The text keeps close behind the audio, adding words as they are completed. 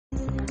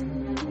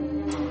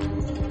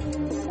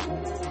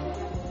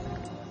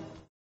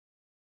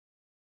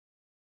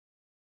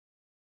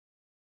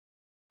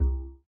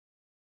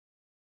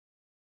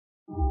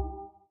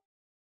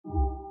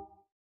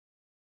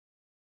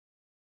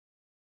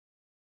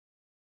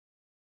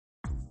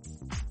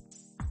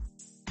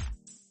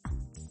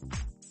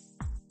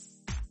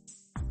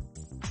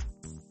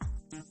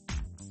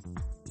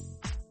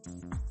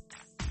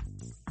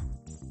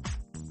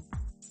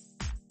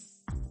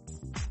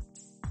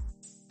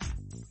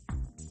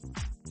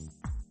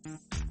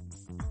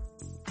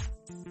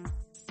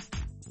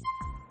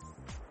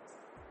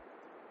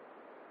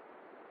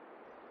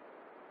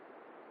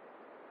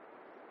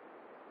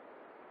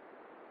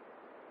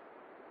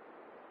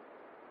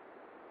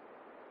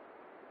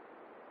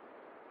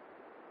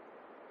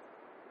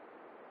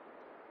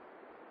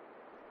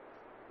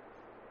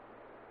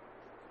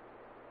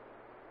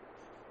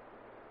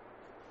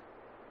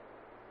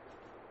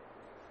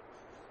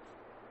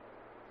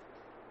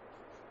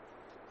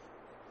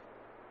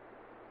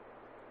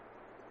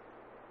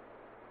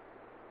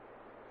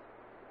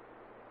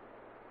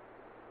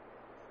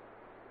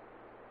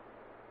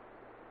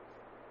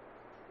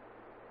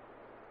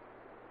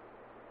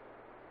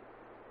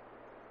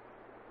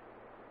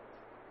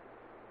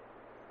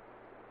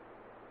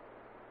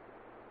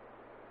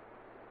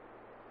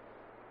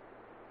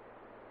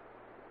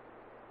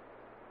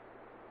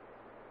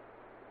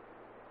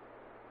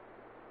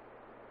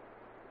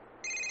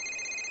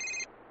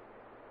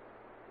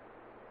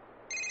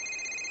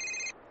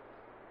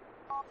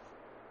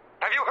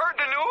Have you heard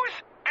the news?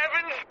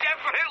 Evan's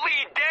definitely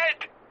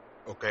dead!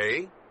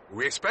 Okay,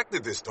 we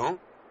expected this, Don't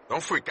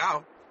freak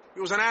out. He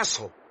was an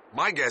asshole.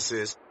 My guess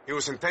is he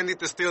was intending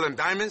to steal them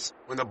diamonds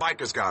when the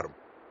bikers got him.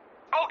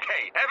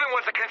 Okay, Evan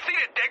was a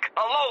conceited dick,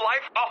 a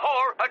lowlife, a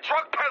whore, a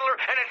drug peddler,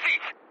 and a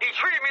thief. He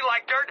treated me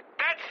like dirt.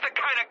 That's the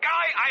kind of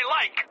guy I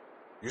like.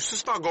 You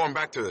should start going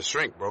back to the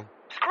shrink, bro.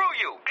 Screw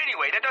you.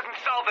 Anyway, that doesn't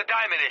solve the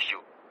diamond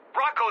issue.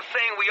 Rocco's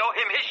saying we owe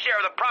him his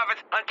share of the profits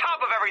on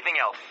top of everything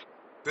else.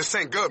 This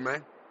ain't good,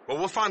 man. But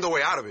we'll find a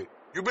way out of it.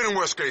 You've been in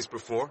worse case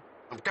before.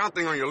 I'm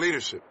counting on your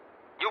leadership.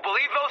 You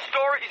believe those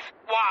stories?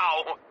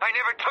 Wow. I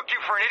never took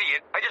you for an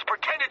idiot. I just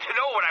pretended to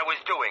know what I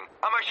was doing.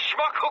 I'm a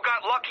schmuck who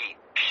got lucky.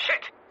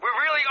 Shit, we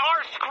really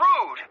are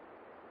screwed.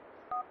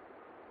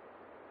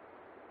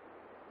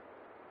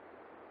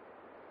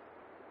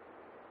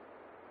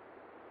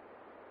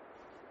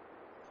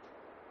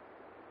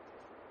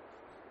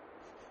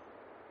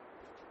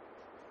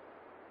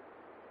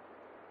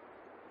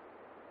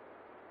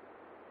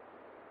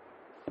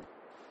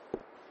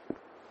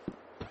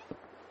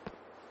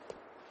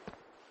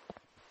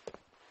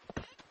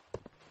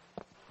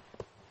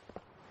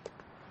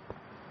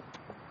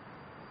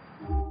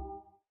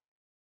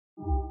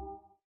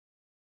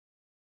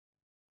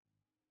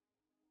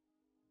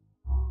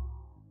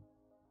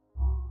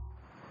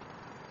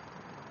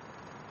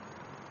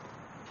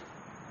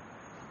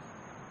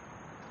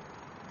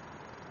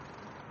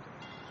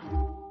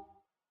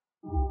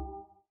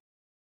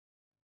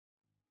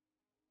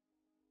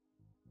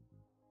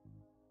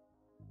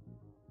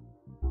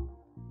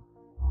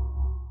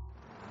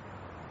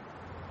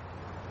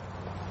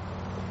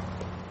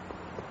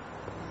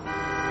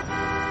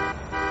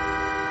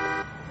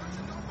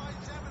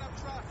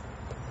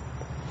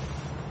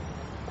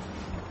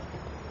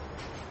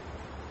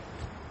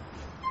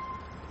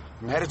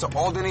 I'm headed to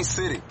Albany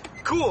City.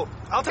 Cool.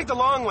 I'll take the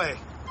long way.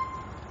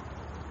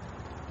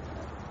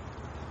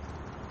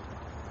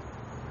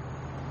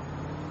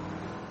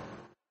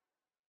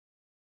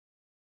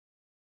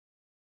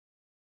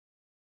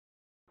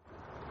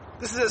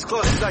 This is as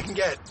close as I can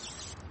get.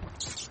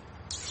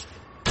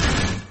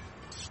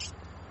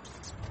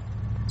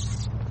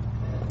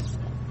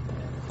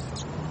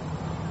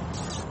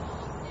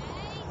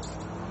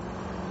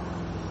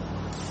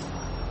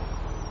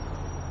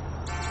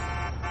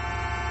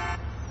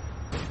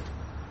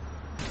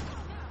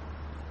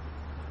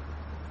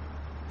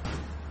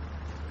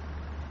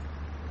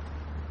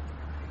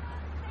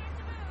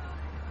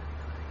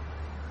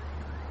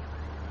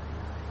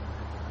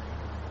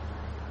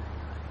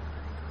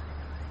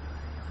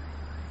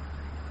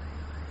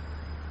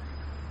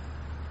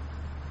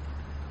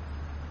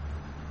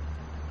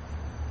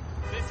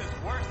 This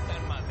is worse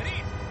than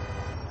Madrid.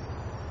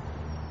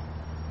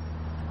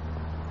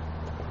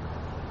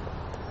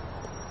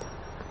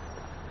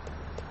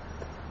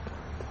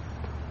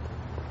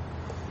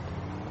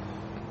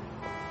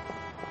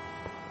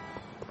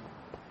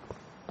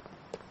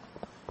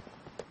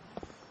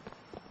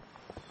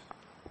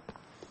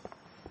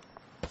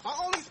 I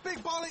only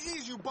speak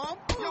Balinese, you bum.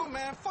 Yo,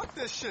 man, fuck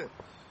this shit.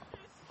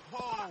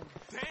 Oh,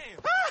 damn.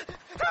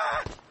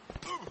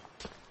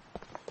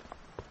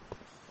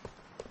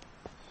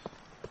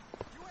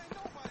 You ain't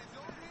nobody,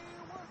 dude. You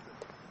ain't worth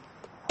it.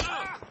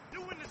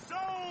 You in the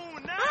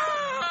zone now.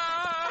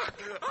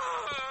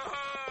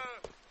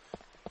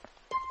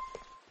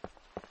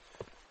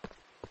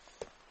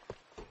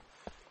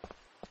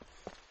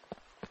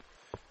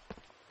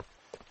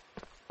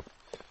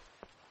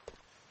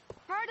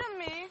 Pardon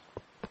me.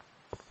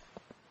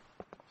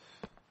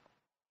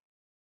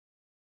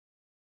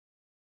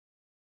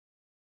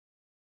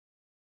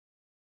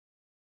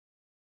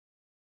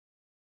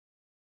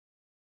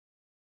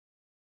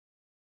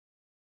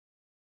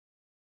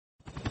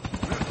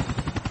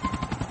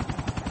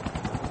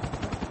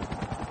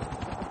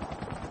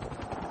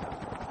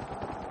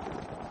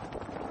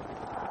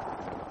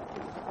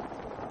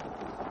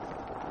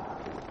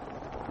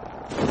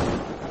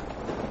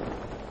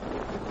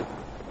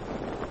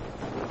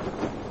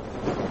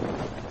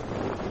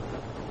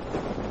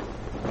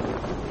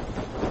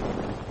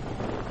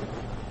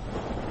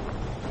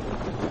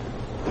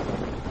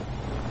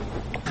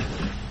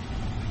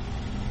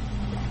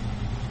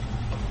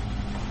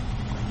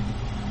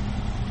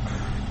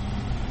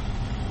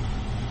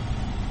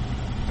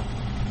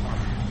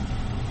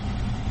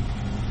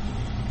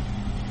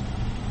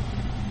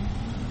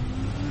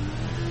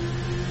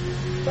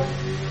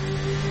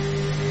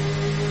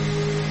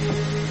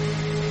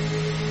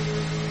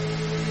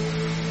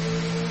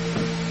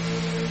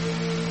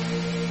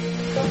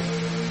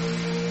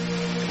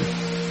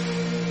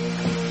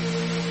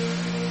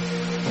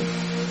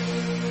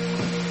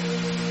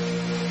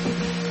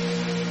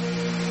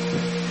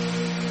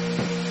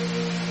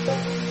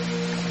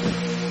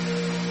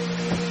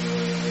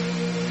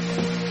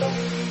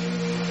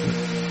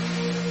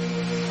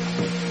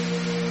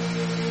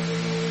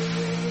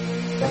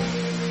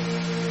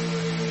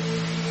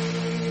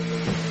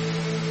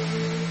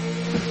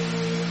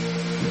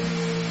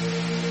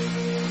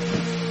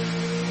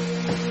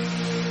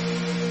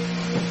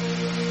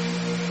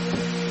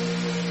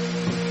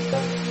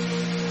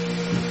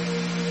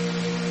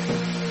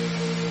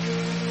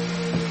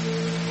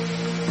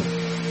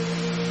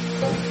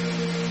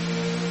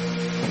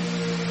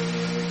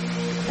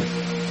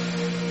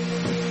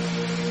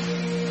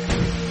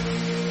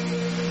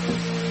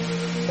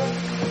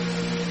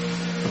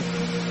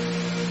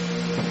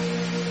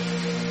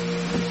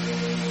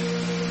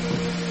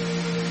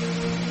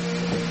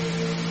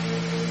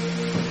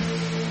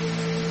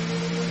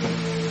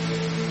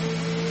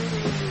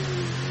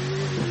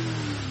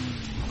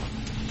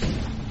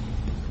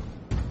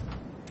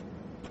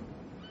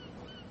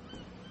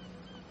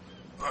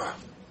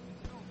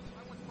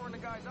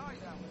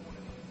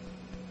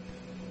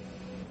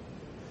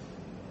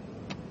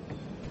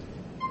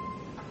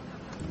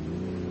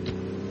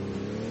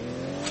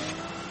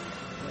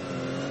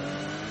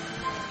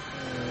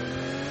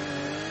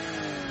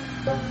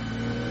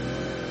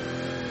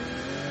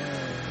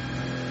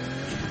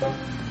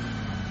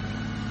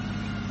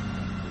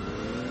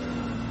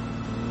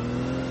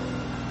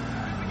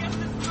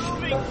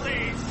 Waiting,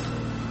 please.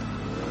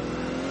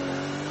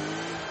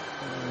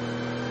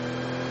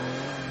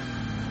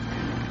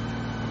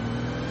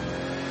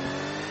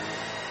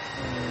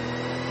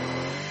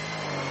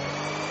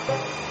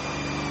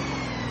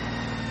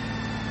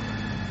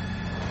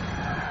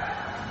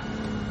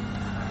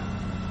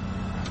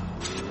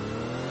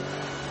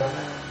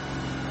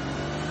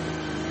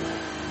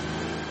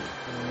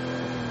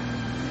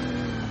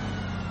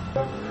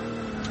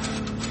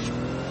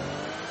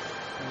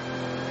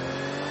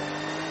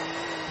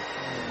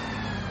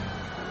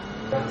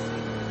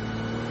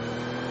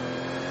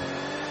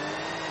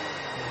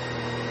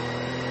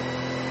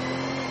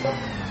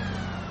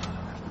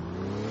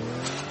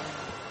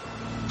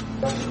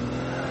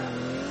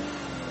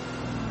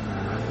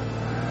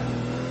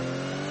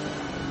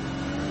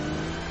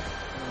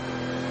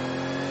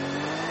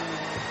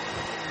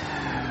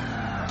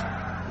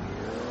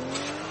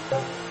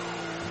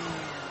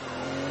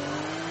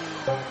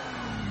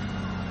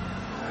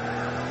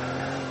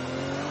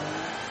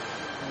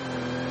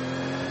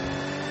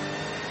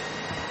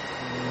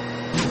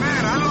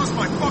 Man, I lost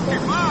my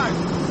fucking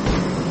mind!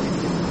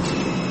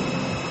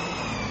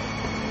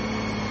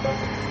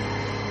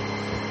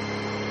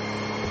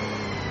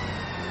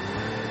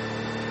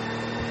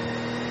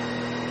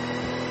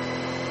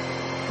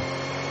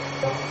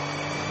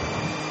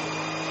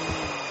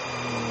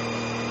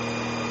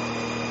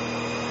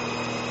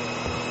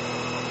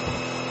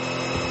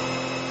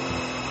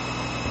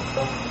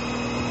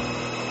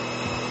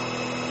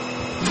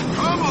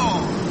 Come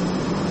on!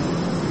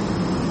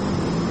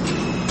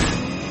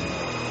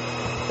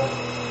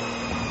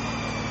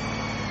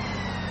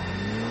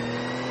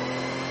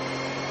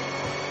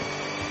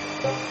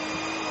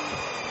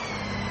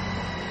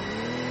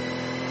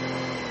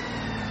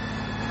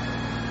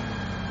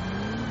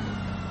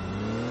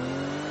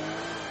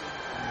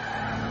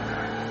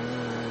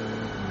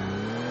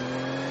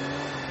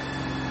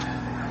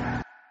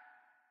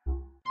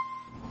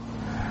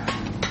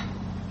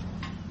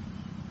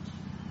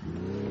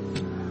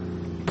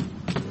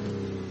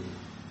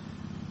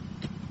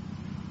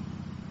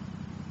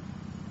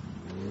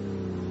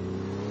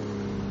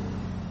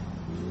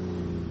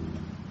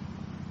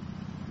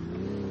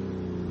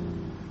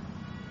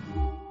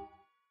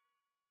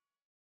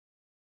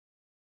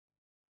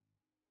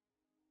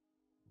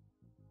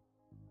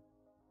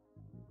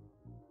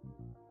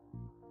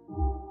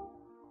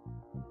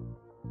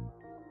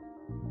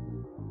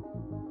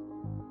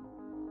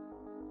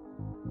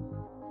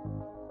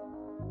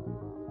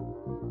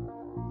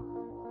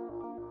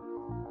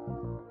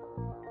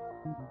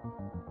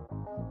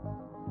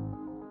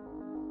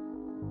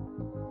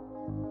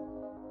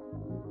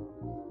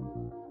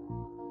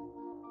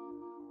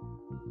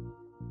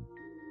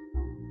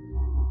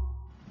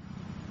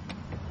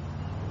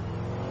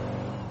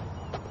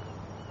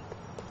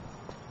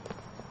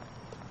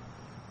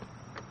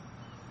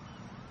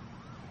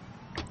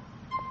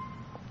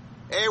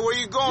 Hey, where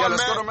you going, Yeah, man?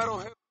 let's go to Meadow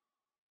Hill.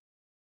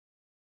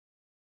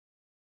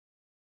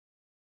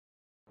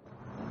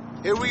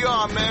 Here we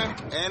are, man.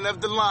 End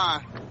of the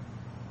line.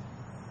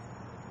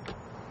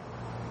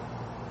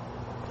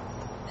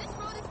 This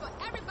road is for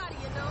everybody,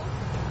 you know.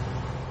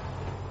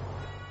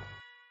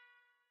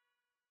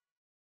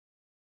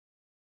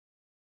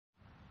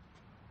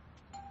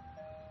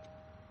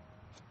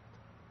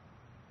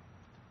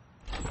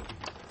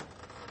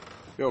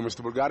 Yo,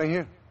 Mr. Bulgari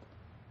here?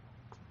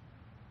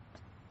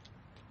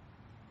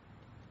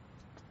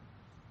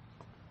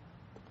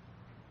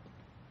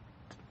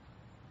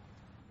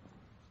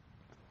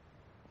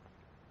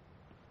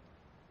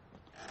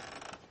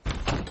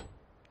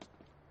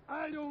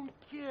 I don't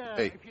care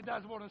Hey. if he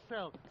does want to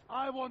sell.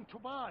 I want to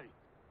buy.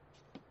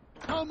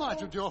 How much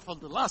did you offer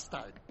the last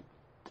time?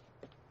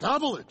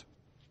 Double it.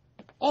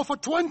 Offer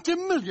 20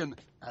 million,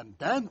 and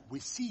then we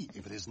see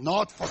if it is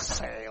not for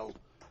sale.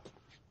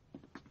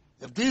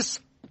 If this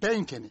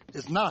painting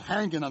is not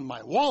hanging on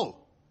my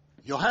wall,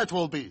 your head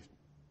will be.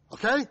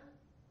 Okay?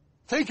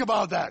 Think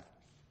about that.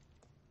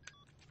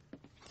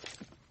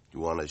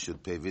 Juana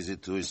should pay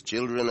visit to his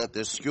children at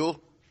their school?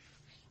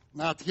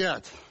 Not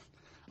yet.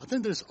 I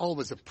think there's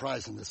always a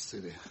prize in this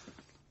city.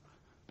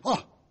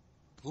 Oh,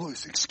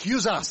 Louis,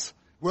 excuse us.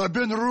 We're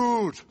being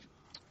rude.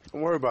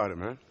 Don't worry about it,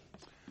 man.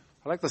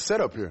 I like the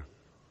setup here.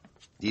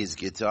 These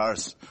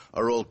guitars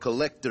are all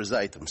collector's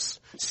items.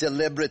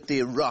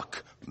 Celebrity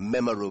rock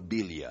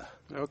memorabilia.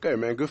 Okay,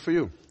 man, good for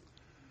you.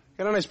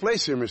 Got a nice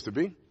place here, Mr.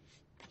 B.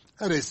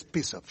 That is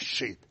piece of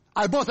shit.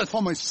 I bought it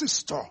for my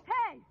sister.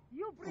 Hey,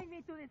 you bring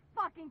me to this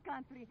fucking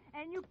country,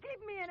 and you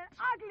keep me in an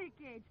ugly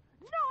cage.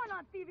 No one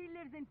on TV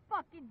lives in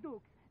fucking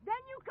Dukes. Then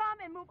you come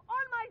and move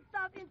all my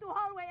stuff into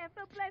hallway and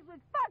fill place with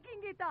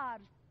fucking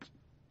guitars.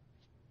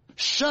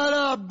 Shut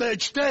up,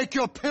 bitch. Take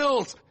your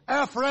pills.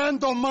 A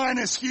friend of mine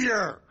is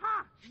here.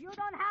 Ha! You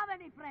don't have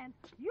any friends.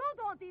 You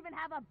don't even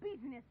have a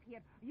business here.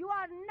 You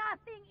are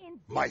nothing in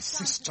this My country.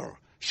 sister.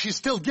 She's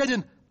still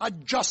getting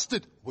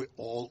adjusted. We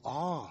all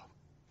are.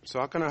 So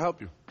how can I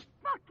help you?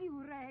 Fuck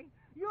you, Ray.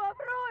 You have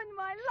ruined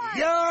my life.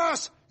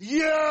 Yes!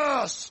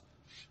 Yes!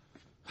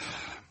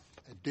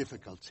 A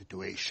difficult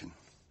situation.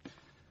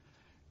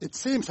 It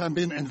seems I'm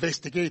being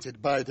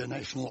investigated by the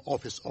National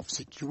Office of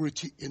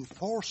Security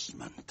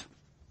Enforcement.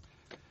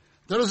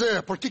 There is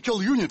a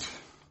particular unit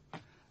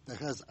that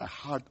has a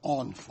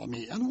hard-on for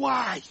me. And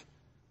why?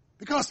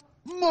 Because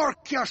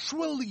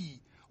Markiashvili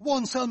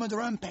won Selma the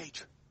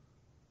Rampage.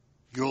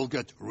 You'll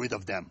get rid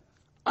of them.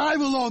 I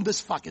will own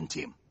this fucking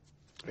team.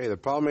 Hey, the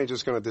problem ain't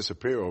just gonna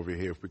disappear over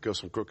here if we kill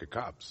some crooked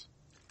cops.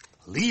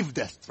 Leave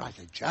that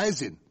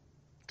strategizing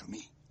to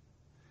me.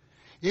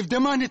 If the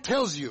money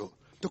tells you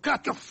to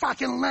cut your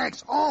fucking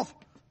legs off,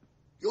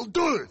 you'll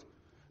do it.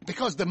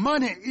 Because the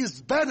money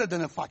is better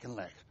than a fucking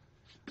leg.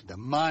 The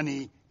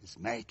money is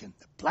making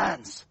the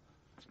plans.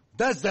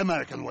 That's the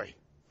American way.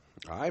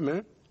 All right,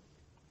 man.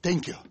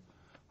 Thank you.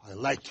 I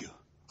like you.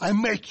 I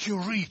make you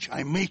rich.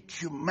 I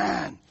make you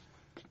man.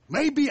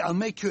 Maybe I'll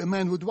make you a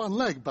man with one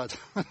leg, but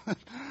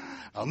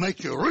I'll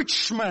make you a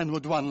rich man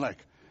with one leg.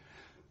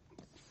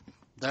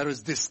 There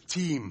is this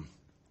team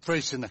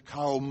tracing a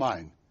cow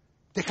mine.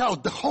 Take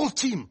out the whole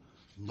team.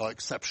 No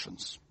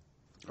exceptions.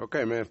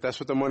 Okay, man, if that's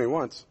what the money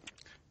wants.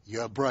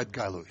 You're a bright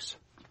guy, Louis.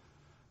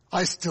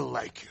 I still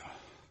like you.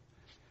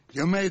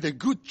 You made a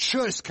good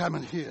choice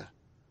coming here.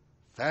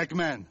 Fag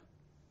man,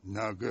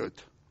 no good.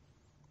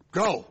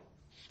 Go.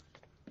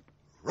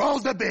 Roll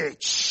the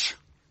bitch.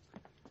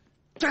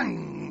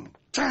 Tang,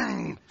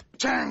 tang,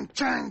 tang,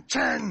 tang,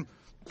 tang.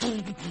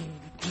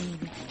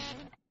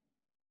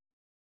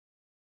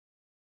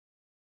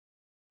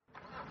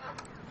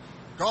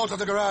 Go to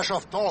the garage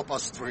off Tolpa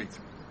Street.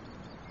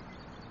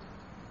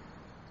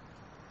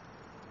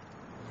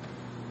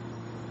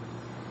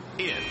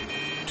 In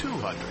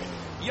 200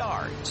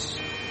 yards,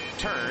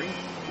 turn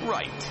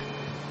right.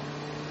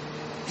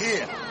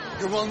 Here,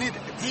 you will need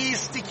these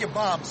sticky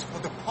bombs for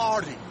the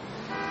party.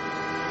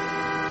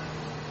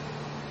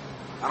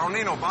 I don't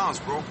need no bombs,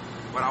 bro.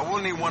 But I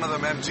will need one of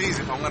them MGs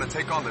if I'm gonna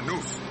take on the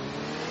noose.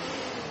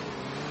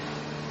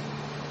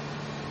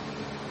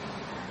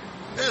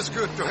 It's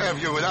good to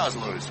have you with us,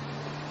 Louis.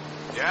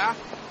 Yeah?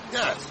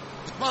 Yes.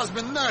 It must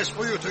be nice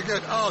for you to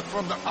get out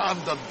from the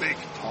under Big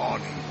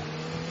Tony.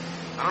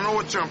 I don't know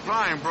what you're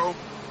implying, bro.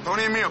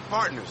 Tony and me are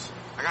partners.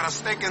 I got a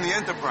stake in the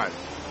enterprise.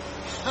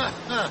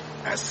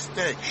 A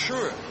stake,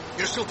 sure.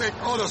 You still take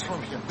orders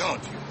from him,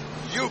 don't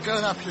you? You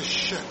can up his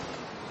shit.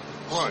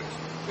 Look,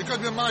 it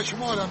could be much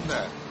more than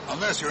that.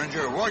 Unless you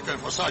enjoy working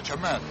for such a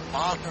man,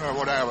 partner or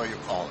whatever you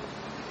call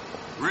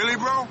it. Really,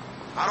 bro?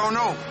 I don't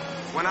know.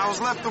 When I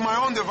was left to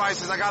my own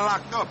devices, I got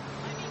locked up.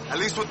 At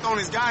least with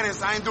Tony's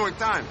guidance, I ain't doing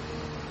time.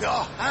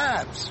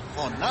 Perhaps.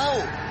 For now,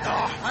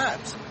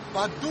 perhaps.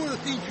 But do you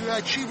think you're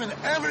achieving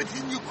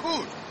everything you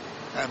could?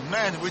 A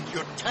man with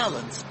your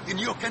talents, in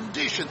your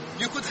condition,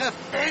 you could have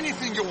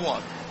anything you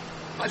want.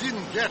 I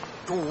didn't get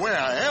to where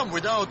I am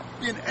without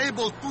being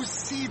able to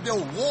see the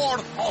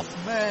worth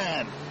of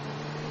man.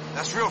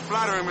 That's real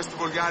flattering, Mr.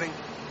 Bulgari.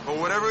 But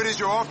whatever it is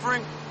you're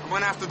offering, I'm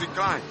gonna have to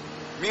decline.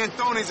 Me and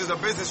Tony's is a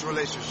business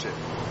relationship.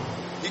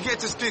 He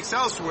gets his kicks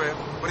elsewhere,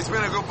 but he's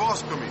been a good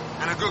boss to me,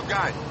 and a good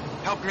guy.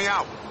 Helped me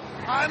out.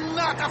 I'm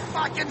not a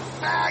fucking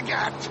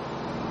faggot!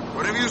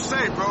 Whatever you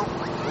say, bro.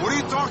 What are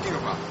you talking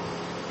about?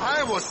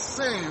 I was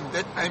saying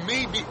that I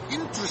may be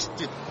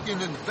interested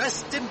in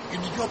investing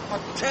in your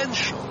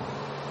potential.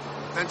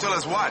 Potential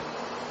as what?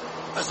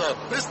 As a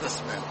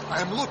businessman,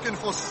 I'm looking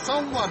for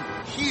someone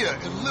here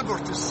in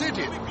Liberty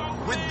City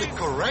with the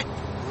correct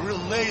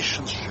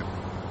relationship.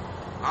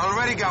 I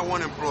already got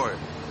one employer.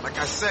 Like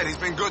I said, he's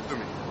been good to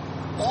me.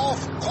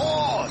 Of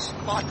course,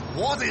 but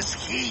what is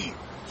he?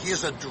 He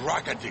is a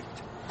drug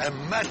addict, a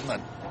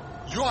madman.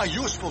 You are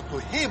useful to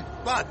him,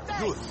 but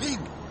you think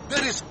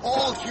that is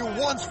all he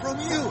wants from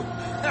you.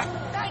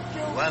 Thank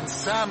you. When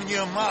some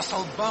new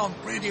muscle-bound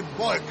pretty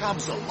boy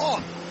comes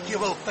along, he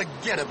will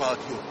forget about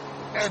you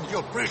and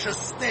your precious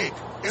stake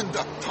in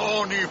the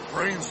Tony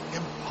Prince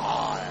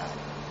Empire.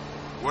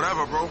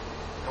 Whatever, bro.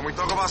 Can we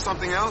talk about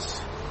something else?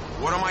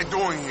 What am I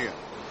doing here?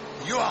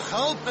 You are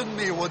helping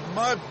me with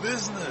my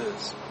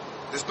business.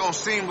 This don't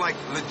seem like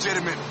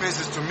legitimate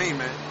business to me,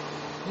 man.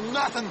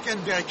 Nothing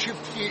can be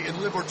achieved here in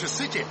Liberty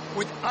City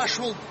with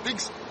actual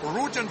pigs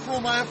rooting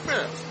through my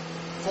affairs.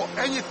 For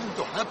anything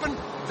to happen,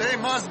 they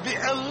must be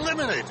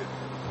eliminated.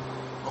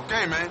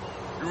 Okay, man.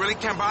 You really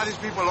can't buy these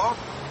people off?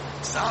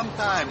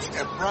 Sometimes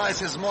a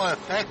price is more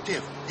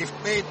effective if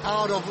paid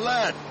out of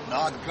lead,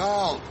 not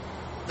gold.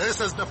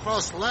 This is the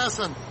first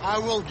lesson I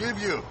will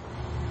give you.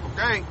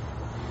 Okay.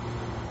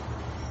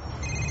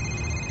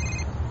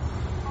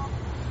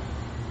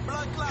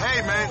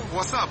 Hey, man,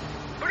 what's up?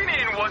 What do you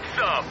mean, what's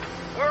up?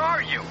 Where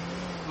are you?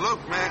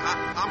 Look, man,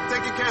 I'm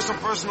taking care of some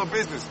personal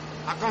business.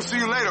 I'll come see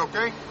you later,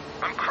 okay?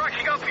 I'm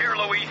cracking up here,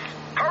 Luis.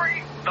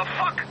 Hurry the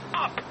fuck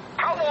up.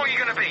 How long are you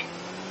gonna be?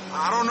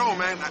 I don't know,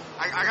 man.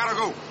 I gotta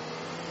go.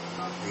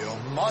 Your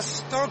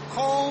master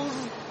calls?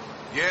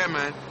 Yeah,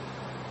 man.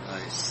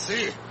 I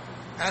see.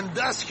 And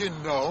does he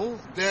know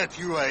that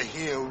you are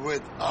here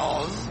with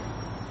us?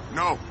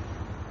 No.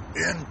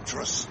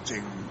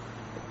 Interesting.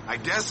 I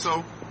guess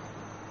so.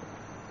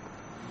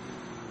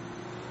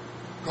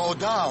 Go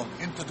down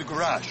into the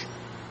garage.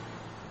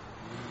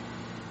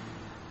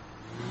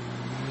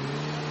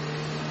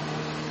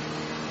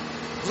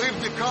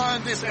 Leave the car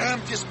in this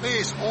empty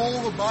space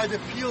over by the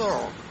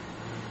pillar.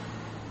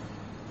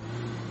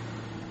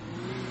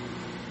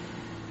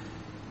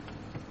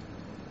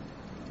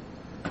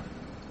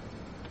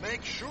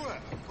 Make sure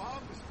a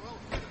bomb is well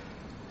fitted.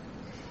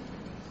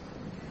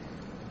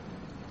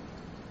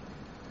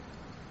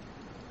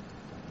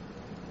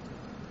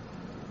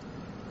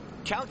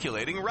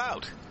 Calculating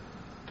route.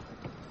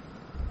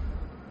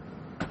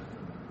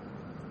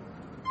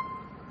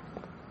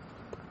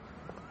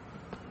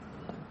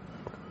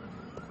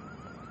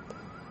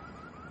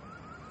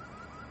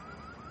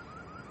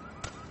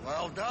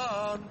 Well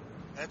done.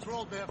 It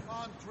will be a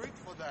fun treat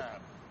for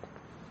them.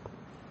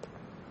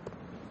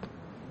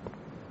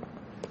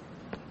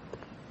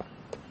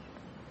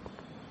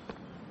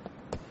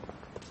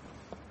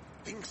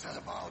 Things are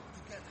about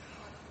to get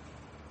hot.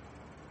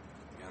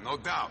 Yeah, no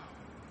doubt.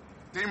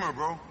 Dimmer,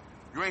 bro,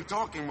 you ain't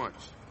talking much.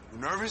 You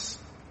nervous?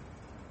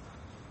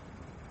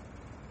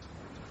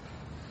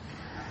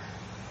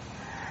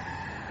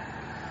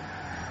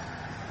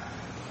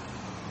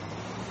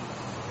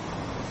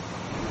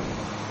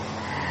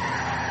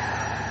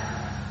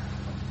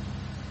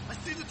 I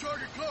see the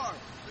target car.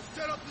 Let's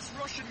set up this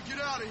Russian and get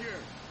out of here.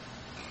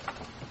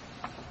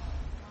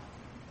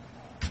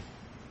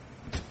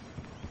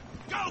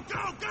 Go,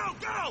 go, go,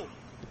 go!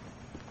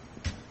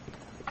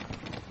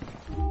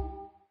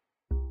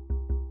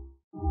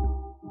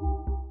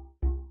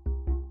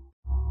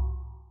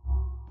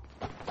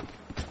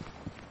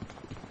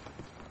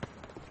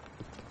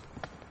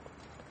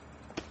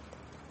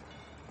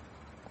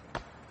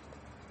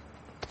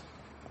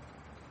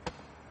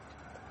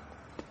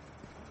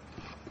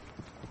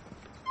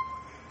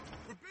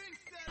 We're being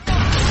set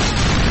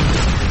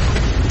up.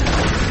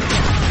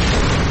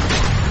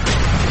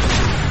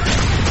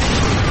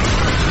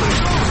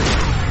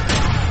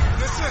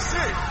 This is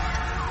it.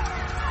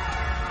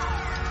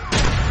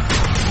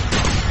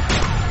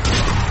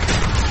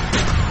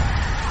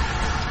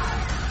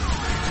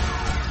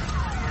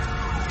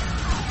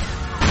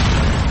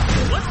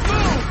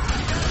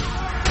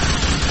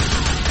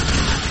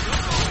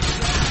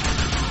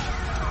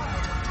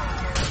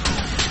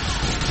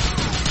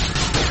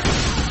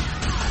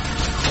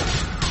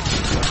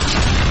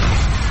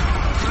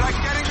 You like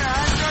getting your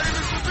hands dirty,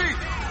 Mr. B?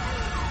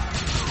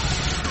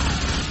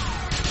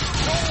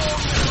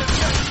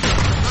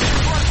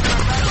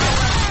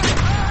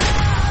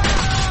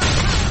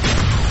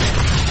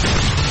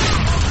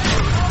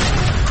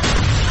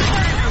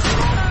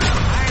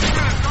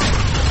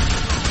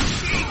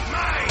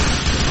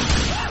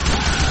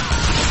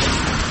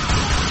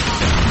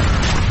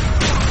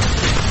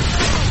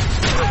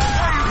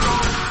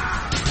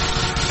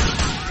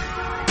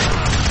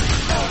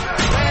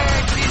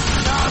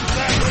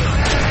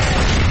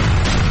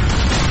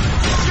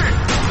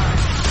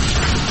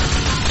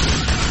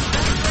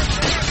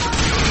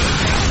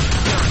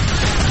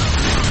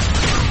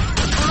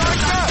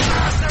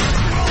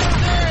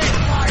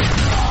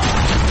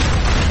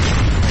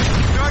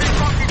 Dirty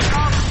fucking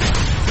cop.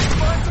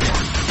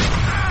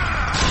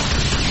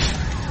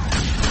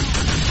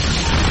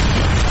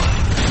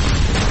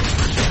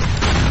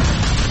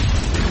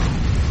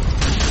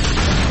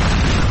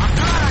 I'm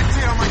glad I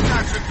did on my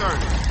tax return.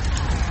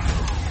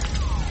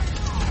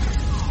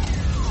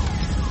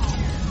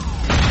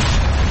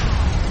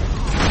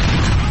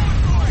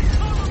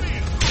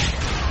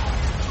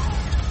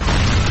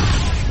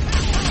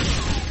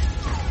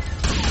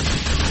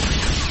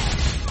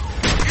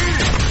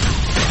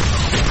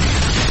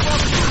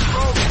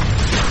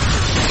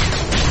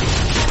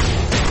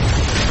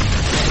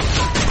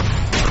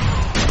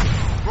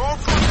 Roll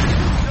for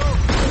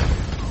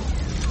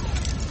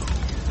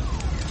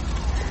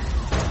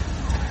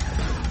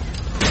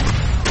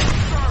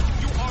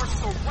You are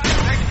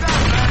surrounded. Take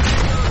that, man.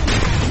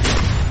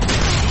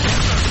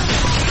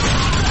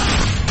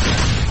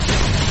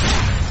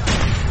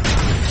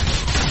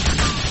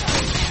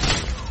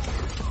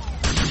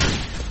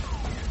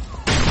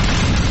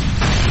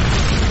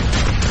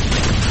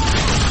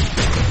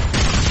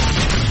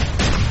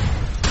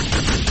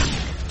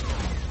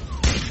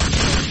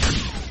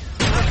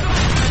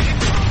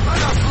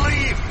 Let us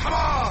leave. Come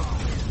on.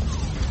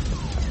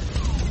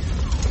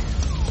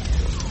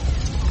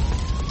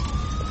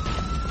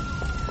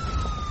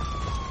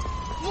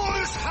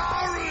 Louis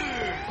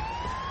Harry!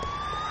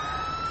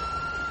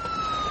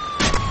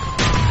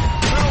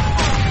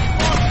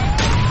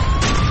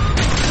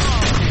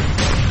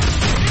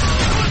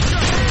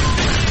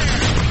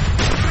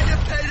 I get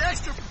paid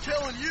extra for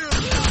killing you.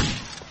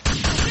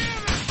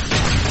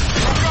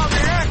 Don't drop your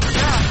hand for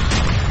that.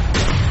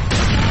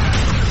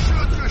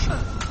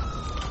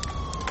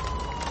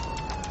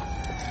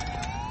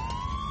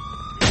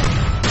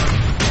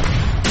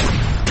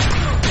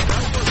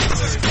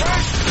 Jesus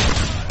Christ.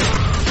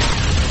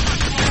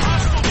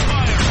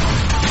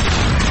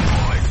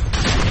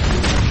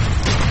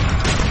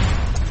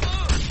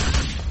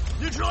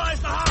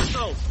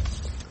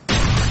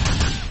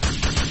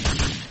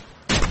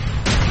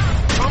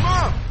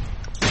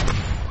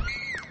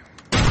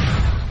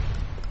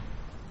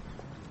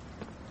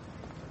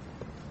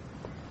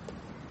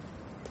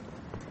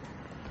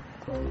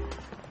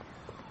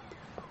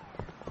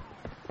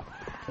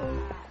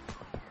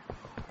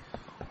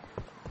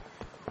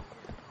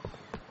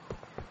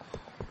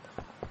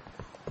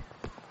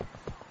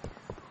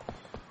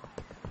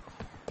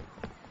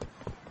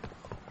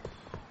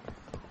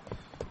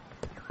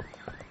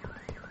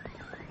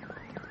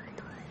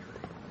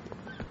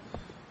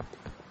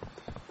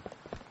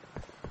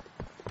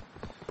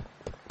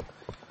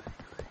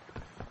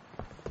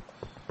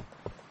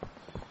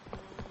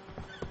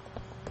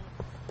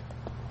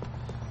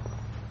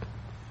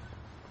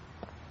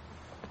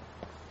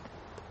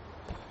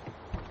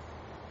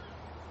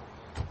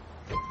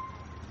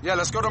 Yeah,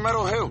 let's go to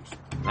Meadow Hills.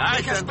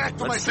 Take us back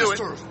to my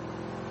sisters.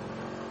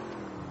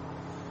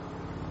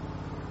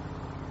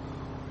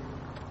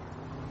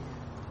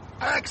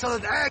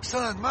 Excellent,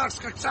 excellent. Max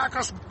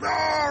Katsakos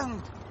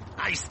burned.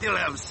 I still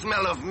have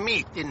smell of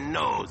meat in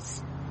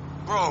nose.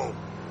 Bro,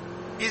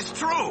 It's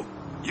true.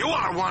 You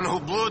are one who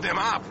blew them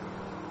up.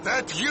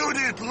 That you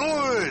did,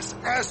 Louis.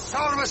 A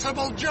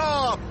serviceable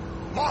job.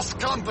 Most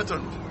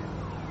competent.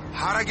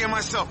 how'd I get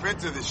myself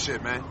into this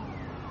shit, man?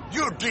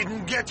 You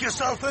didn't get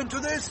yourself into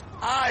this.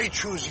 I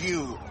choose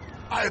you.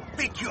 I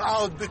pick you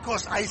out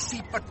because I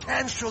see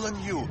potential in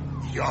you.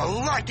 You're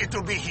lucky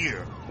to be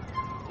here.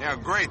 Yeah,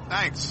 great,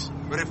 thanks.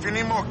 But if you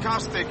need more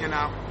cops taken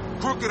out,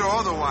 crooked or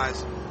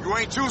otherwise, you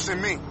ain't choosing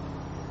me.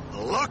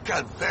 Look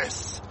at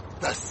this.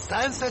 The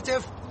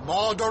sensitive,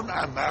 modern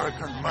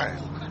American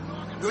male.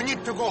 You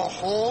need to go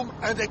home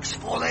and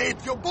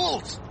exfoliate your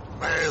balls.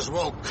 May as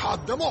well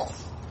cut them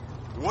off.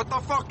 What the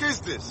fuck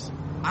is this?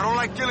 I don't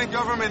like killing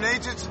government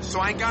agents, so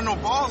I ain't got no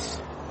balls?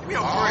 Give me a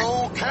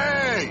break.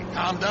 Okay,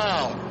 calm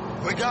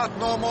down. We got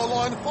no more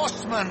law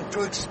enforcement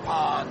to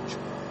expunge.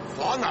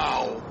 For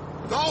now.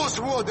 Those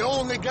were the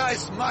only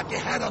guys Maki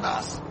had on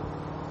us.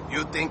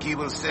 You think he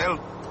will sell?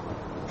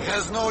 He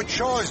has no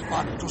choice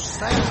but to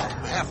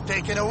sell. We have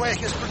taken away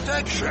his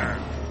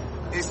protection.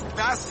 It's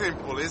that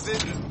simple, is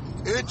it?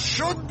 It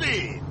should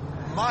be.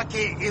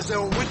 Maki is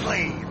a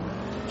Whitley.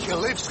 He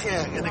lives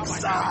here in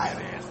exile,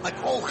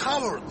 like all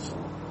cowards.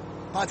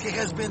 But he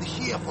has been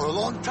here for a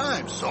long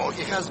time, so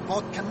he has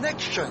bought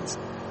connections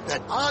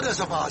that others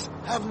of us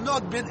have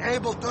not been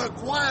able to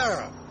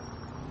acquire.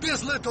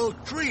 This little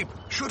trip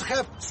should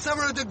have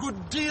severed the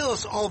good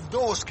deals of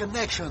those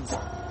connections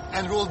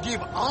and will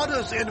give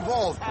others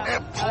involved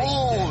a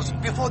pause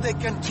before they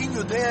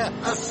continue their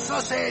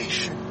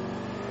association.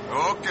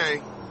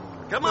 Okay.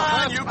 Come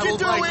Perhaps on, you I can will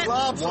do buy it.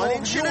 gloves One of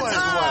inch you at a as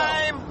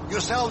time. well. You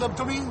sell them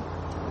to me?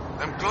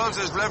 Them gloves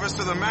is leveraged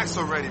to the max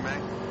already,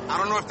 man. I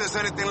don't know if there's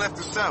anything left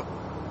to sell.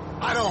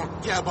 I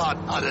don't care about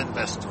other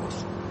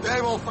investors.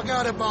 They will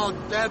forget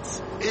about debts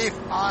if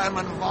I'm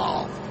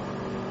involved.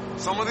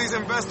 Some of these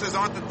investors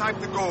aren't the type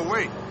to go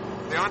away.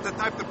 They aren't the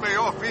type to pay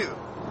off either.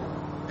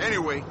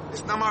 Anyway,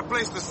 it's not my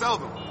place to sell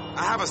them.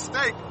 I have a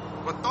stake,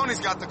 but Tony's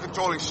got the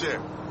controlling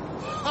share.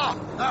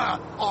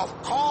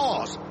 Of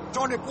course.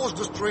 Tony pulls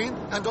the string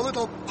and the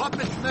little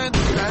puppet man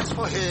stands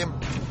for him.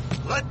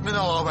 Let me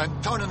know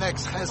when Tony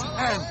next has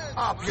hand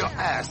up your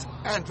ass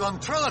and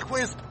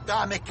ventriloquist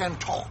Dami can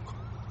talk.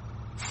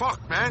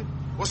 Fuck, man.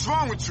 What's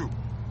wrong with you?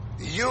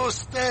 Your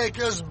stake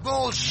is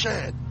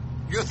bullshit.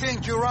 You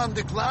think you run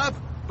the club,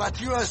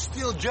 but you are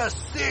still just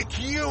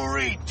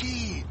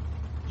security.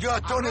 You're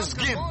Tony's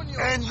gimp,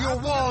 and you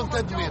won't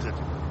admit it.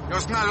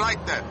 It's not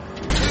like that.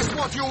 Is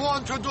what you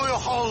want to do your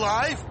whole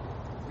life?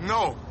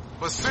 No,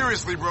 but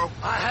seriously, bro.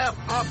 I have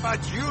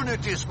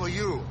opportunities for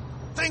you.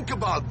 Think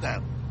about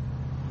them.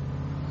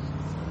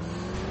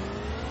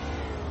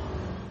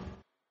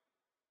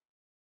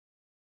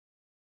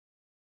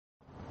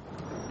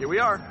 Here we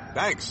are.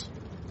 Thanks.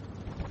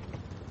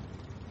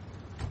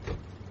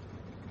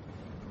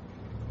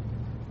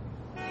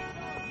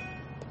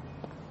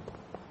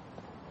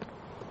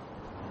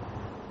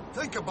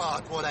 Think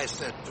about what I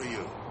said to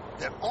you.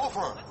 The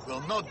offer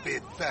will not be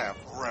there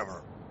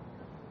forever.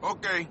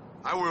 Okay,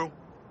 I will.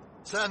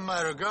 Send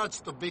my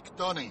regards to Big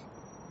Tony.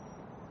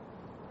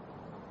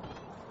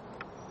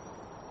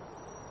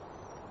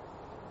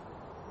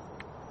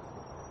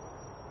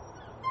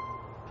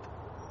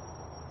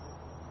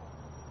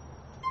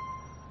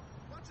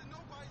 Bunch of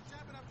nobody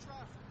jamming up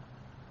traffic.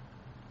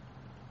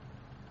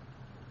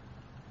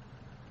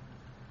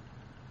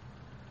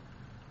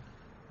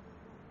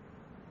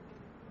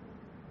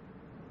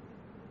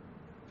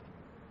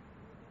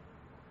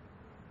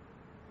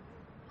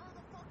 Hurry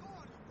the fuck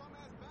on, you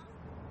bum-ass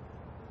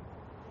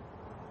bastard.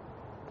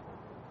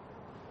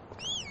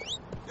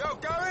 Yo,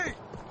 Gary!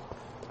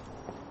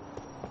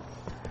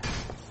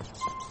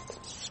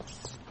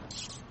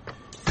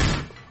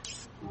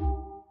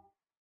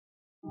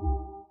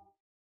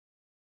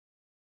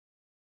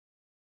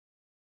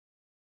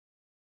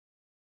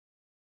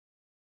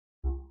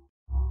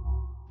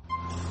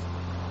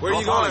 Where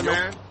you going,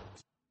 man?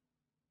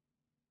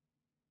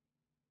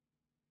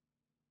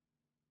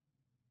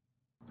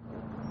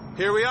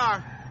 Here we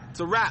are. It's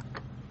a wrap.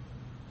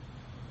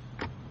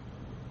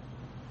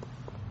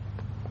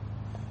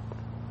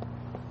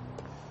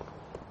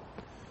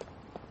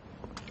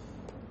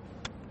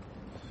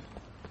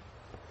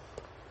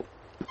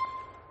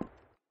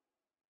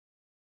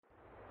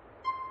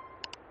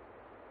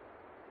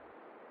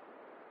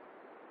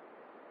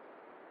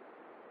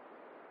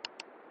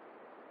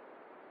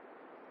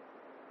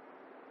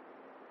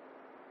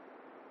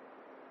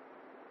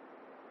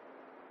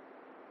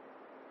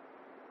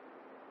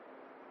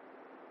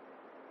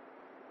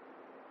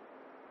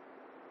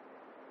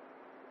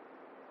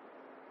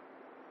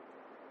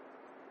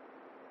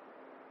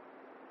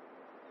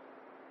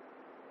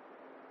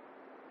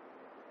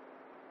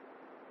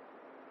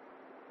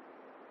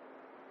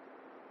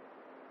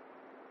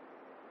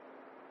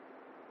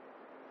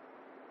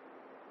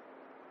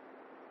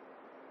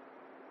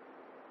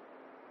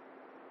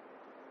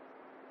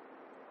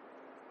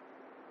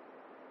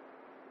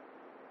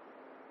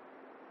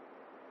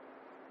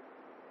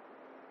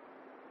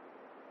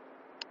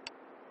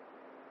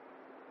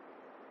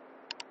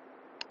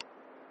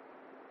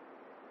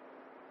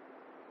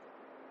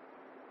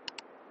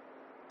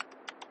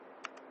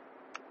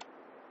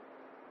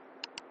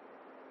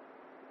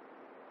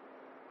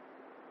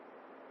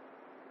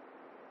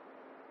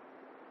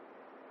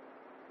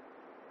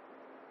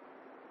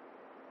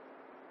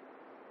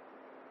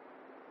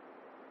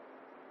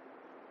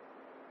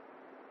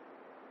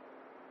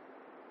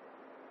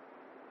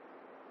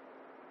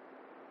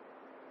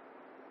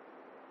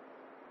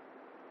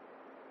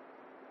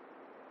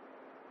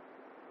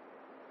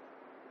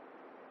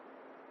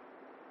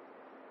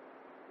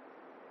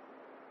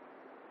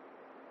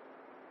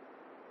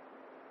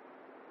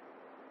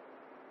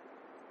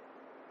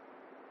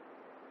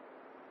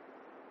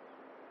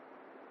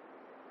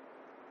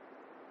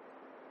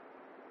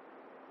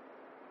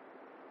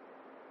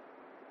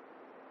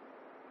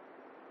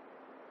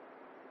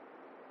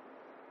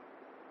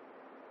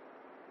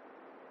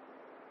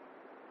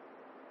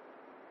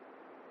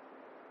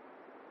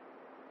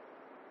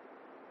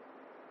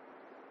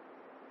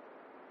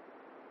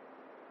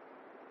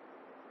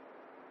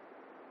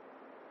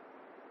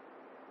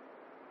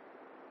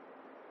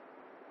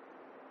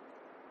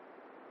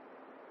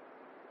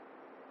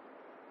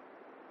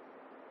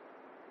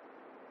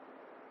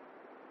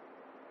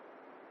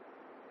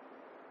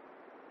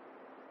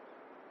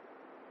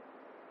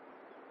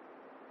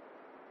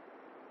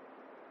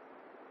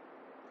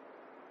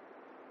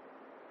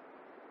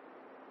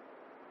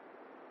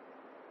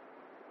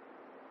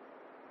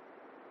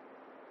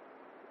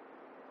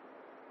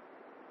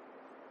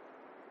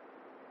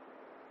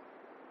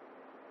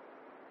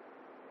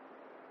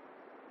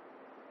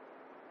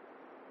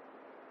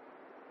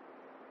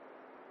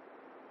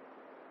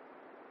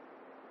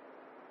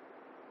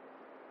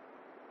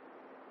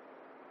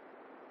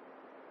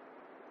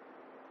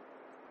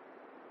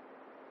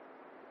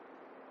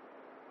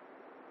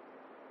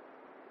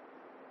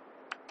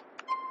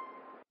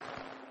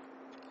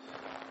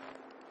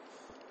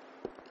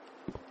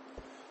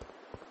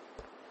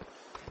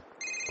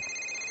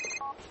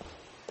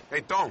 Hey,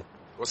 Tom,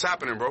 what's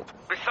happening, bro?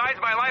 Besides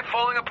my life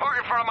falling apart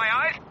in front of my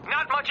eyes,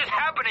 not much is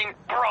happening,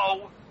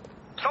 bro.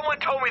 Someone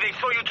told me they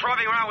saw you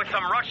driving around with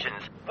some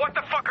Russians. What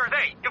the fuck are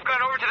they? You've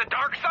gone over to the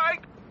dark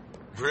side?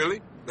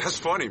 Really? That's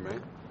funny,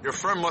 man. Your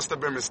friend must have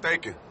been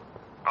mistaken.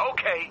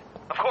 Okay,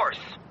 of course.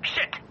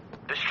 Shit,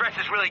 the stress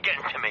is really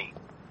getting to me.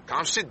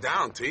 Calm shit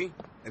down, T.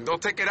 And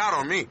don't take it out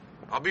on me.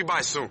 I'll be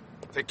by soon.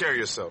 Take care of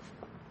yourself.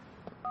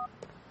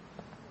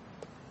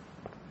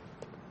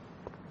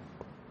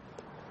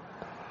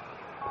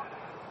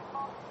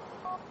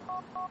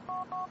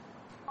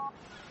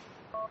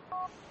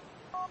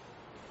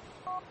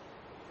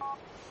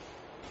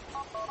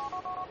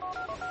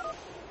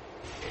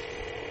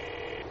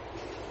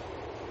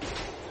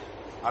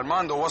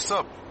 Armando, what's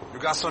up? You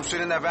got some shit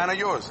in that van of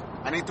yours?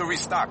 I need to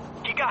restock.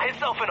 He got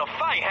himself in a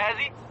fight, has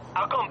he?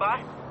 I'll come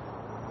by.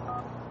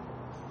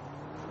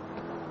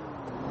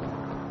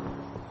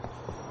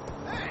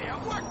 Hey,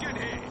 I'm working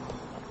here.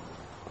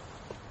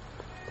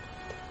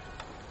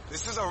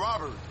 This is a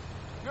robbery.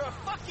 You're a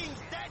fucking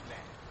dead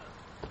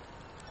man.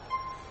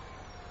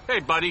 Hey,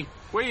 buddy,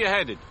 where you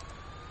headed?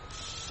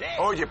 Shit.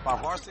 Oye, pa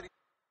varsity.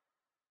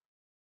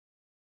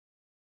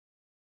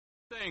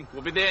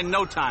 We'll be there in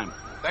no time.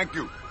 Thank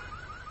you.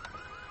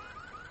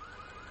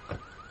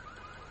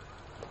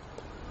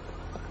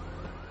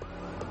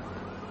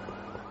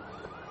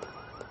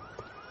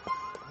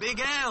 Big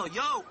Al,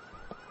 yo,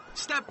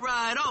 step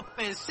right up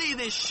and see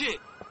this shit.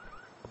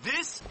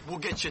 This will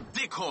get your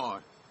dick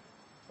hard.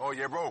 Oh,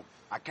 yeah, bro.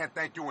 I can't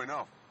thank you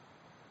enough.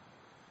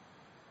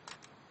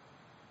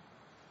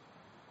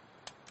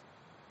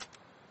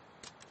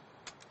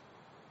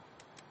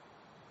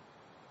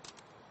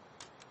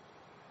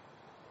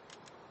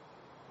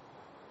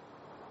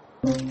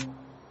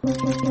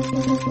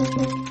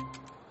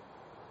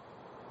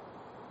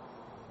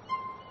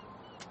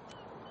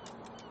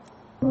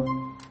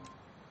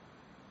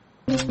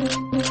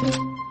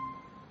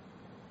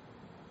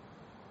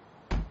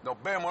 Nos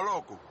vemos,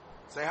 loco.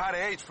 Say hi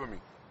to H for me.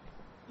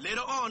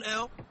 Later on,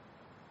 L.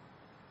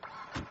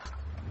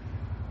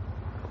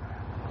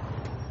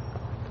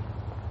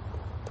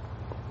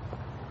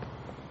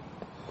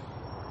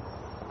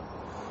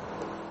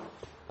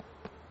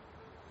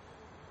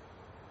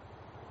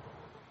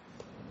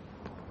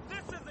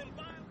 This isn't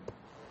violent.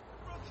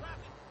 Road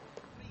traffic.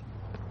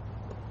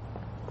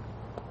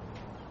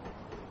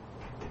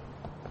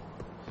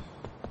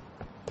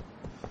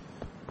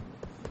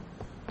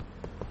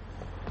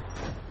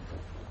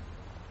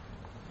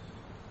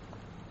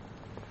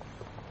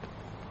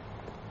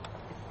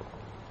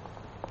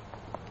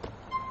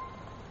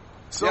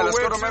 So yeah, let's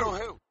go to Meadow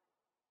Hill.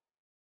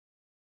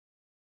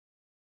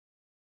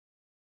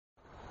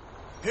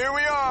 Here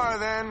we are,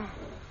 then.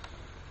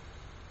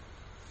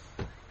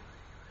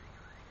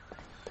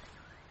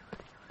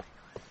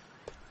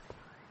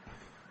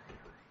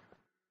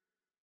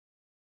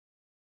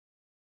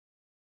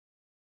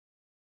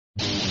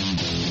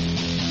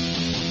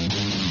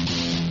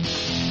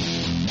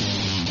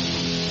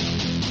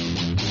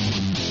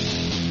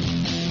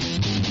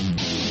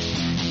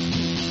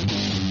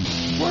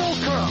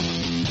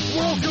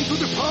 Welcome to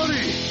the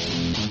party.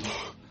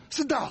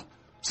 Sit down.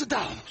 Sit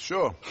down.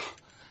 Sure.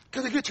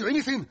 Can I get you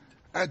anything?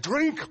 A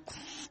drink?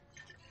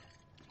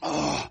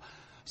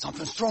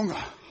 Something stronger.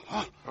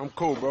 Huh? I'm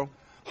cool, bro.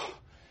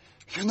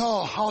 You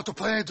know how to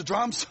play the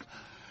drums?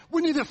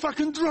 We need a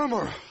fucking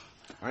drummer.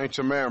 I ain't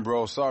your man,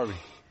 bro. Sorry.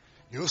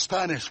 You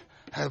Spanish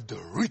have the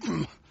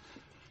rhythm.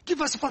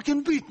 Give us a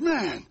fucking beat,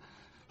 man.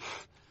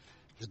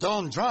 You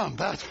don't drum,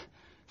 but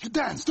you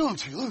dance,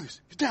 don't you,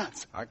 Luis? You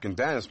dance. I can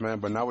dance, man,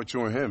 but not with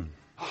you and him.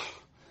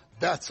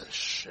 That's a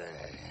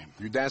shame.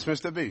 You dance,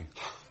 Mr. B?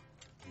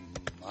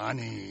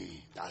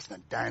 Money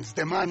doesn't dance.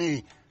 The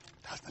money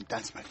doesn't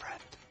dance, my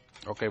friend.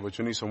 Okay, but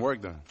you need some work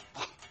done.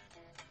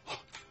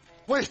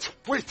 Wait.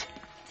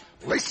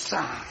 Listen.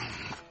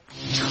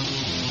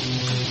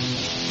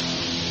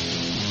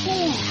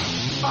 Ooh.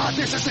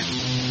 This is it.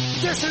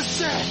 This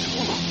is it.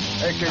 Ooh.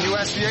 Hey, can you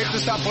ask the ape to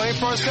stop playing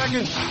for a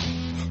second?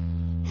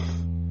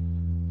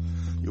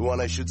 You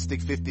want I should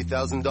stick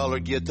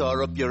 $50,000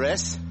 guitar up your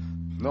ass?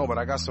 No, but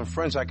I got some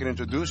friends I can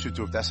introduce you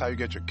to if that's how you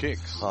get your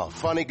kicks. Oh,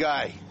 funny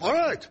guy. All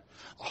right.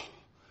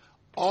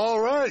 All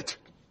right.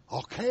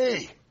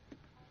 Okay.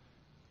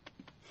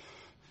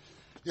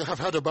 You have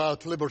heard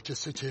about Liberty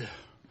City.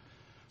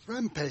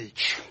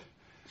 Rampage.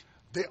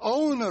 The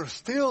owner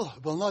still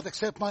will not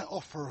accept my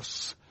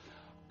offers.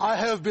 I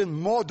have been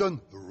more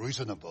than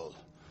reasonable.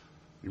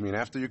 You mean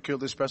after you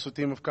killed this special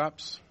team of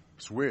cops?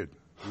 It's weird.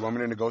 You want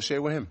me to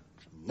negotiate with him?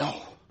 No.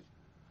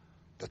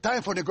 The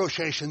time for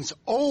negotiations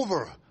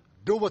over.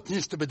 Do what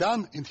needs to be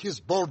done in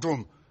his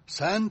boardroom.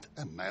 Send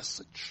a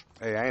message.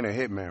 Hey, I ain't a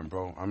hitman,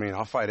 bro. I mean,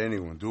 I'll fight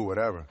anyone, do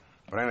whatever.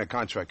 But I ain't a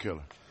contract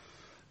killer.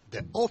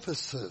 The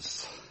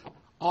offices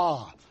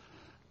are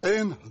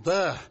in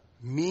the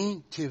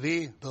Me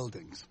TV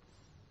buildings.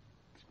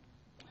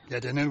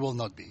 Getting in will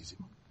not be easy.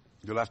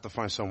 You'll have to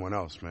find someone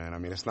else, man. I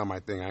mean, it's not my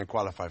thing. I ain't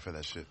qualified for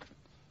that shit.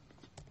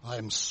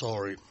 I'm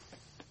sorry.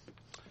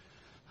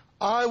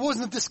 I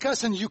wasn't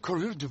discussing your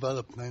career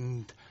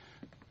development.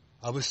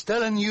 I was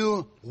telling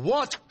you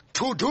what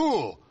to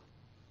do.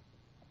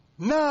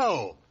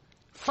 Now,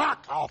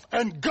 fuck off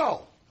and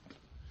go.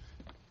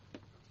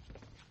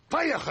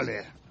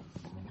 Поехали.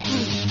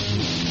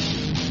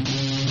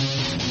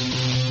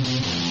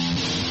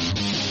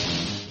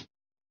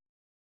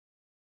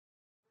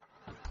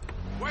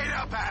 Wait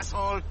up,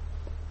 asshole.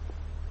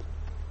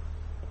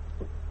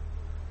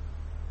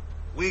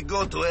 We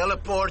go to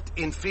heliport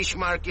in Fish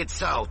Market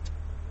South.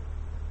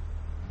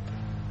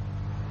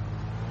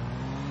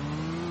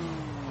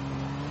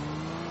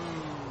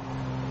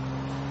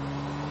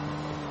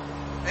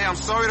 Hey, I'm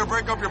sorry to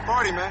break up your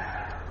party, man.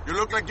 You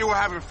look like you were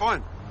having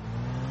fun.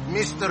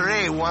 Mr.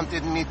 Ray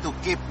wanted me to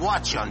keep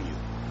watch on you.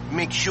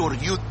 Make sure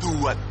you do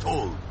what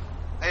told.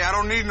 Hey, I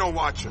don't need no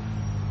watcher.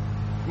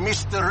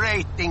 Mr.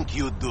 Ray think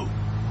you do.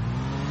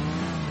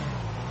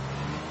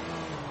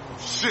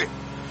 Shit.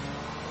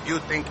 You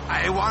think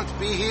I won't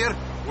be here?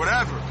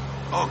 Whatever.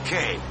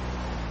 Okay.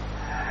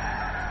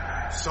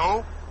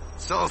 So?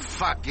 So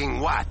fucking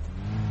what?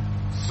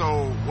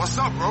 So, what's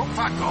up, bro?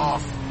 Fuck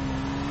off.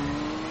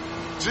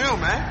 Chill,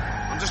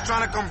 man. I'm just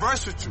trying to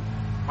converse with you.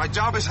 My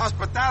job is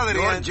hospitality.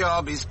 Your and...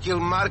 job is kill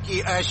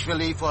Marky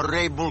Ashvili for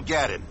Ray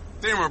Bulgarin.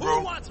 Dimmer,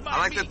 bro. I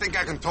like to think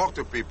I can talk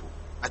to people.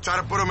 I try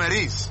to put them at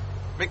ease.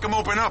 Make them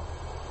open up.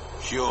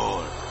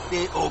 Sure.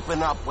 They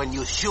open up when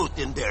you shoot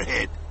in their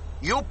head.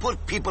 You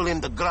put people in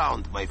the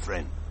ground, my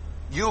friend.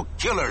 You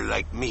killer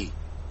like me.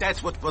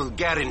 That's what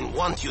Bulgarin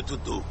wants you to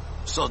do.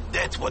 So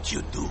that's what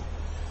you do.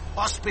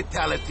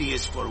 Hospitality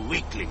is for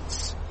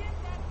weaklings.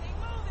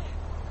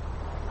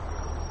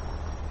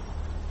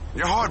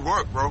 You're hard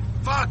work, bro.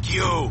 Fuck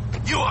you.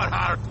 You are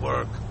hard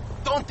work.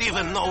 Don't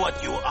even know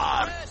what you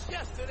are.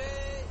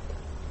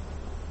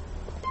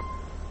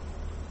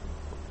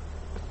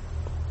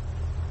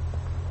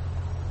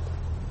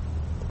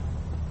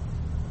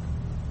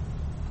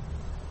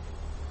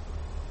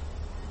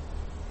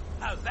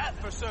 How's that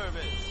for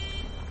service?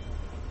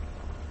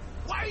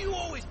 Why are you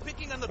always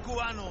picking on the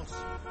Cubanos?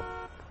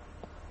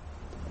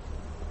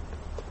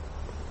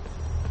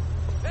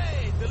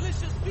 Hey,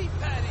 delicious beef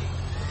patty.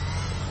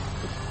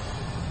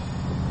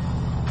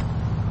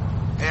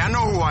 Hey, I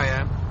know who I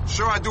am.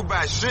 Sure, I do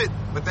bad shit,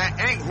 but that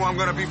ain't who I'm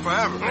gonna be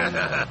forever.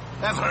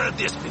 I've heard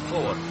this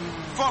before.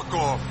 Fuck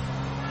off.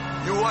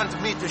 You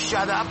want me to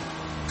shut up?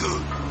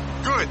 Good.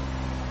 Good.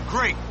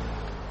 Great.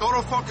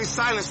 Total fucking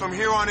silence from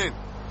here on in.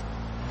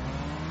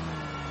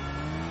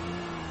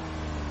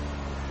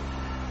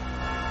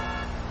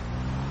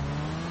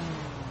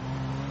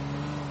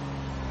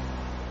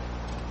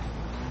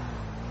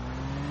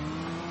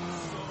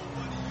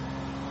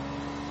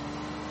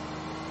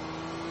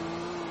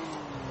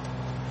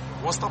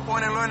 What's the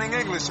point in learning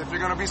English if you're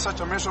gonna be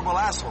such a miserable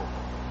asshole?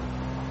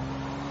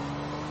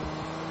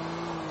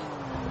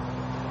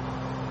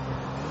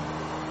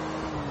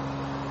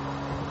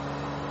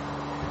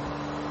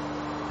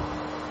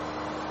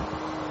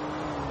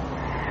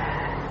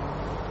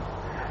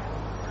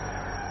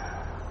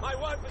 My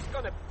wife is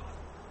gonna...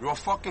 You're a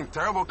fucking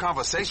terrible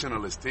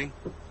conversationalist, T.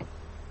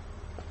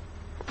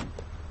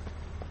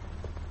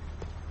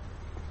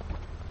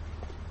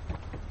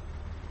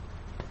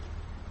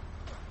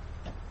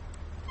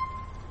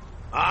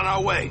 On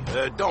our way.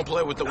 Don't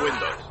play with the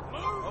windows.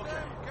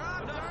 Okay.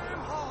 Goddamn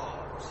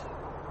hogs.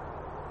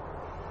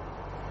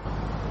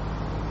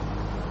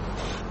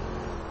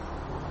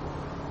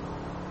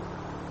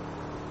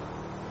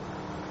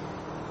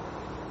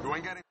 You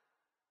ain't getting...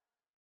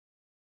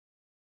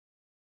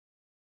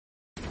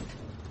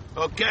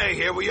 Okay,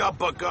 here we are,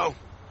 bucko.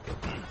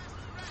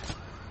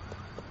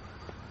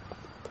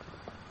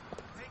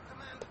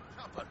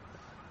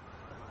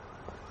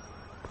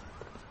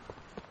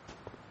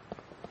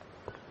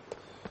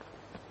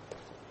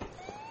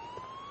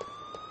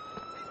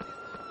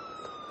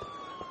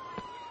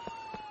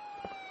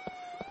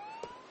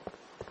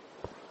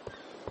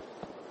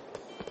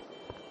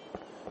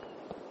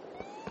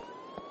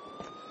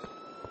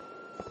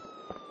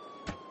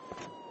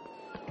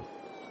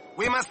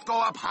 We must go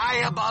up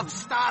high above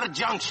Star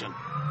Junction.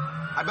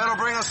 I better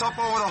bring us up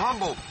over the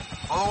Humboldt.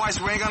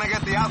 Otherwise, we ain't gonna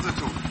get the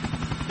altitude.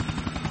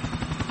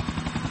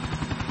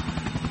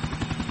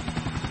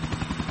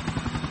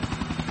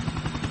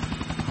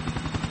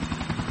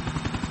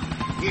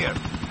 Here,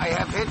 I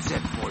have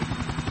headset for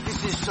you.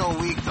 This is so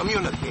we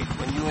communicate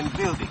when you're in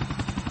building.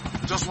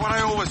 Just what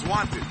I always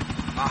wanted.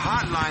 A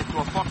hotline to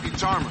a fucking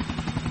charmer.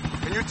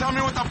 Can you tell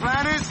me what the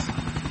plan is?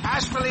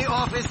 Ashvili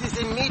office is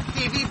in Meat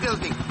TV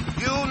building.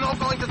 You not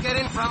going to get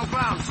in from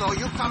ground, so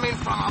you come in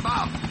from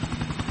above.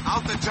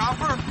 Out the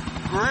chopper?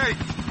 Great.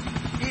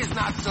 He's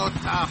not so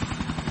tough.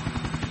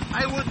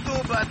 I would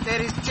too, but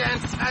there is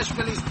chance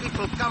Ashvili's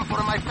people come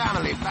for my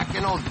family back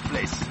in old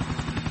place.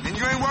 And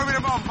you ain't worried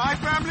about my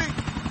family?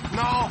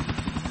 No.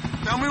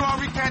 Tell me why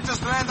we can't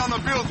just land on the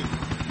building.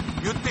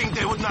 You think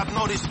they would not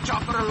notice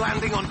chopper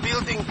landing on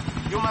building?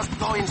 You must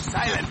go in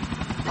silent.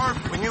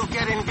 Perfect. When you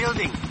get in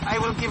building, I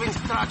will give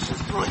instructions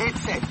through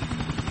headset.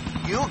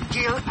 You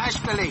kill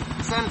Ashvili,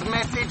 send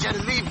message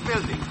and leave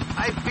building.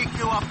 I pick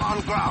you up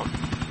on ground.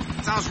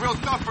 Sounds real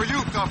tough for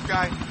you, tough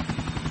guy.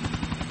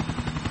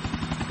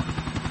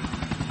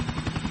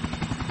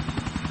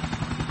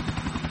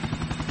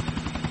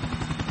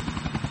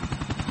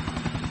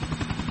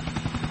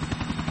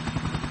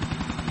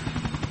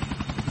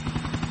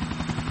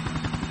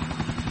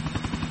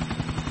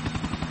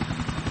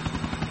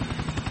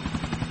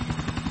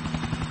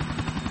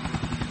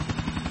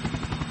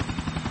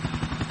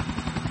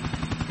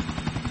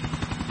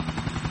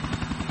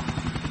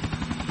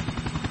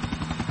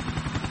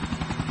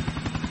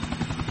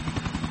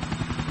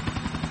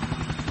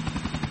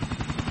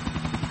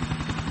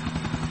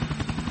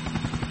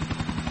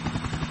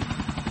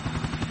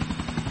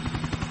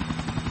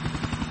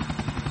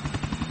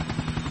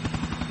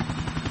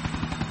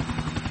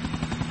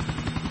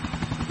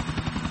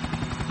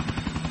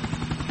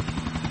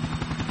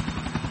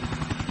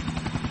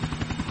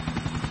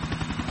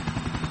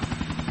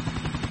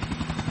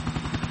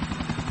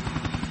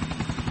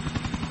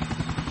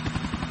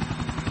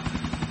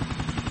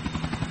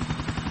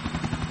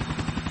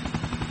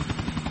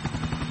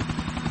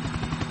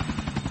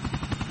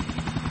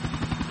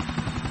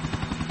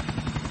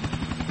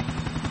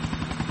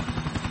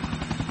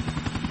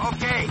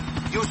 Okay,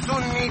 you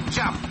soon need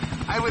jump.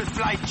 I will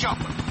fly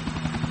chopper.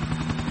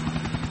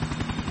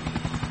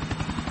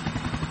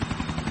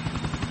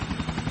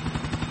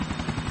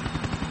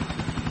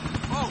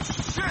 Oh,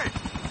 shit!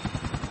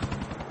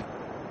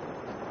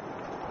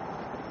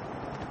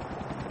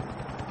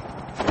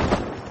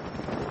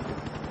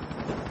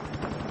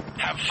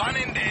 Have fun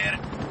in there.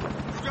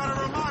 You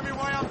gotta remind me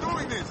why I'm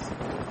doing this.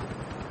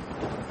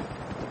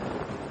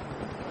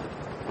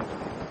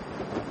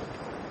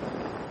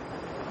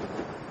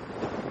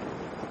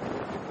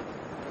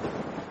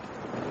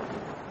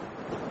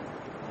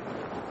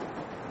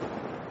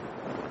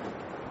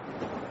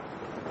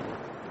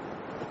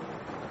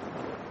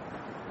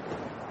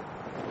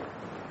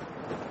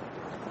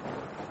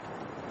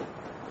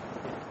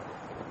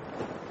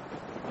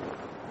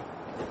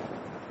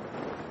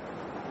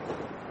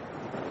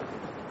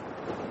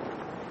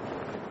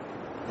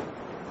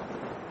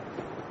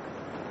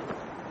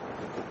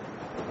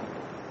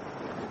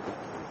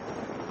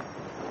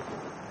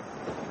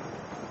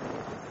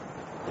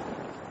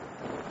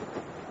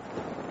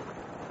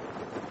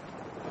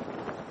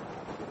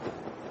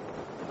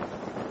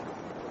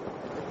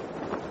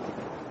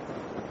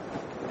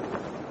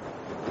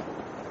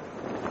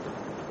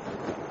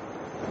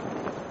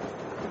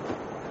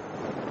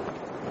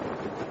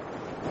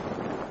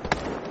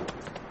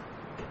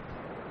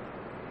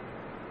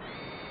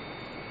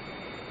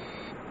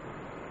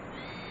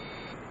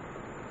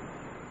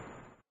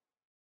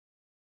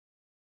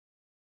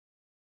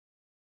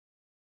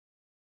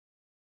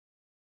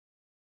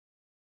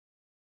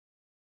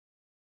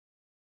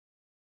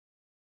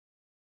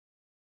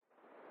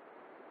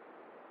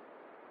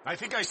 I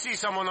think I see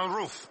someone on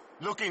roof.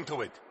 Look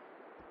into it.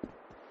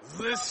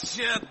 This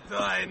shit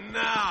die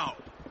now.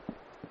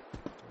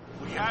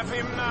 We have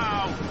him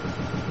now.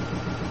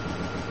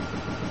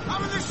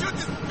 I'm gonna shoot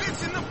this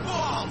bitch in the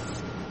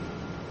balls.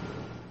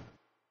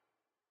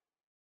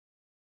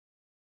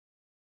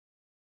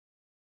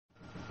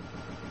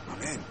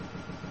 I'm in.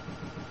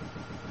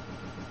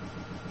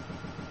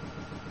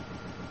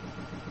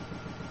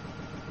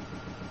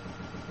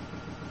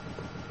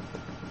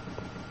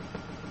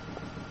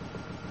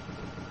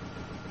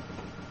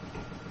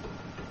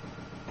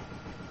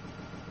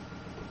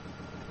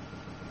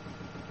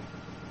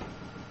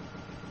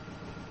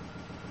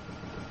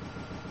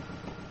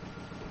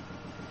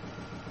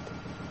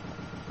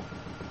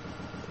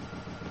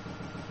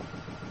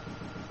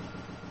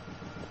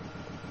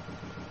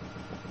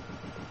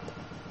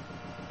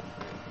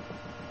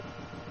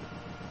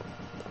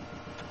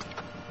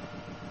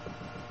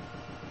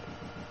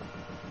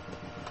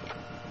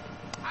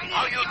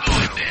 How you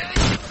doing there?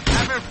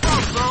 Having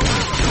fun, bro.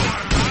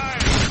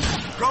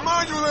 Come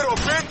on, you little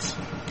bitch.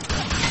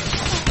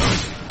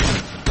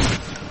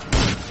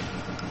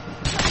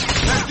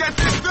 Let's get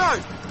this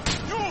done.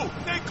 You,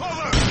 take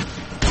cover.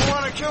 You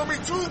want to kill me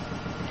too?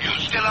 You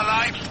still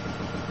alive?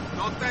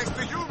 No thanks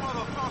to you,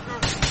 motherfucker.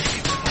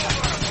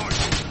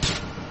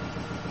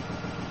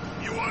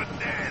 You are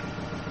dead.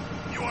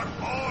 You are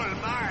all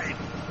mine.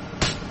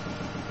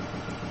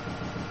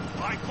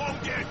 I come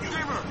get you.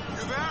 Dimmer,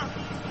 you there?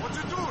 What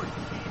you doing?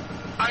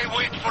 I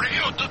wait for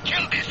you to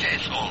kill this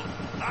asshole.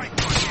 I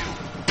got you.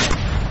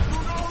 You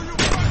know who you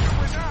fucking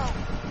with now.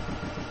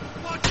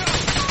 Watch out.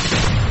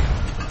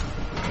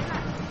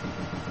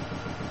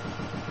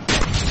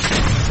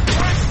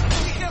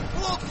 We can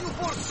block you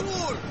for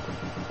sure.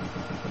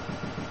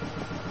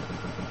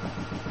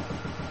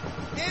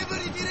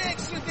 Every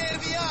direction there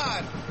we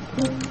are.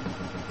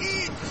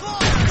 Eat fire.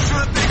 You should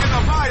have taken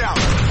the buyout.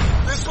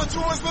 This what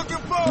you was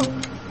looking for?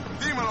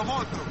 Dímelo,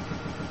 monstruo.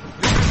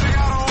 You're missing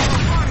out on all the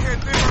fun here,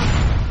 Dimmer.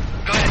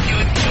 Go ahead, you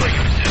enjoy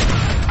yourself.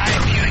 I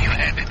feel you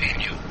have it in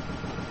you.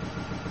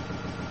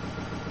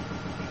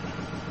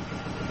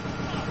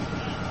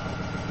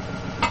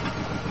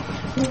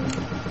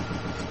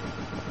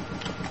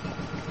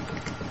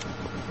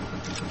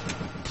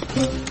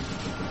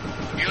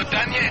 You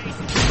done yet?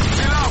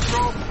 Chill out,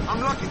 bro.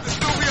 I'm lucky to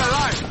still be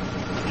alive.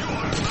 You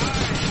are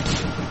mine.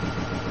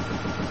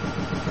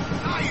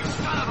 Ah, you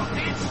son of a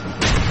bitch!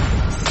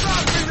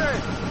 Stop me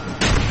there.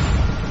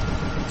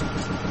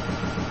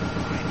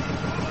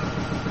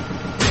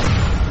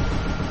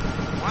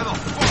 Why the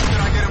fuck did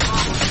I get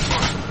involved with this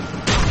one?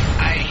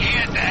 I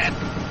hear that.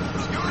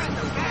 You're in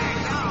the bag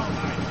now.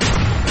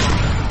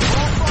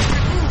 Don't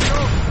fucking move, yo.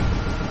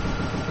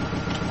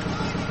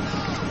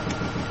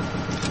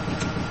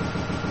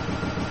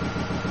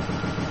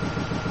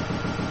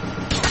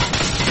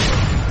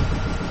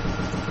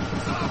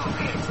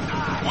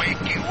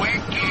 Wakey,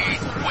 wakey.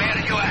 Where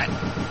are you at?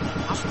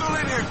 I'm still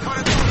in here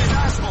cutting through this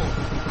asshole.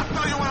 I'll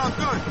tell you when I'm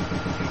done.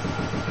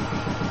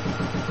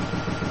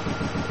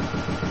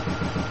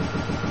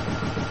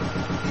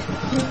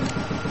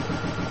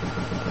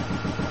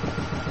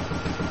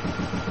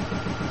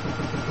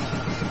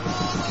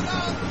 All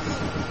around you.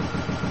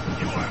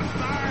 You are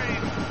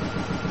mine.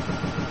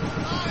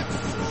 I'm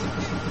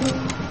shooting you.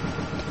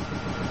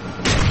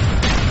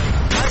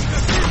 Nice to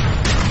see you.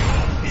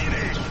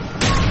 Finish.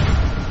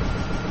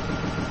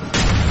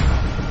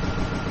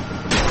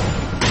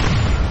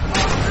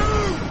 Oh,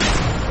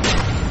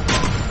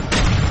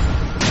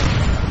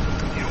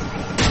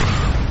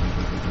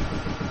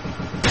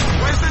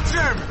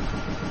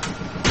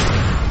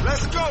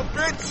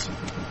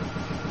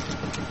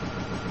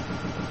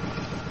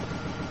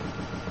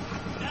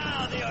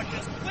 Now they are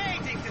just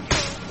waiting to go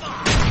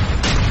by.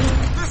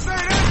 This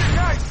ain't ending,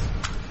 guys!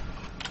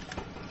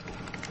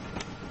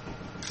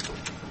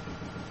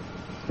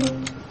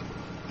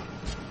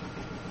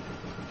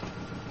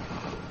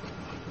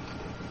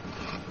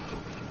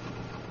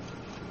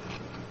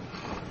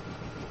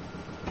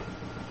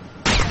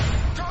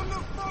 Come the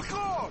fuck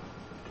on!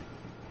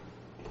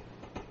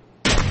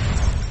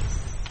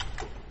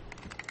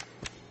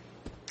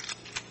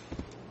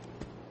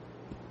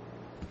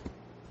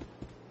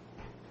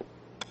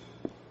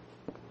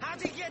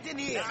 How'd he get in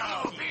here? Now,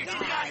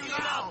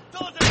 now.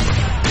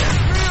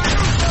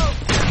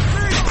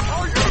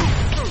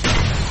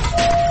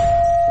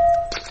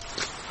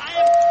 I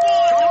am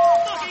bored of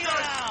fucking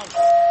around!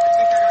 I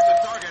think I got your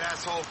target,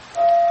 asshole.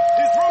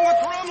 He's from the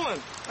Kremlin.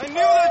 I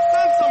knew they'd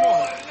send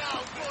someone.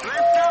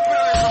 Blame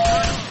capitalism,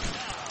 man.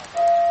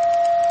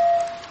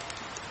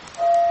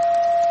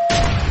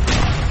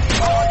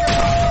 Oh, I get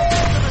myself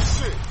into this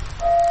shit.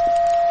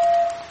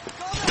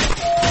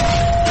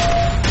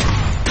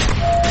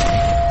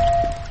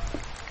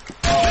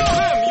 Kill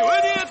him, you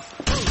idiots!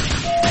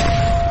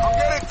 I'm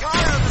getting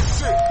tired of this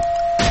shit.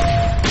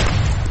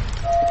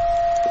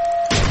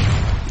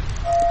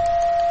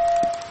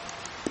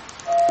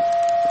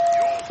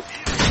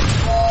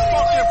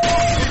 Fucking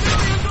pussy. $1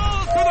 million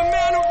to the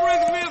man who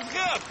brings me his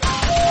gift.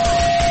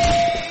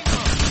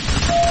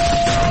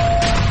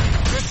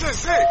 This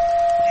is it.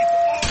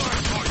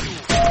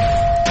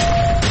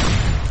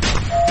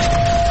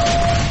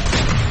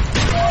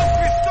 Must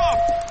be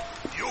stopped.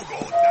 You go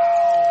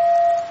down.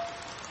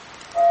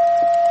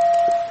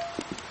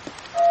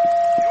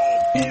 You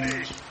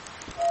finish.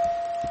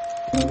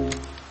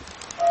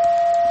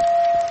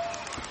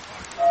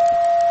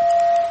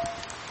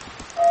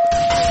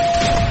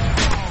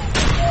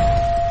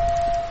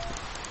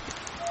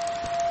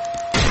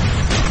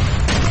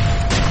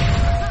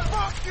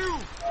 Fuck you.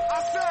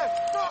 I said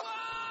fuck.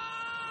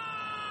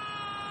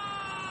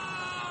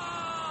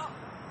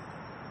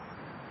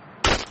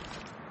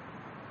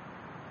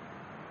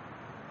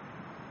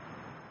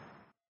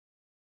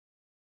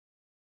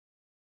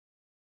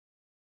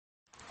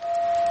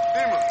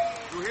 Dima,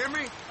 you hear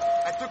me?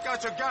 I took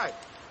out your guy.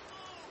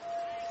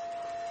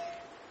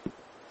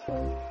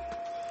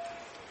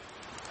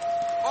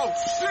 Oh,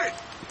 shit!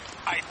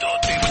 I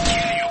thought they would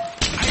kill you.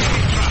 I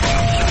ain't trying.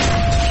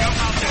 Jump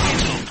out the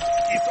window.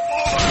 It's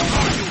over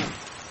for you.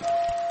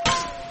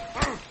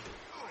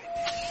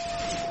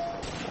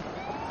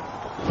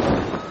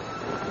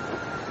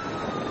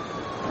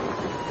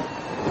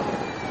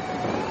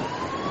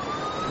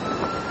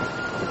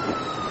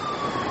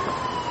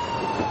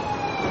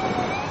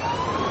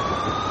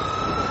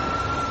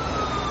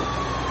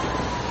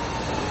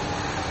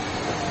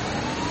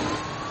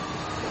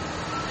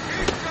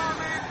 He's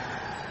coming!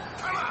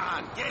 Come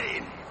on, get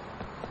in.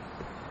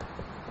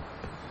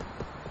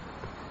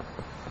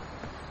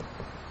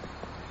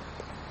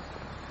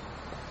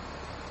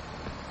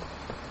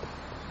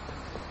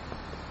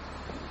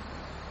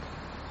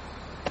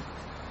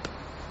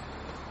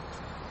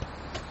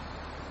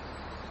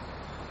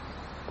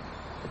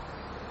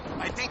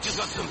 I think you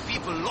got some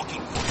people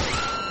looking for you.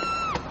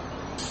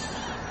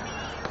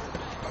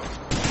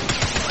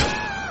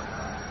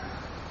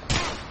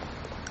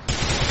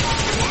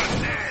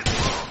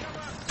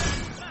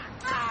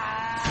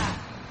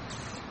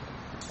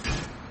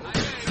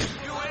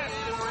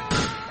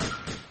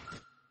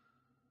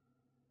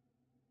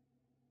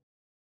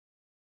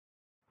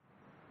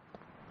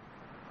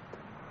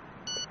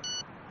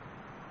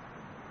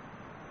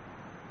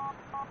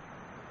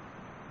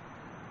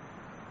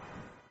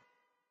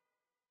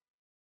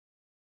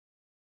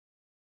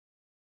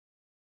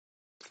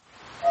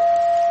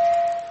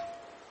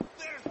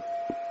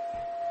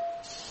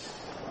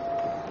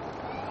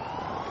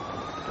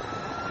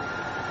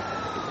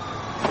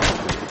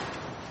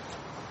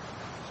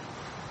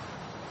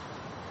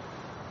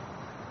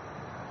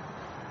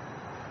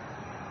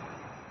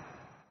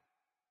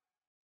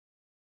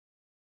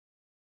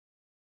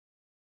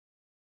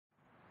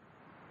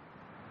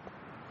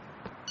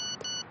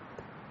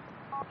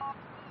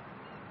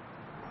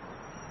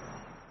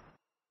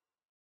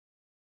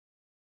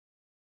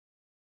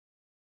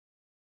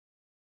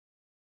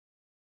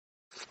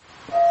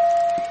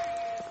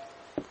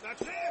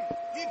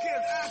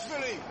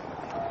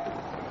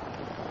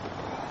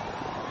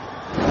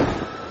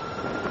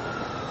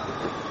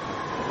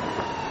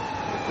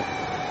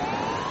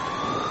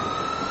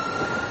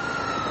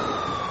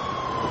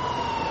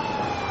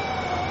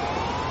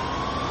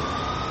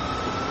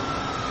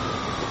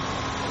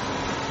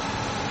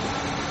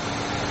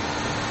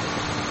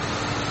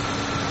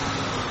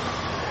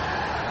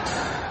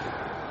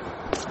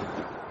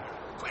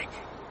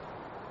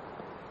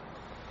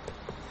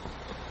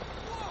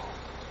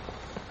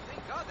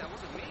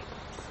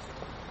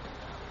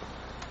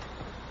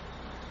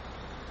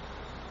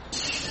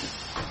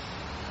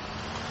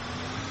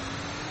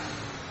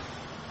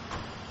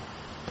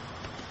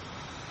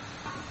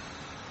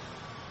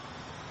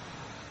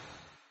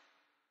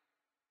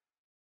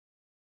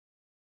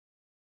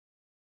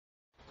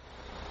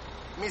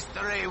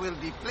 Mr. A will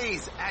be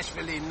pleased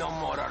Asheville no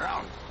more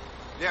around.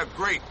 Yeah,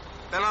 great.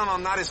 Tell him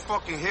I'm not his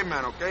fucking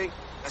hitman, okay?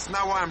 That's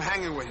not why I'm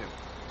hanging with him.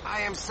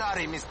 I am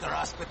sorry, Mr.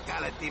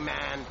 Hospitality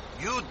Man.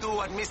 You do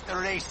what Mr.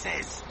 Ray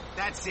says.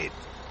 That's it.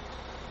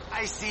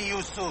 I see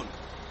you soon.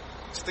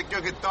 Stick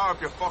your guitar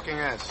up your fucking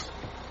ass.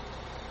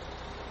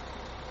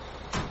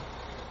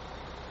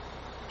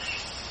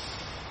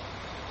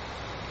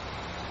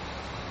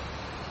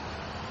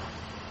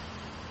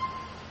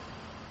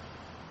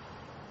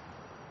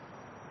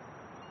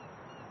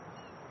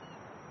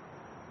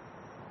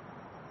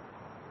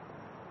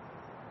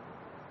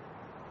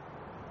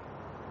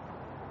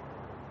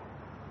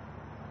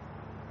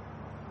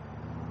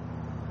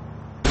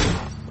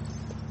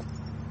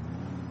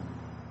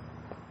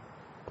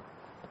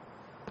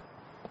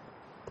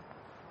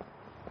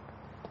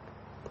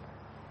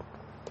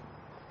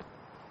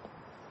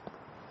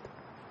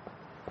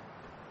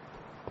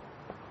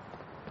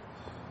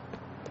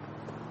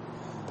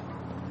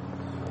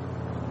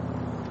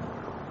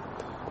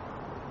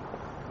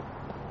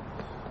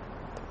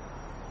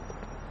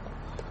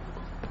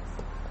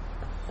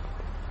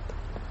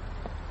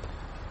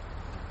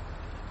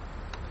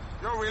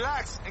 Yo,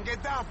 relax and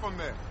get down from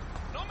there.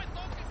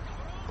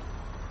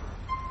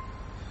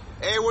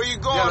 Hey, where you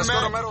going, let's man?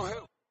 go to Meadow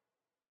Hill.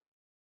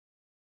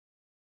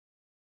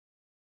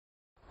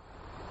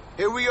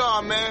 Here we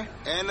are, man.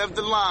 End of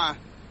the line.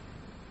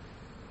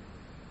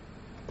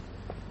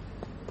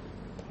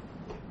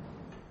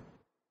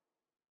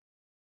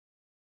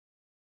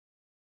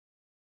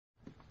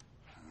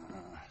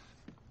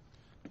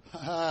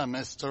 Ah,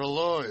 Mr.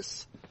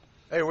 Lewis.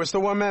 Hey, where's the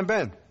one-man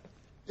band?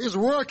 He's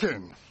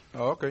working.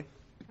 Oh, okay.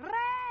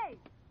 Ray!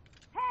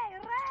 Hey,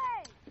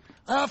 Ray!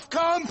 Have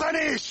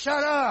company!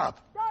 Shut up!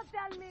 Don't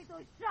tell me to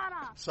shut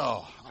up!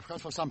 So, I've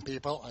heard from some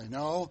people I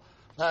know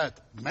that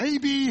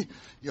maybe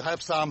you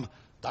have some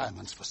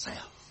diamonds for sale.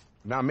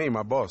 Not me,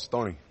 my boss,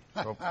 Tony.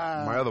 Oh,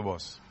 my other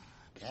boss.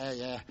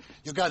 Yeah.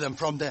 You got them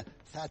from the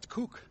fat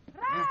cook.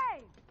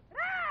 Ray!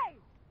 Ray!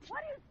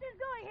 What are you still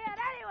doing here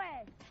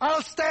anyway?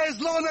 I'll stay as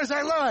long as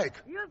I like.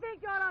 You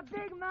think you're a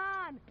big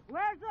man?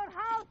 Where's your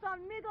house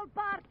on Middle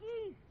Park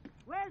East?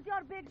 Where's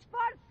your big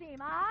sports team,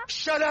 huh?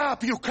 Shut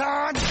up, you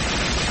cunt!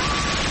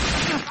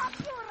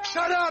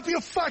 Shut up,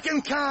 you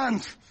fucking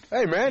cunt!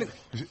 Hey, man,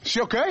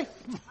 she okay?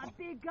 A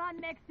big gun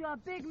next to a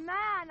big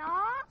man,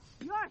 huh?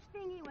 Your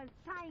thingy was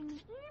tiny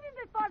even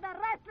before the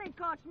wrestling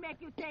coach make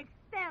you take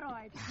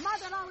steroids.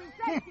 Mother always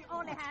said she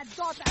only had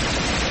daughters.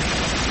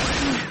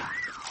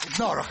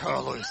 Ignore her,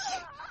 Louis.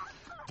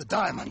 The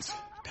diamonds.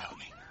 Tell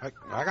me.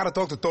 I gotta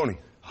talk to Tony.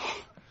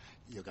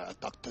 You gotta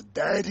talk to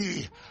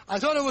Daddy. I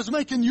thought I was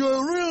making you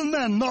a real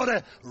man, not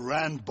a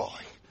rand boy.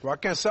 Well, I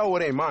can't sell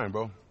what ain't mine,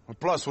 bro. And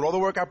plus, with all the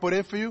work I put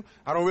in for you,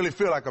 I don't really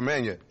feel like a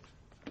man yet.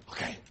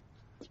 Okay.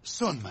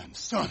 Soon, man,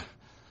 soon.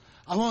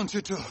 I want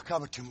you to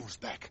cover Timur's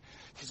back.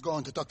 He's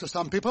going to talk to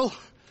some people.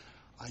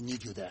 I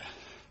need you there.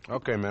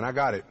 Okay, man, I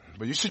got it.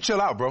 But you should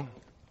chill out, bro.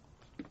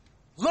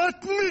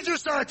 Let me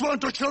decide when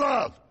to chill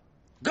out.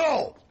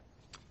 Go!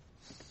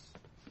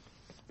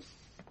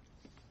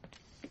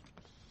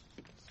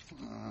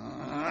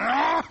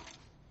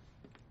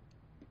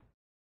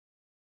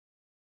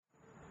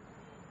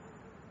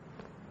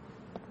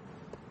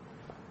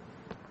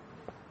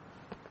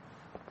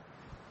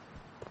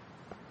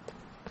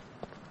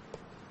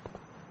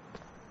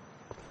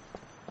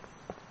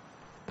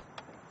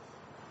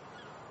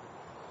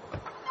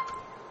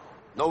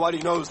 Nobody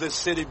knows this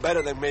city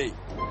better than me.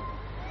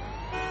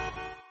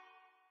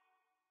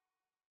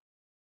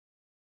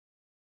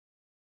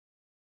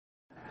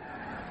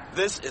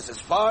 This is as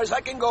far as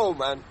I can go,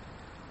 man.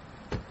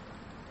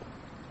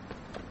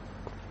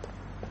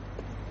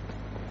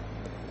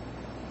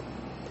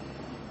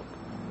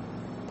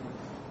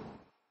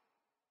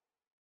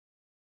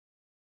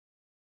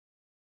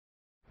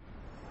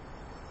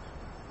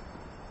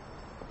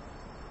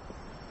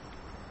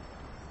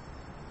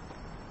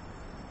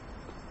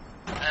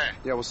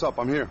 Yeah, what's up?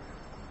 I'm here.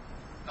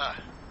 Yeah,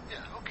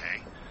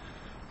 okay.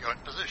 You're in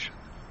position.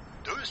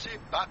 Do you see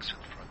a box in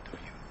front of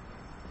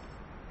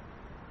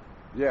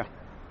you? Yeah.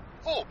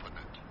 Open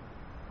it.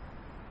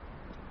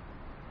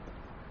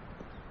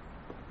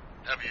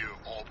 Have you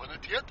opened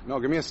it yet? No,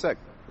 give me a sec.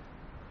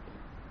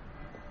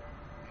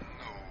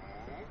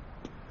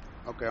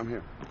 No. Okay, I'm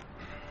here.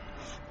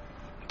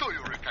 Do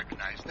you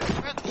recognize that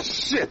man?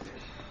 Shit!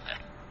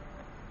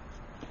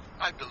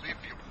 I believe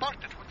you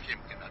parted with him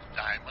in a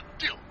diamond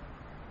deal.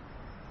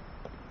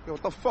 Yo,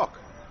 what the fuck?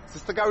 Is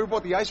this the guy we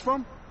bought the ice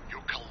from? You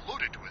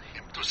colluded with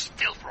him to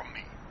steal from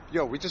me.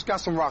 Yo, we just got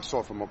some rocks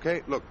off him,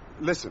 okay? Look,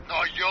 listen.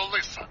 No, you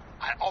listen.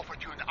 I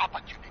offered you an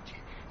opportunity,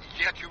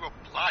 yet you were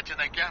plotting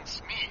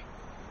against me.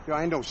 Yo,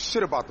 I ain't know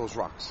shit about those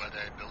rocks. But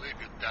I believe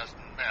it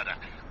doesn't matter.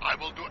 I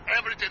will do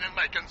everything in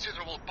my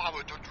considerable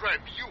power to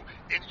drive you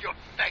and your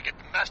faggot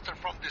master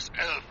from this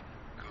earth.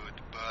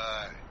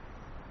 Goodbye.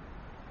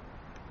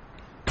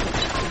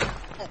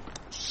 Oh,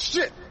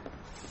 shit!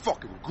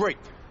 Fucking great.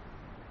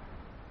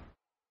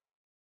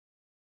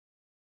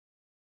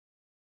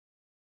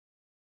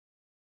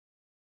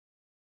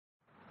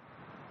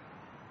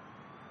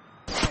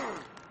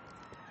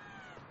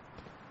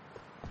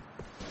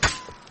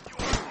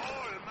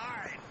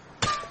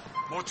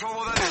 More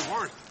trouble than it's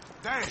worth.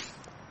 Damn.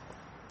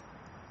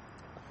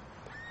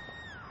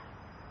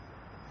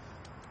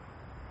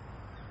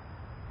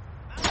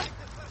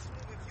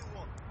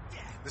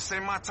 This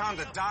ain't my time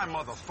to die,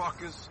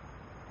 motherfuckers.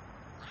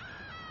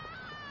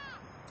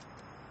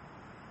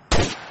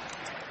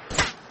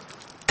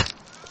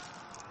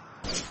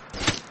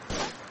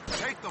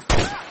 Take the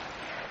fuck.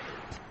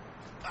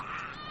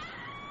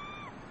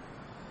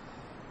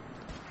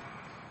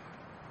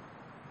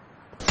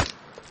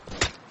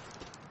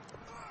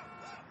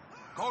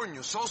 Gordon,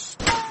 you're so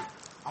stupid.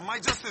 I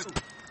might just...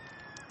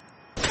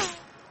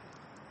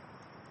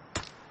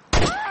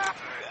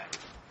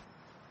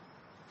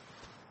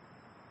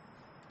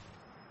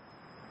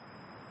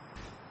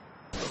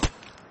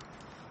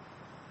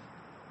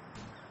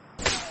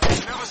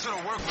 Never should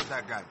have worked with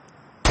that guy.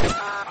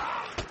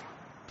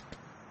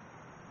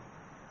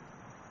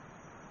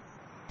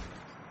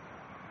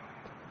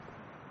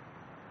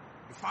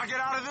 If I get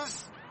out of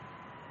this...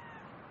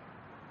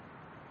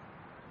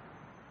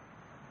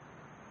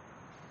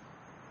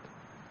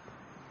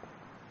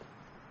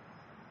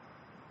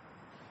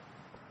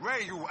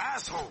 Ray, you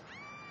asshole!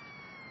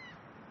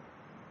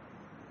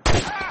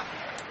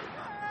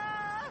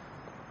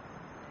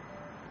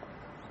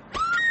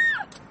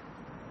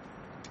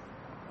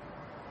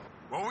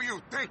 What were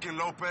you thinking,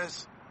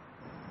 Lopez?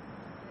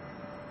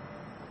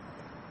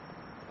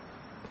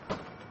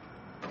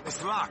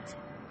 It's locked.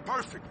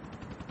 Perfect.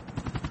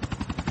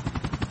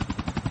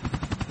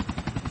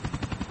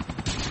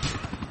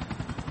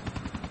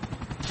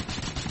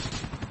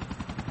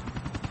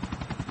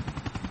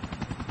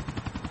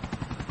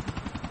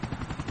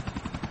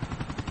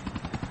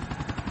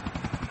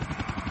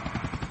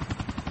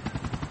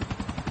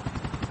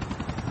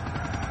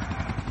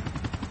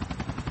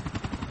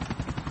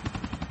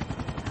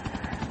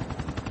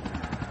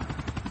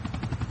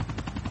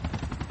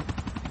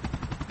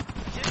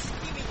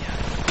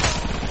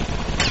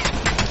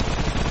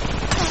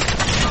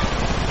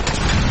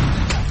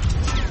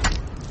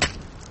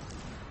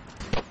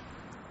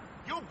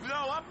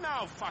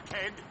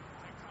 fuckhead!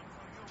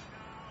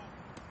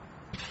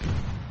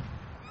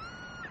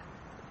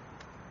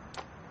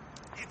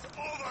 It's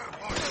over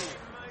for you!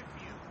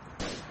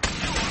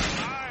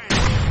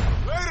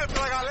 Later,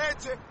 traga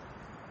leche!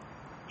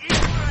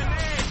 Eat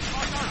grenade,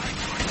 fucker!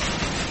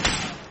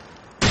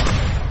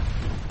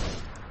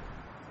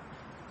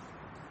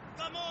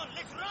 Come on,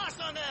 let's rush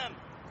on them!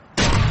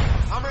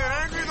 I'm an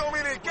angry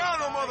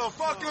Dominicano,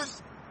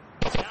 motherfuckers!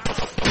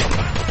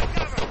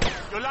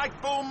 You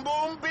like boom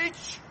boom,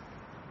 bitch?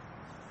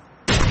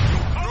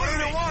 You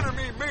didn't want to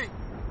meet me.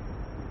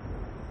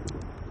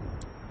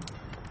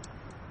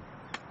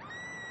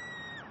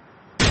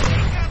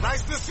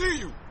 Nice to see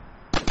you.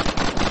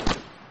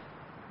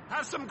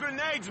 Have some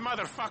grenades,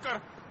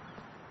 motherfucker.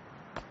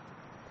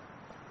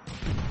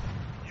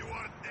 You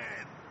are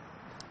dead.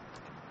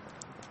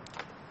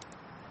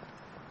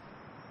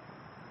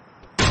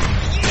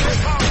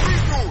 That's how we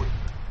do it.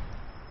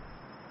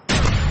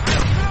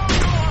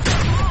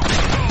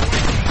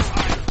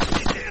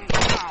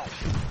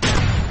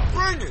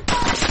 Bring it.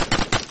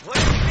 What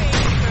do you think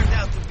it turned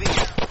out to be?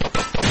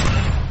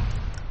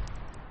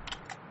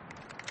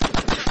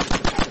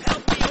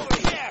 Help me over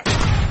here!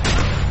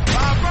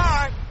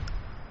 Bye-bye.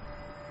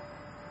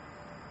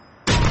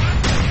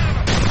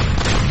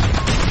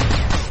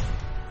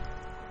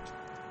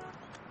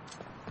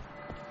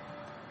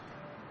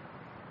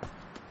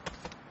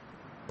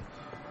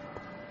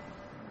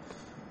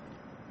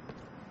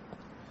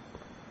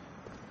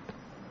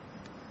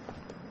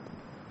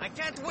 I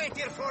can't wait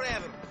here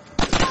forever.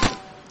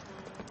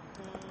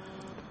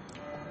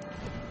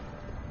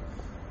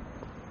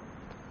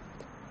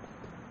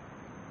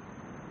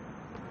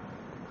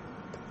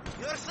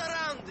 You're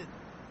surrounded.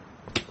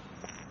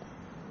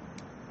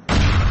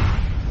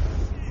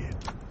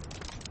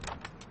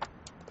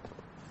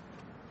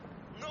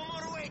 No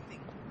more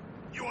waiting.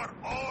 You are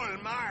all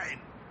mine.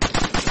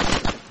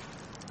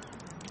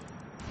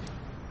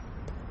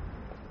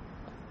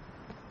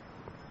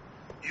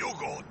 You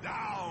go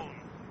down.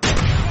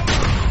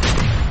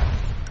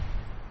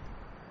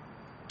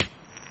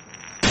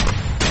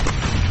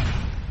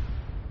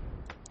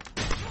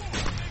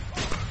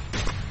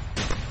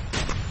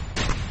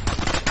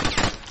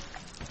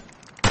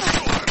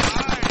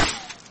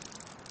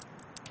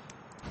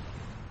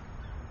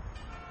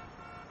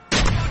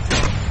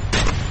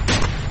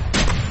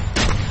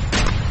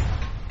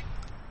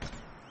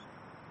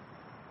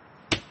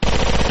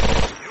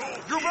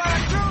 You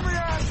better kill me,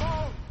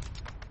 asshole.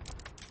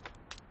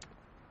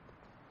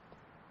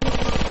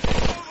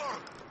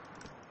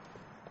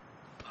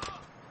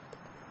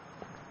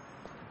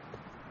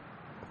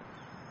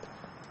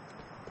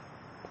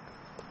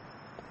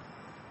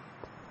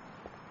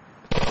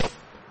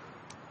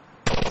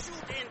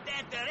 Shoot in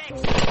that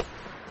direction.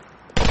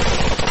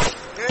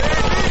 It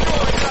ain't me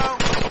going down.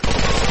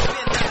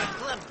 Been there a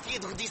club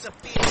kid who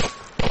disappeared.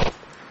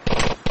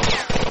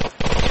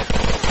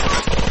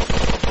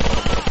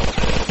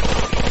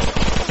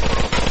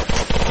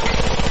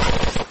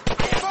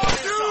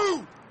 Fuck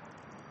you.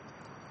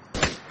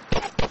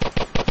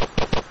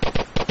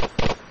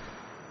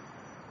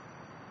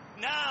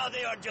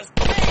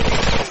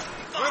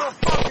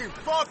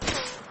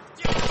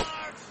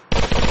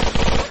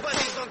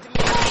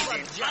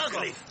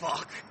 Holy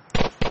fuck!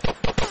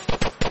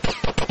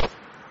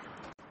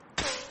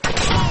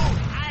 Oh,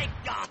 I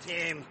got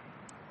him!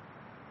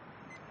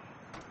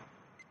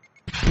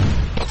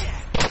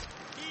 Yeah,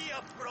 he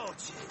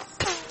approaches.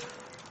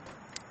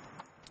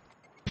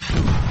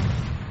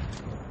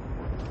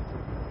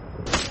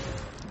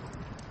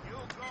 You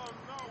go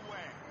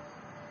nowhere.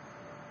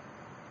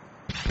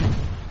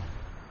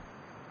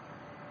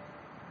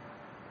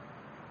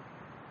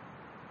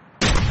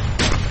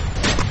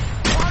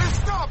 Why did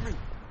stop me?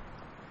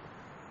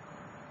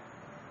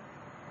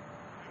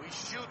 We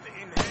shoot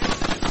in head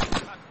and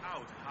cut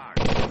out hard.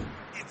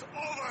 It's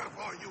over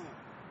for you.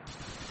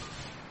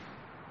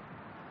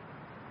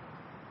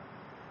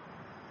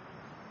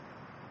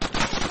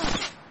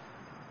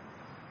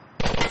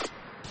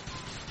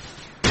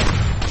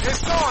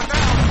 It's going down.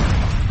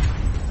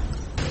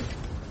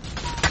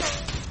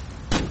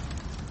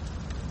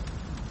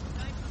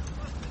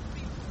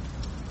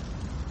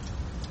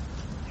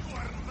 You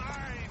are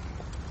mine.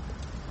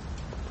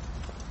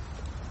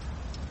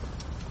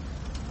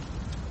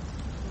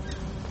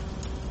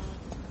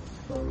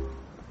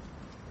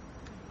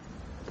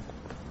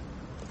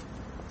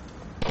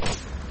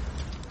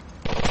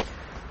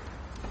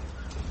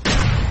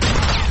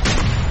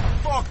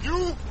 Fuck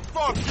you.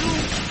 Fuck you.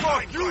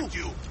 Fuck you. Got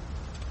you.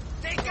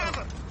 Take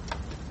cover!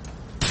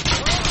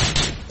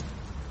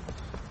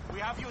 We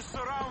have you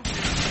surrounded.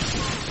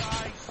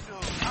 Die soon.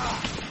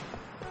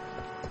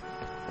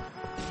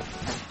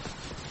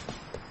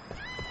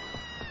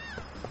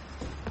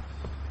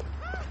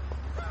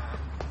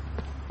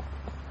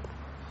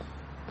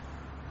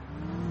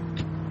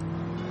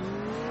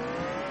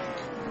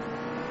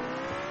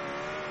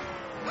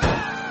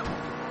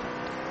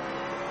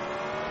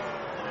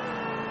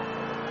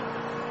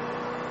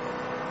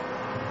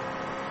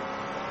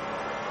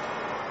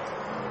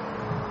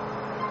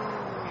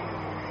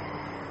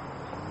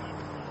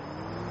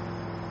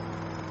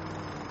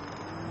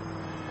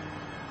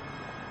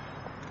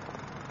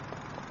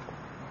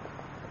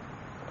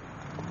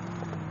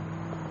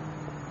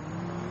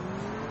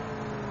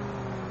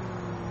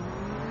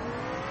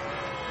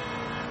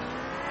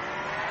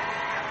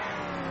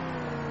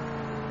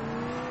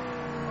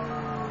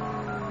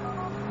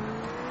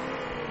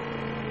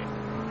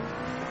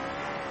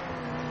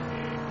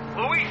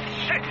 Luis,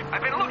 shit!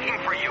 I've been looking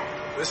for you.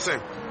 Listen,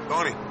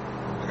 Tony,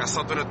 I got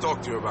something to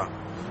talk to you about.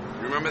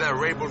 You remember that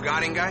Ray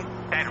Bulgarian guy?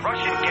 That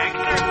Russian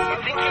gangster? You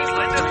think he'd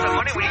lend us some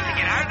money we need to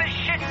get out of this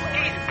shit?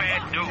 He's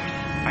bad news.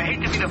 I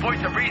hate to be the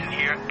voice of reason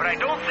here, but I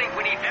don't think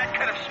we need that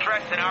kind of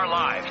stress in our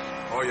lives.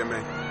 Oh, yeah,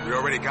 man. We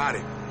already got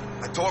it.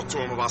 I talked to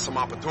him about some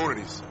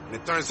opportunities, and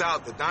it turns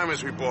out the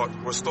diamonds we bought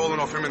were stolen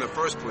off him in the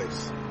first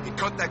place. He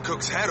cut that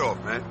cook's head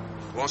off, man.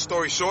 Long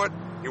story short,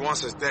 he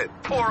wants us dead.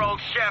 Poor old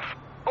chef.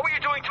 What were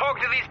you doing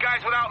talking to these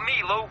guys without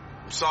me, Lou?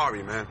 I'm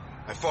sorry, man.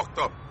 I fucked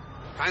up.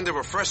 Kinda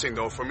refreshing,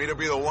 though, for me to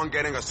be the one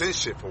getting us in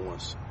shit for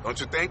once. Don't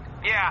you think?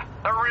 Yeah,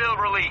 a real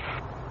relief.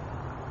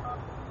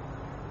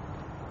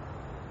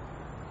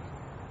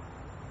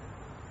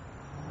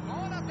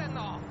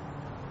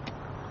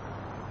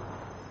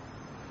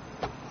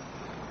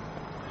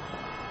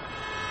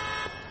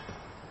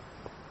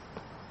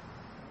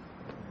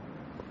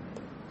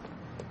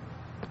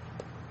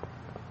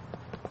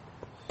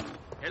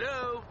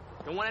 Hello?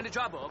 Don't want any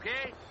trouble,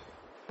 okay?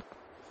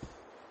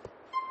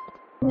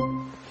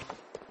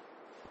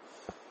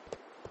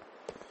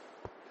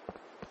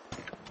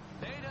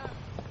 Later.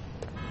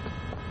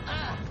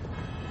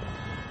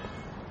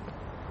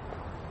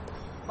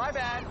 My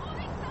bad.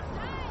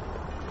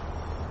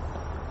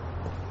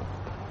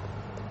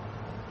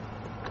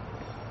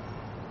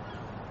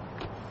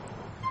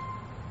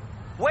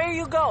 Where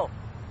you go?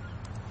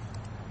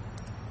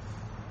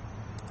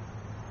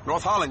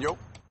 North Holland, yo.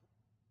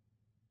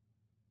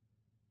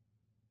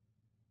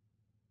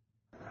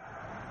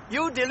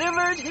 You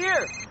delivered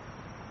here.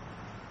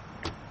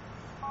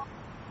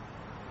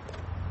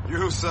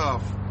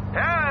 Yusuf.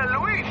 Yeah,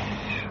 Luis,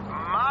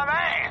 my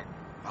man.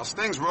 How's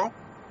things, bro?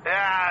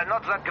 Yeah,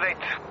 not that great.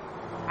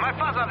 My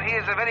father, he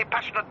is a very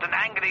passionate and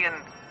angry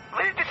and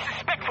very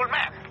disrespectful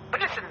man. But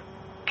listen,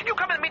 can you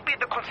come and meet me at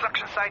the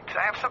construction site?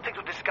 I have something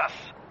to discuss.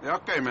 Yeah,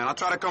 okay, man. I'll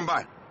try to come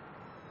by.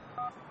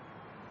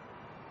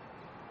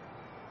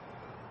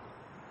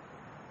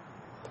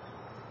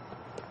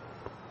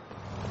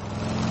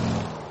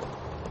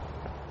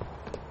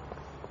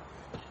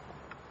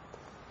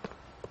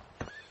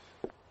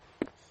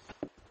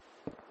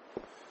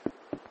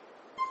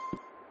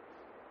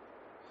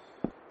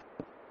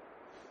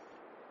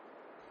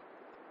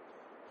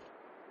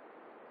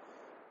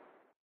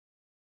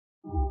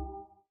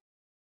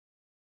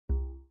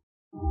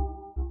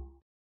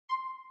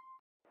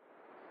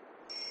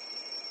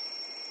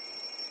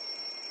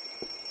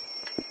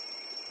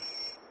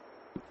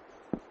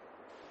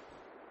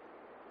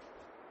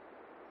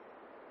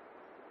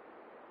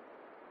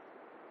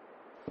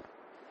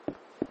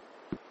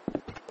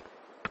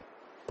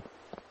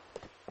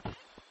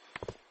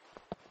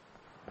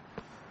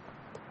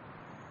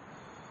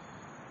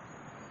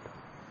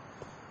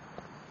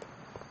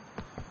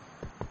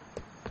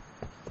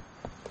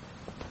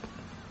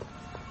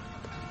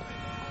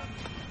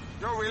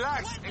 Yo,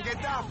 relax and get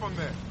down from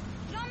there.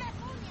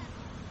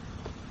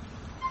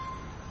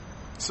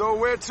 So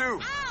where to?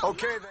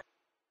 Okay, then.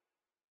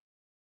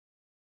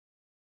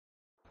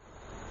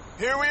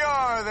 Here we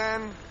are,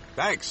 then.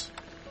 Thanks.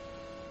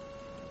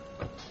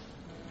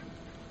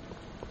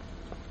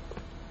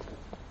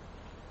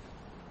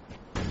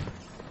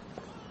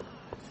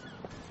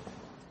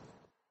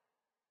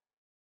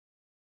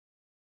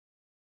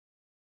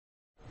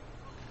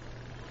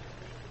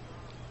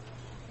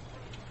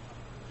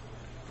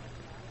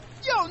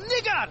 Yo,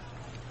 nigger!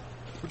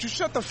 Would you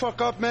shut the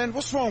fuck up, man?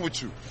 What's wrong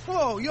with you?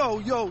 Whoa,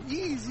 yo,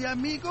 easy,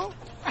 amigo.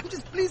 I'm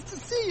just pleased to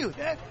see you.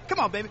 Yeah? Come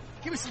on, baby.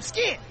 Give me some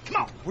skin.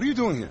 Come on. What are you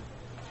doing here?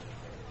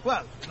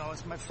 Well,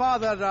 it's my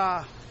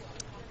father,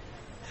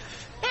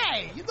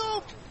 Hey,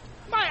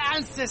 my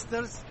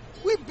ancestors,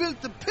 we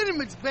built the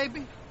pyramids,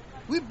 baby.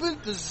 We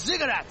built the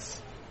ziggurats.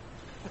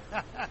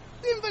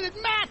 We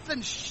invented math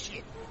and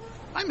shit.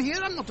 I'm here.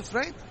 I'm not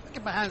afraid. I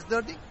get my hands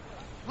dirty.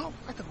 Well,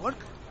 I can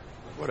work.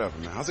 Whatever,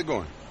 man. How's it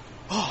going?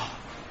 Oh,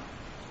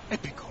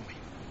 epic, homie.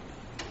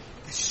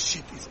 This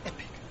shit is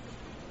epic.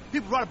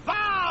 People are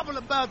babble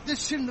about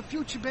this shit in the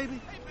future, baby.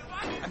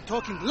 I'm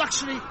talking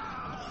luxury on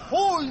a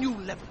whole new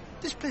level.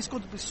 This place is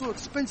going to be so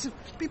expensive,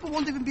 people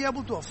won't even be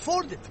able to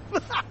afford it.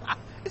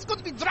 It's going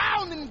to be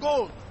drowned in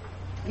gold.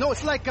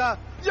 It's like,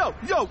 yo.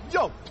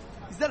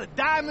 Is that a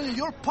diamond in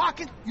your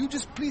pocket? You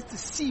just pleased to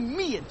see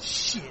me and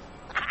shit.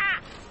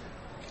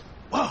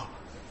 Whoa,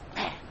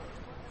 man.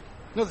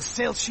 The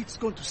sales sheet's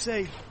going to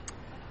say,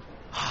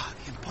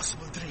 the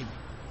impossible dream.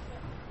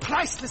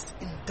 Priceless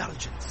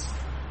indulgence.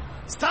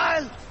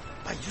 Style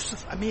by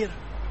Yusuf Amir.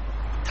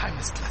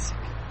 Timeless classic.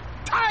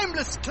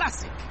 Timeless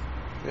classic.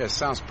 Yeah,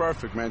 sounds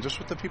perfect, man. Just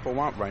what the people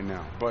want right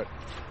now. But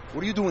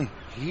what are you doing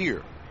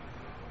here?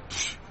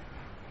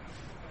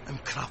 I'm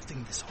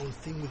crafting this whole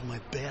thing with my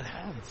bare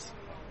hands.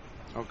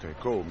 Okay,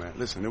 cool, man.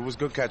 Listen, it was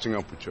good catching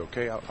up with you,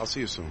 okay? I'll see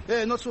you soon.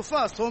 Yeah, not so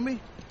fast,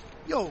 homie.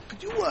 Yo,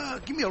 could you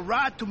give me a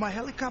ride to my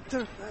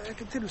helicopter? I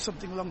can tell you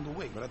something along the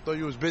way. But I thought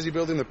you was busy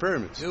building the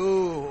pyramids.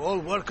 Yo, all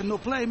work and no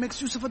play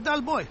makes use of a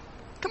dull boy.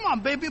 Come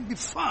on, baby, it'll be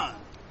fun.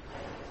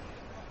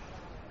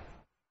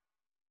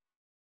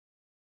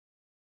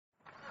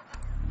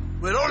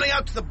 We're rolling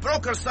out to the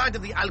broker side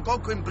of the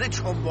Algonquin Bridge,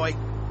 homeboy.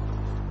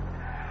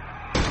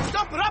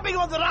 Stop rubbing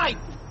on the right!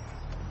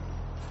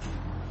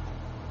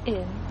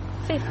 In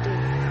 50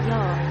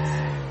 yards.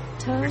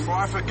 Turn. Before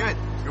I forget,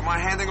 you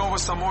mind handing over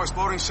some more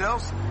exploding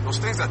shells? Those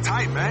things are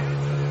tight,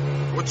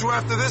 man. What you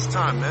after this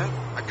time, man?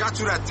 I got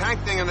you that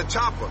tank thing and the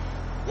chopper.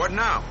 What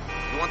now?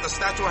 You want the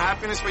Statue of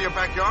Happiness for your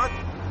backyard?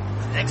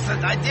 An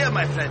excellent idea,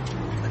 my friend.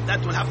 But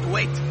that will have to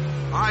wait.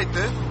 All right,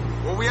 then.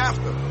 What are we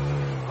after?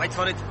 Wait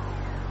for it.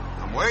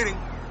 I'm waiting.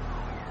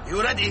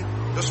 You ready?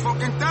 Just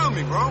fucking tell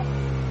me, bro.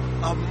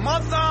 A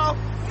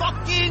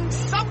motherfucking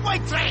subway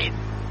train!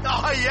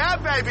 Oh, yeah,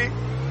 baby.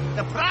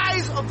 The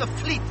prize of the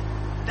fleet.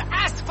 The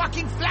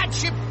ass-fucking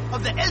flagship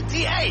of the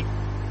LTA.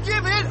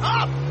 Give it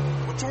up!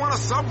 What you want a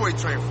subway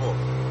train for?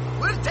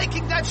 We're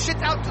taking that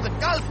shit out to the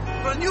Gulf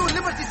for a new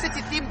Liberty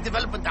City-themed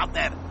development out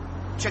there.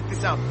 Check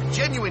this out. A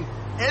genuine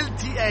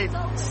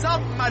LTA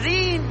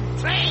submarine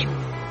train.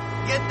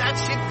 Get that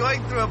shit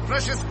going through a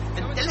precious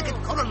and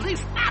delicate coral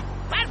reef.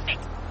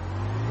 Perfect!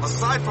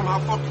 Aside from how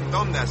fucking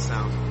dumb that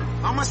sounds,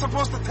 how am I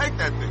supposed to take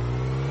that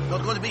thing?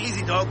 Not going to be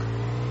easy, dog.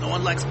 No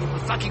one likes people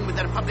fucking with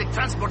their public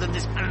transport in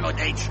this paranoid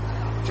age.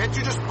 Can't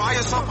you just buy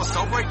yourself a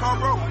subway car,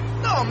 bro?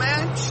 No,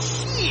 man.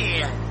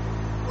 Shit.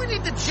 We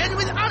need the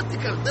genuine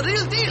article, the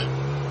real deal.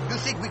 You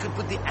think we could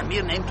put the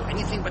Amir name to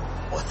anything but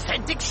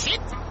authentic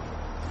shit?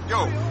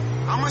 Yo,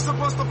 how am I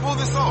supposed to pull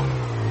this off?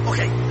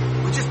 Okay,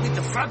 we just need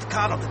the front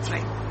car of the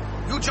train.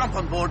 You jump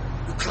on board,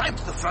 you climb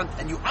to the front,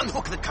 and you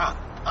unhook the car.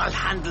 I'll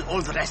handle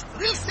all the rest.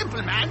 Real simple,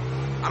 man.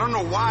 I don't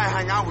know why I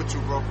hang out with you,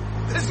 bro.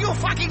 Because you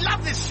fucking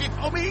love this shit,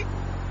 homie.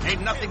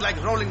 Ain't nothing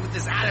like rolling with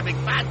this Arabic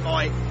bad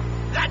boy.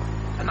 That,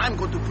 and I'm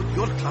going to put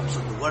your clubs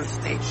on the world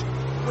stage.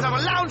 We'll have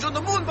a lounge on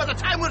the moon by the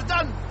time we're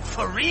done.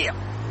 For real.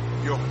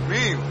 Yo,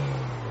 real.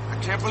 I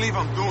can't believe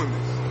I'm doing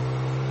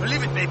this.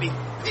 Believe it, baby.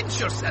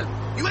 Pinch yourself.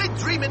 You ain't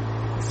dreaming.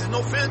 This is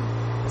no film.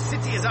 The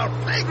city is our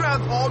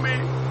playground,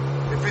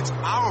 homie. If it's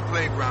our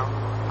playground,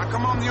 how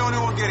come I'm the only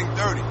one getting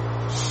dirty?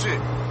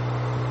 Shit.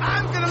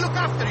 I'm gonna look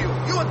after you.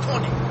 You and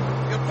Tony.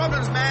 Your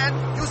problems,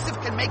 man,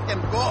 Yusuf can make them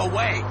go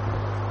away.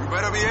 You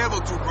better be able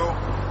to, bro.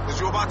 Because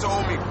you're about to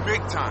owe me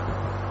big time.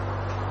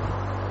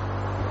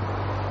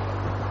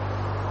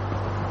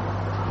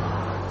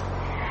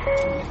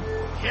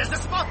 Here's the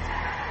spot.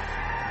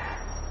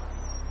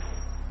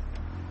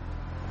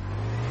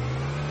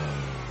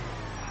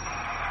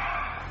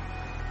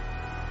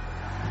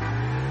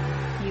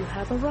 You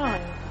have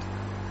arrived.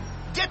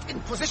 Get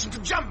in position to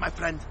jump, my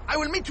friend. I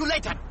will meet you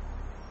later.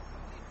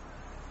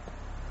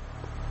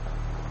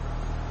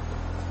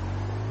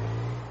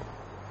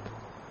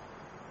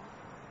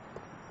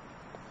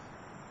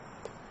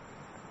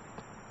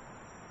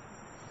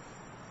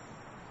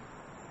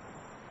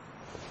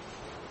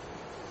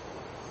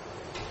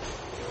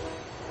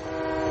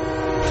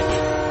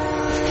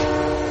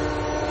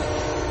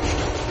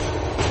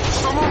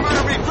 Someone better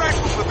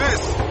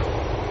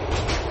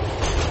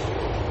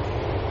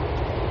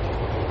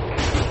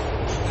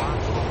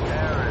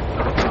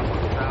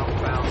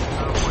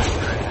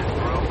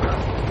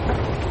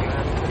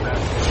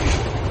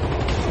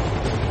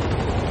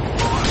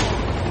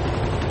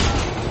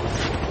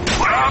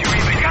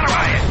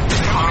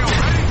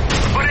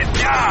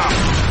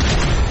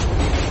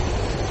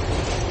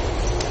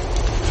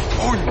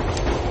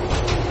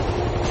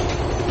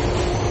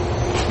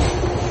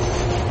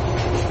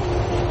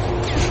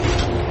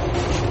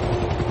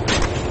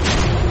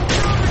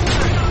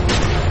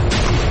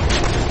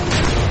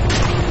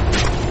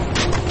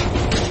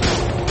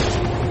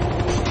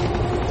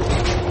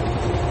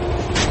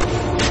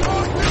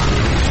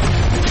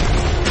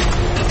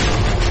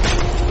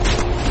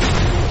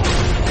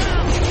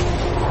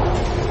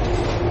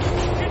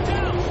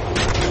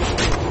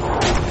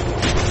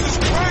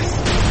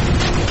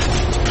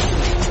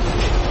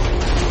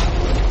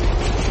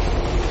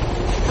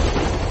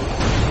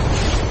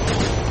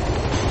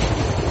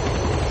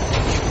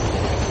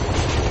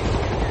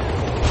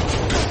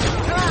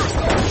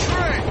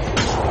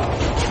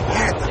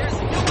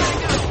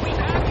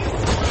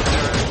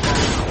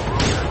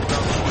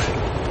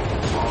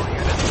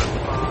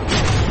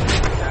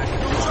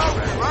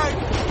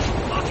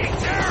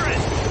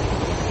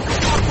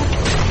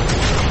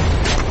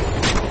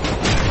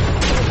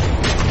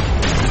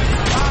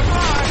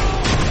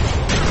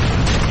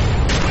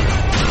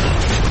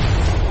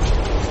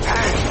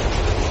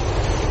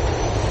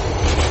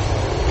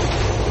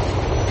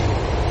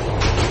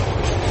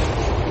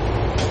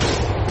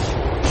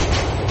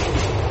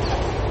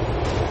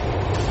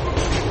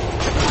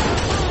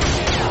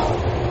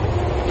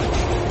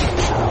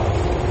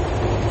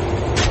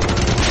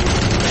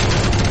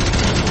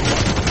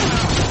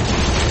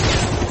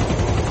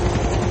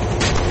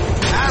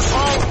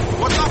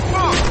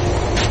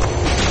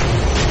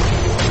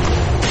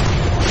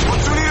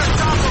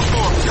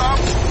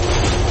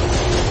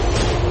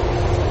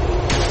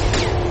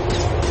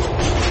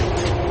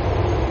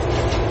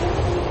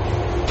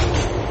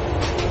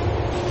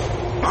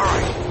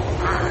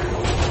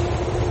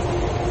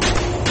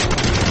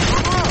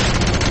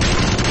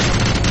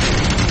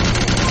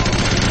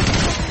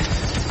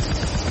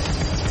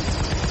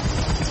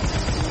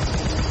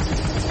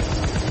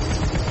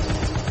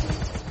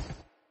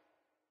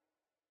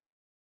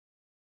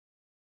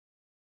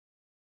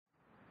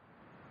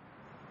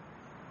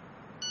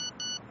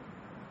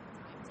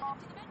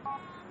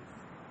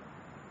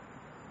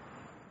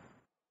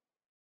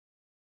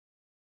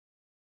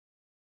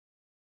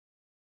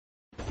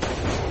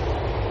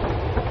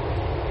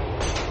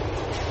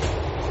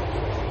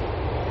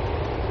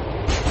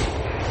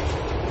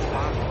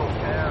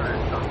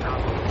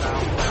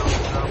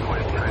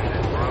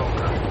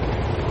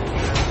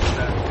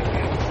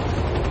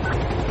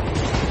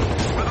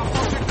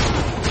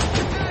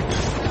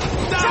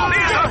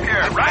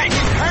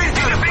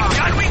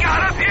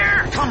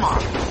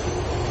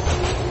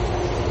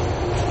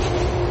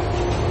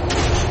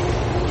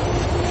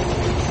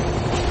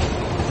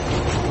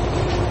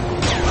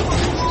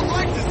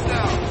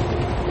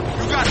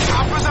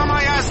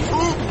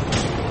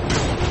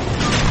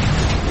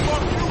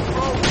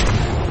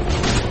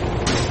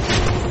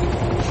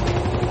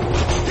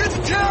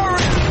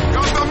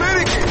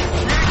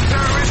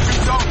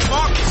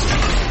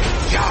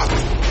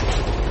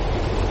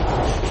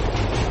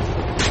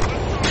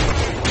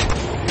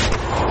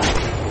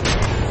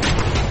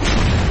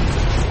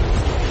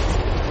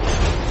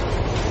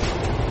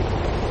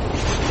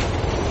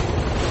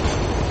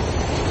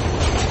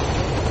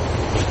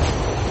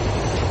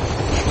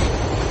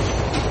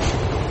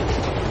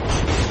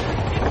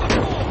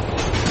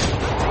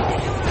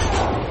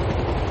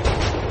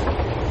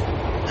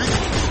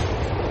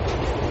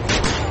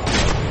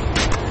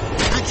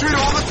treat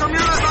all the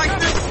commuters like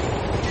this?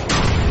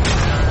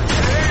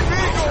 It ain't me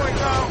going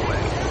down.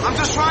 I'm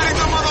just riding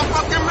the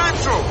motherfucking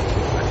metro.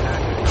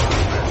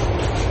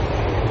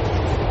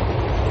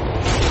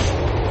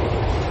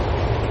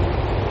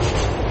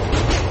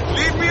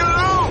 Leave me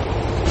alone.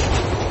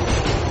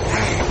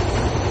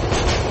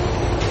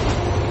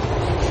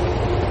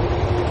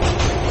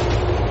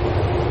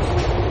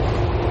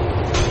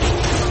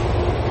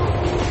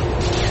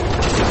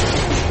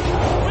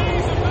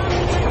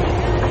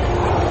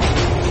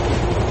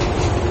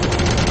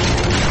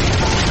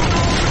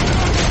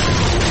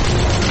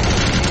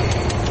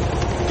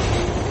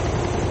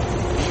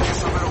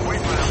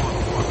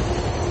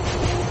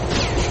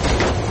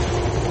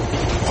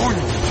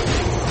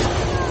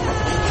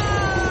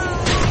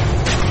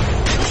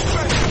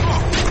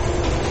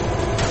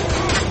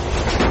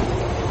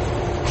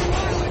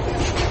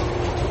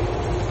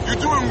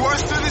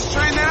 Worse to this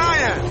train than I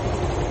am.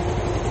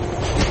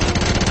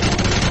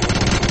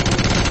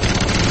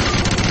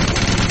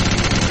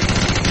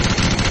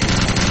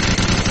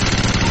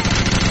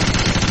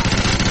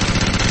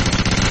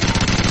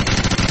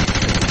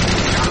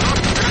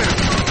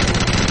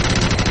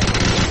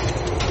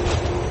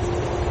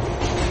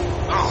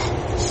 Oh,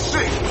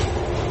 sick.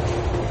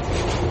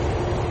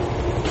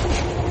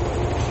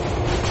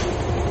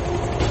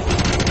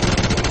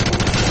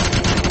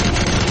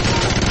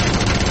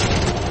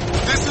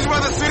 This is where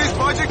the city's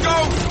budget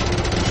goes?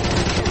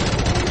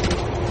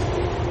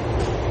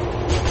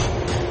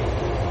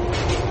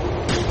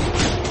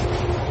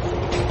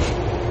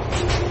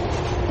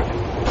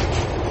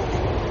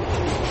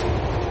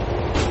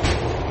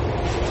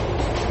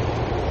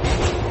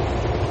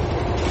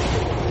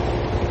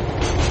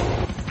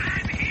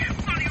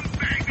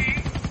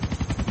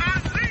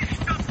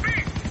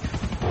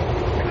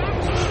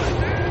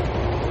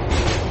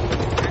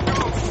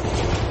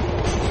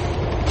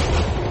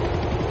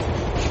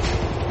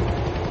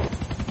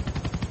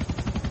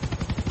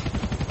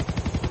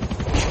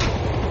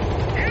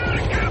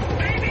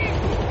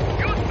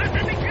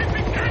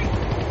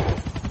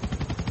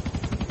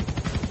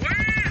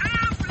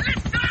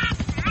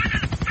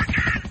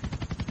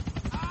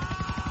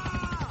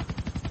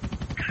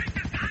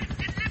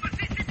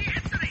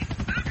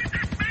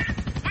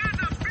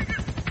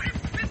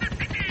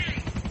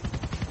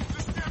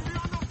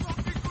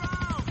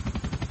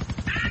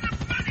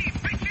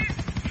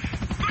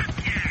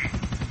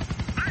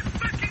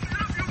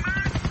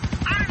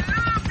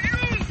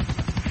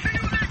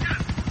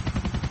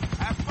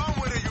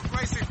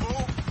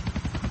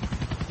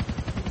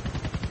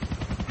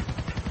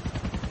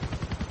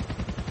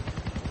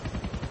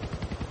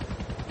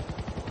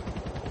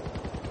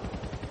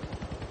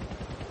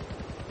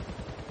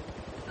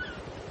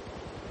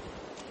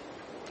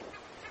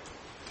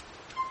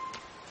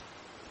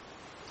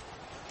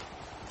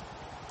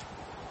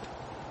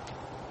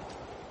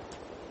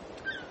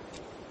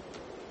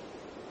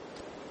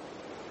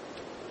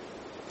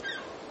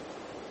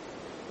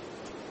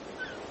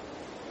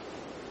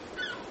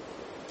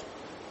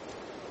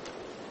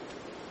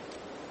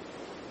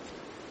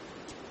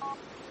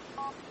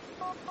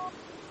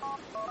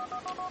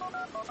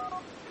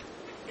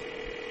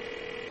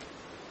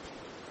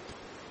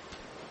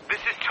 This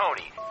is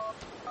Tony.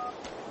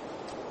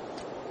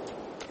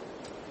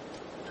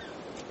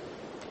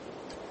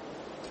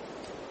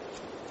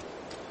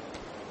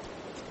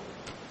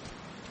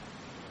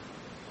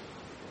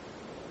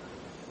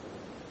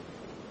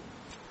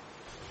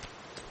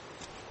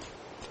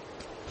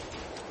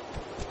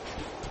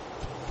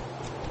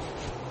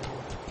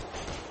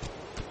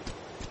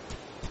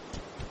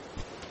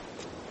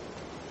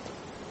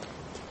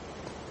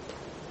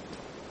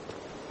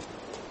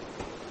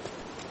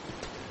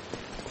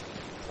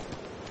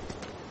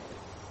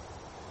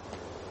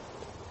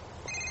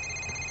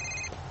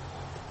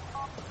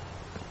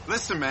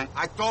 Listen, man,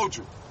 I told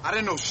you. I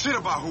didn't know shit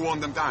about who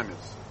owned them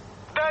diamonds.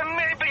 Then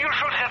maybe you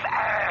should have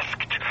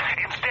asked.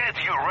 Instead,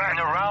 you ran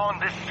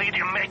around this city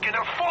making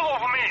a fool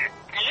of me.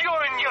 You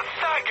and your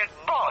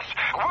faggot boss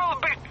will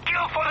be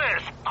killed for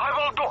this. I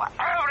will do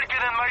everything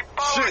in my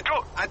power Shit,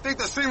 to... I think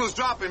the signal's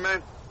dropping,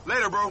 man.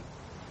 Later, bro.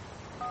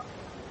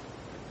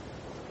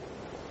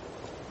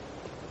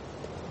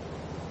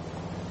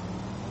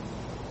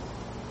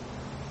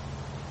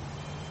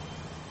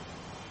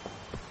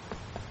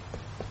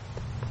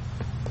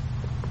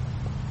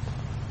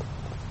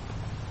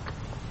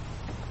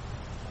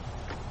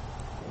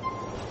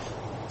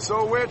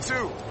 So where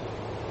to?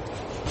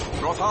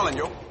 North Holland,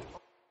 yo.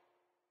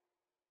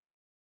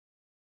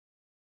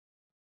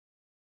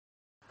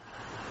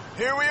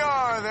 Here we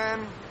are,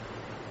 then.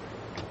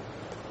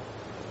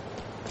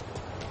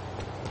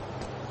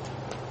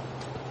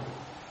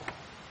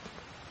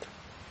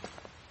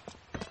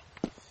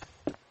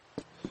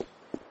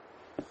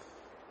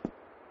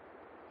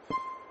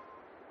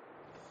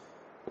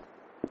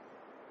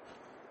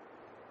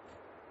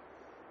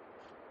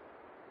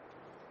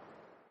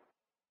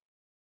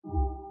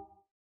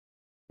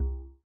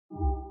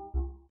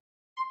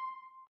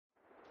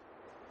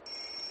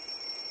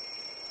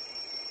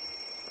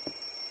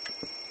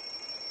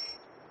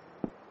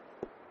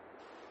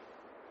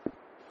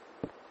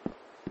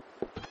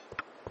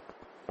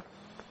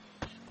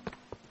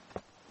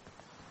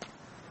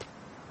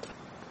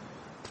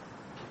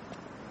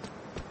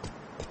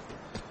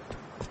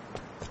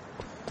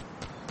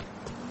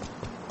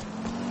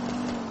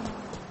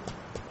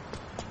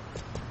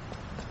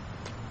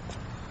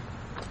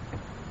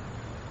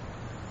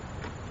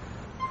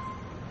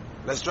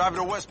 Let's drive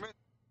to Westminster.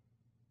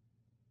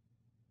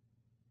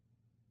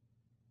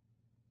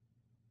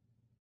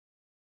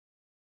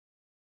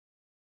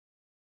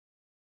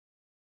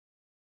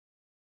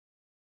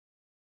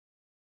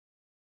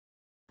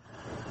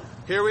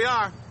 Here we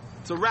are.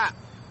 It's a wrap.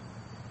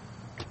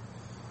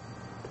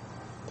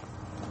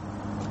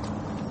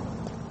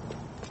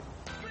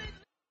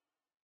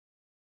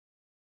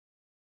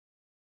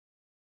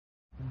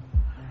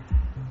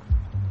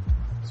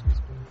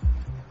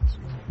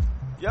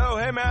 Yo,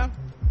 hey, man.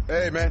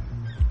 Hey, man.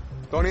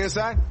 Tony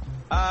inside?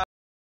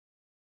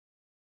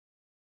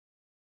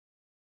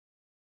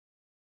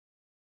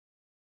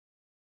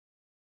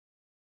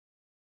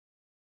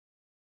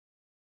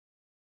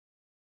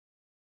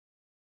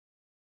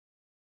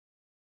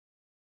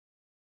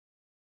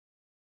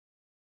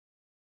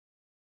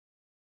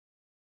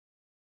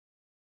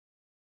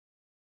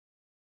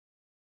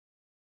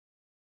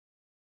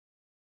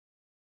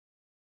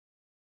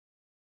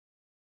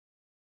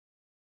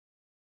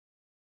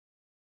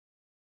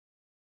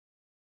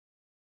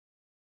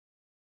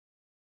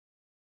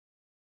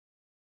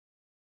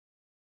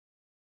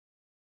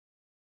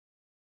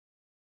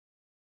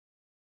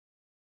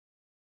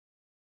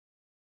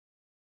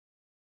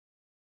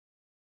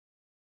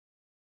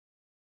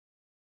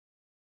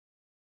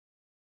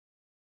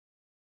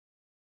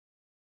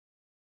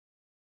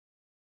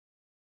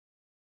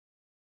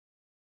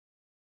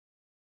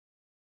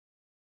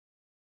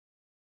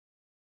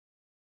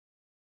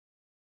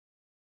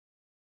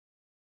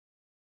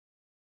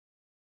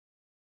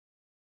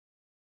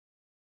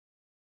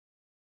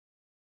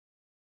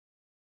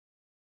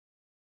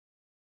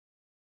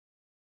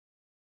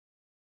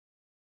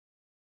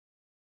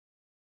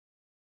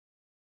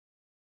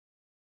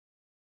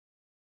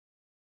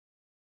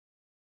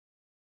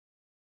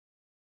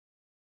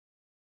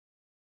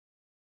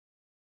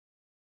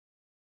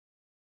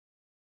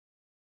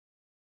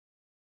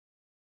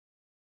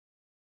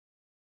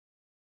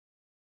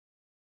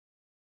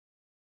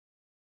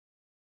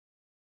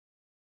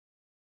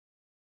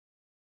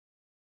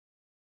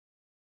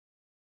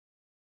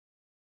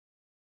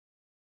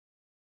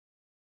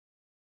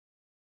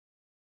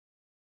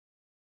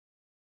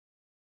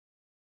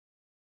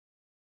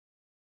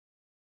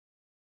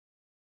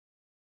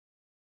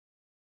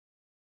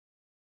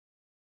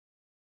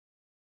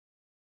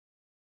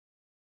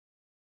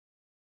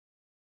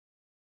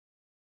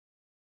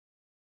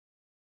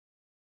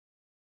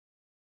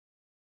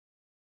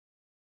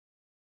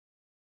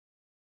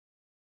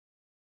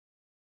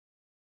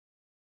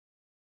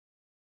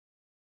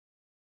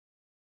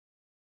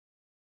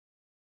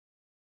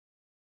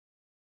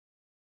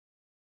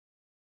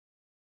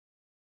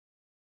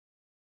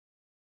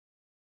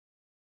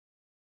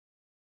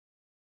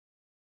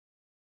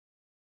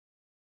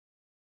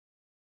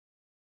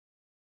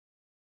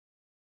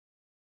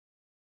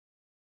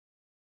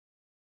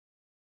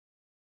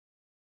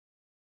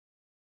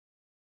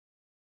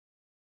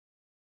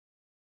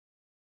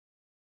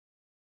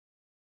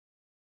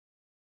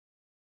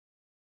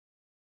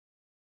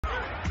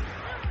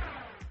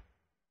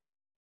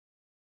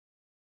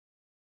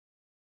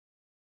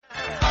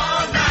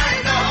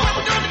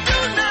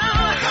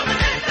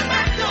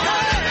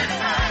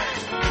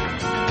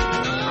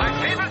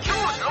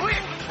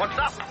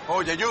 Oh,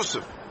 yeah,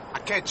 Yusuf. I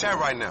can't chat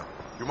right now.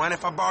 You mind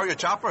if I borrow your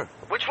chopper?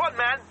 Which one,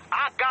 man?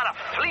 I got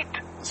a fleet.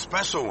 The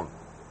special one.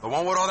 The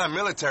one with all that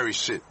military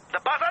shit. The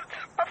Buzzard?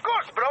 Of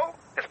course, bro.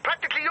 It's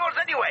practically yours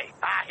anyway.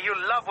 You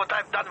love what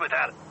I've done with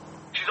her.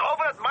 She's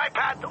over at my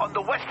pad on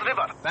the West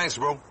River. Thanks,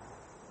 bro.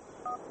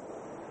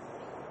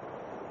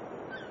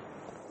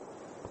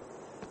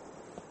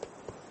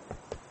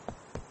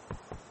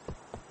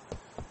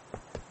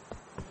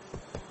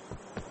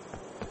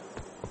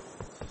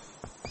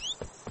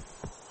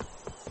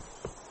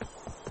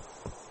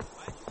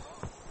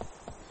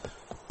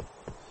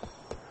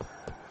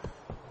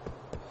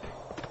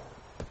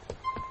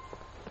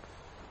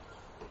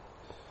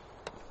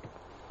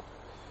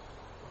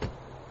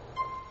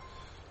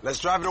 Let's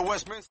drive to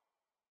Westminster.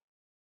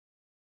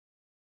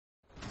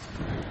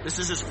 This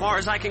is as far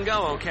as I can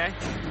go, okay?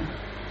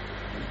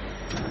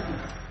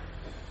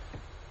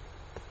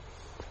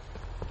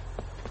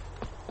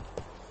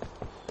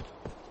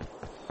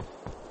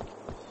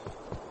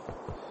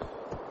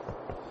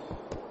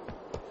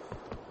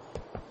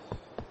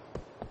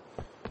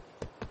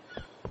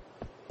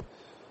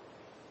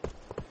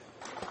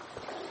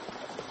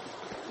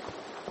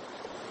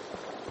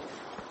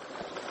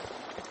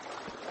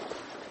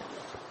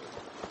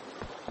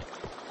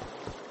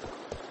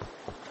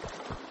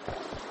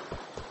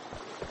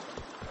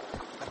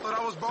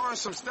 I was borrowing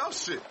some stealth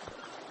shit.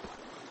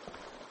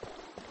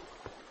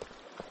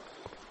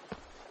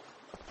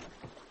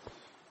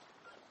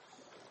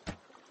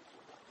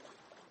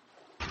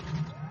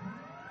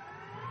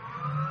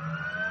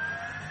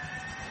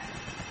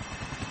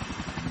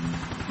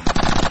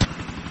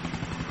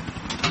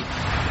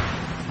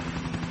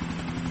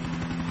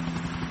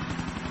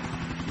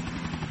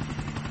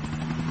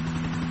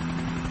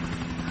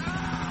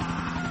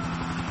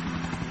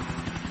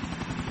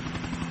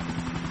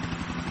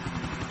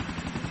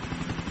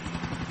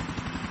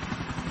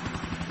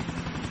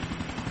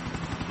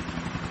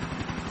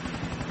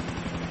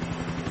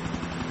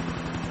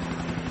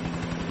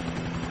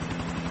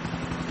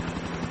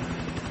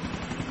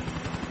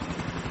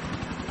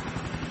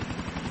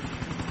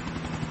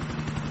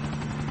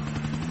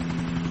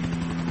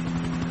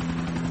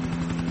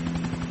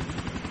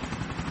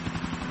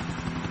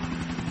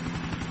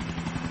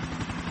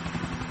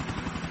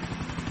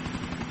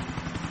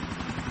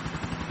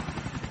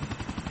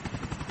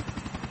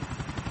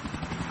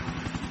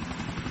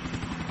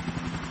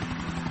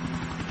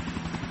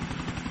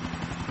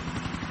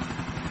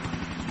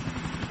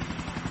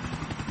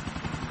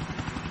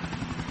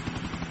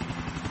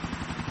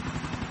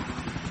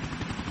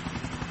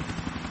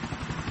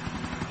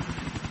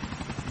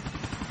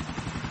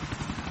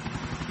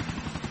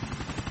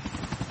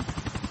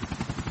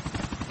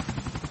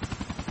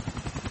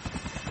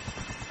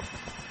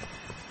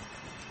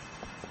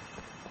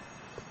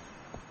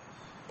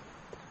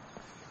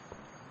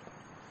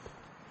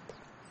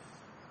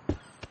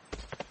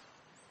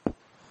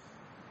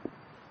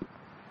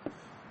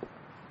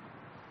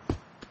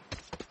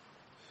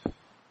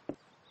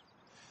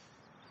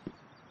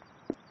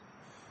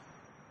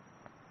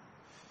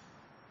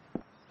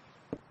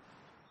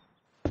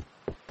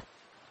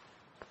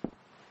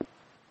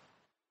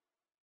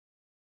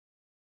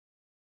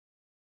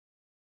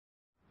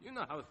 You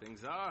know how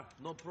things are.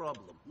 No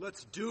problem.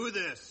 Let's do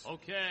this.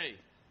 Okay,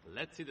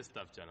 let's see the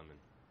stuff, gentlemen.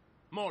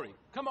 Maury,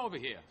 come over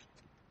here.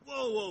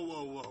 Whoa, whoa,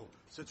 whoa, whoa.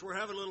 Since we're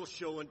having a little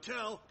show and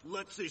tell,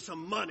 let's see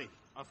some money.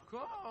 Of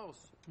course.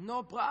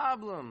 No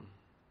problem.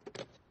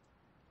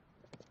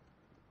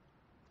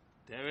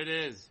 There it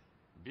is.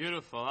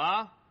 Beautiful,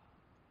 huh?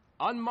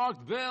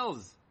 Unmarked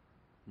bills.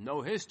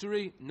 No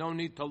history, no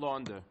need to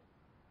launder.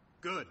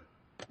 Good.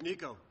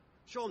 Nico,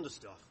 show him the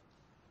stuff.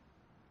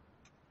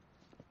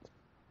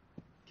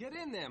 Get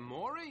in there,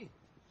 Maury.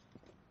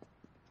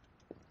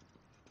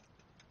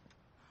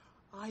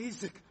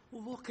 Isaac,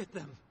 look at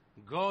them.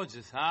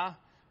 Gorgeous, huh?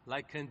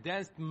 Like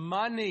condensed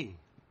money.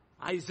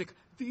 Isaac,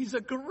 these are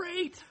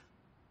great.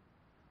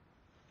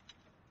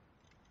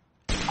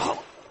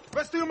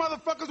 Rest of you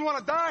motherfuckers want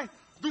to die?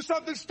 Do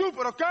something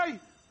stupid, okay?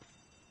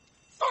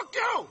 Fuck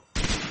you!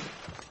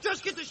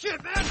 Just get the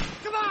shit, man!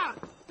 Come on!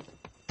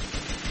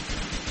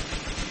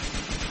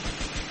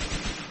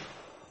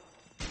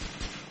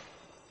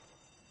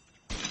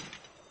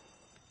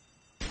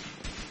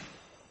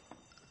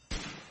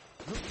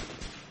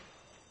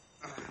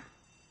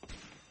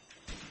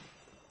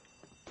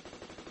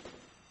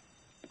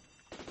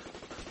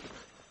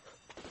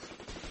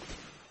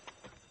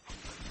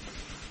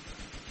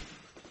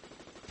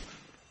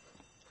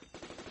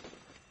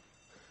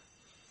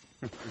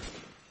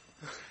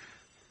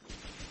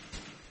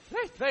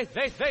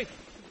 Wait.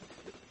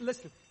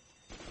 Listen,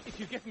 if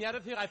you get me out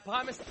of here, I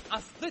promise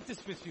I'll split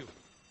this with you.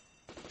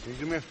 Can you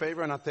do me a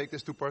favor and not take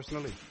this too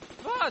personally?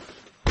 What?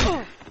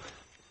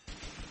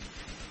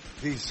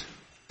 These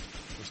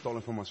were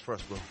stolen from us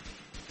first, bro.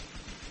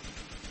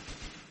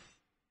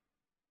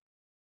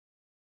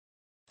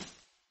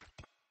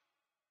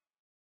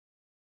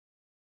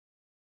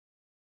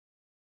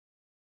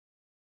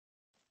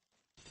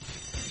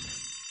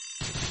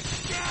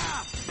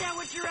 Yeah,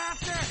 what you're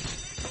after!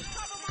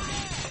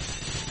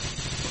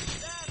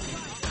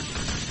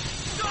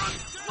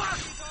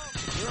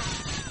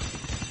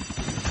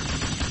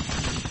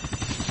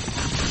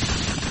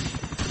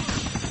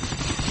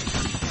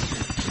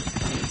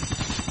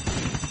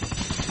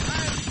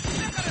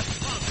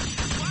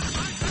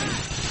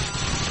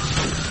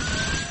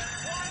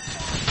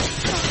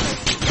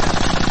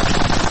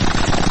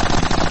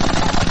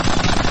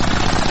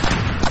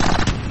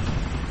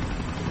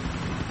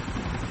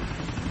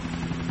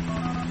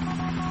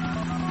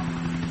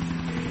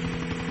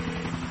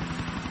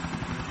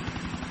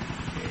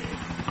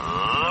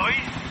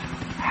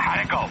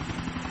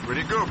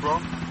 Pretty good, bro.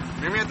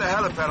 Meet me at the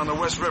helipad on the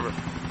West River.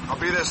 I'll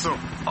be there soon.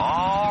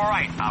 All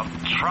right, I'll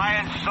try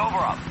and sober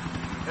up.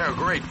 Yeah,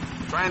 great.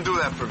 Try and do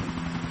that for me.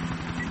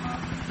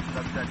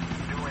 Subject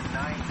doing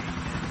 90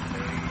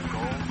 in a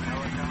gold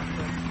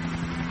helicopter.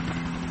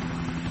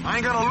 I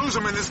ain't gonna lose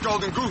them in this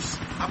Golden Goose.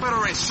 I better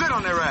rain shit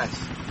on their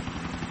ass.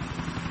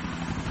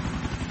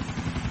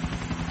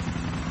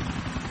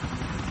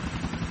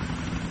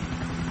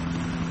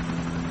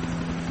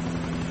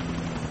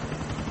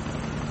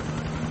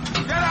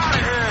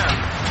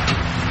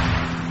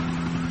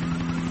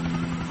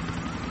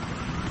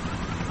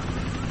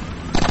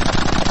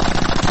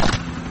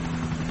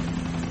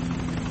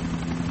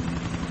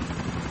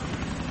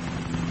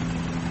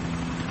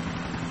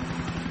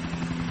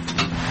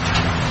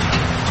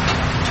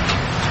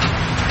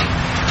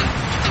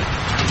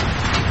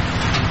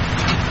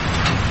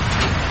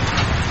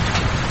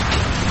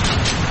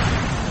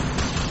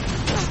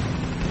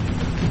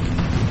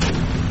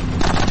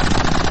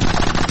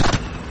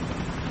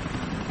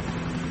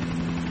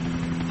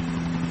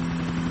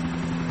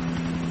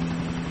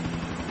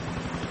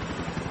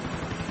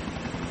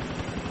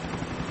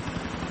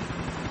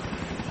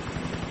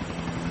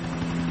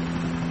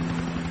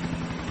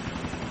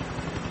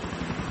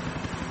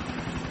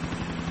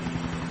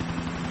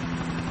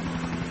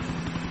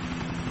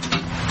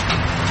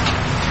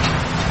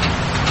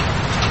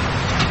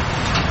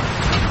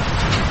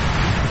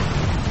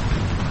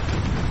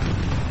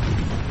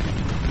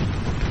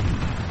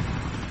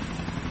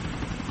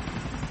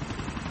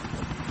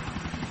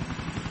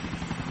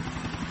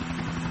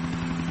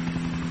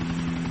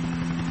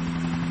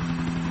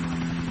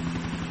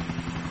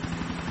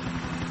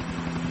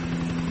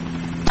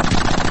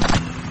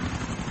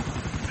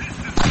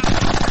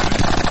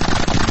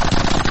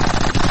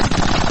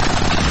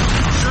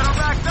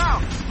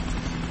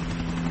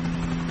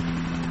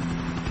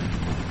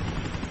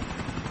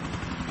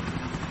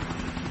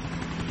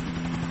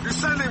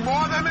 Sending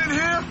more of them in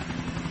here?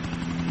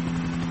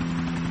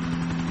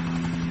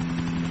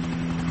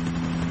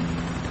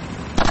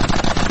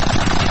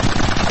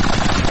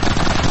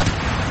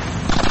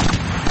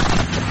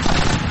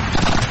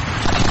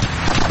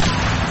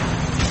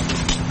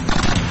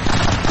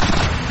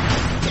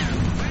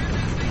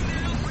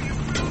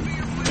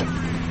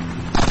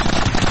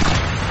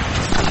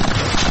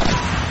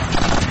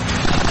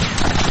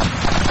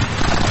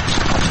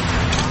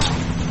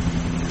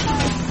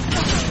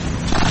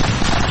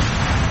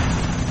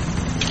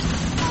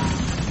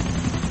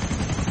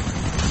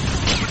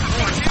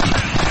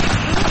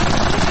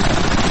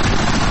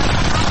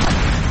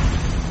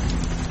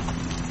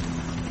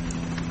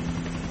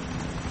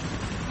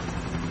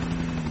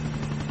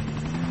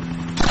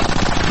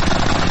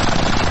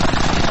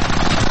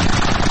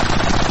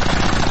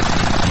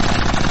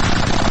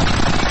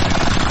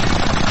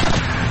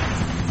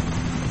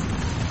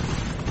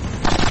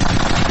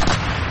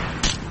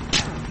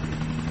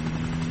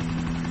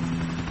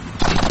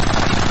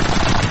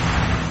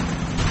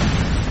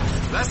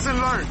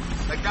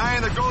 guy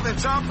in the golden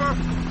chopper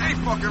ain't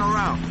fucking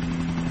around.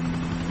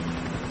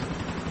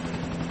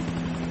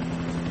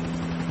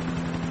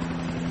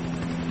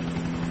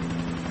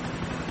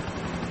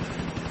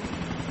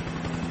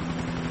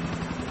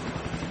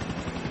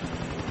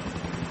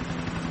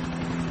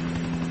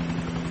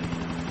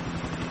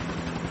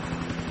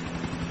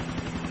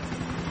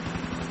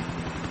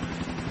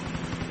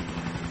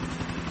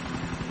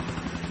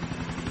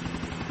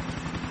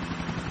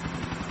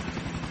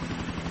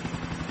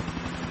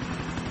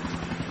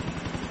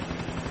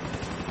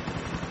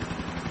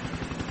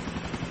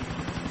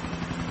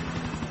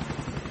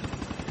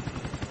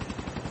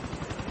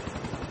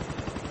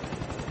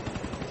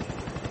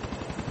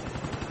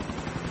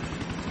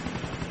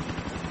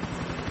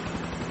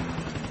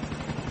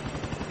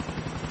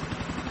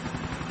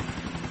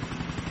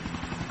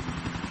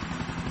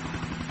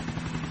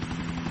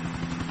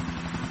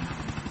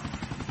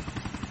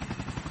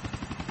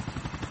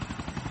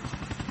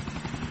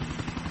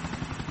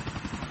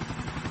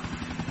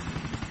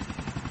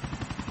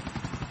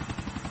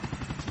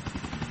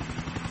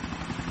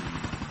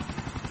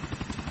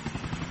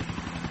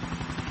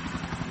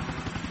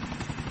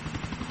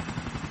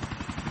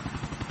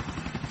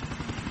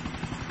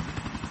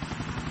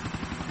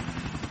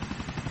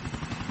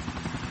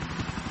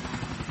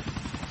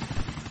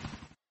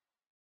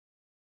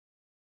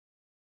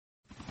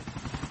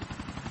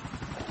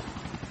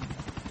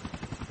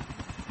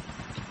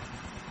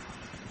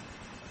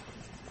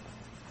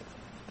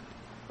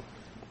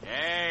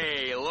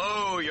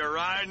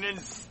 In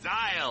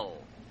style.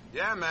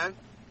 Yeah, man.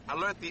 I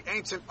learned the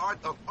ancient art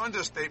of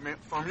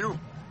understatement from you.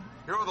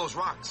 Here are those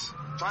rocks.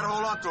 Try to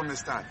hold on to them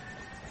this time.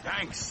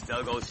 Thanks.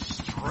 They'll go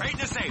straight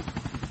to safe.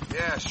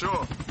 Yeah,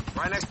 sure.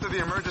 Right next to the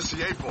emergency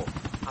 8-ball.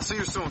 I'll see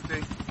you soon,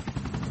 T.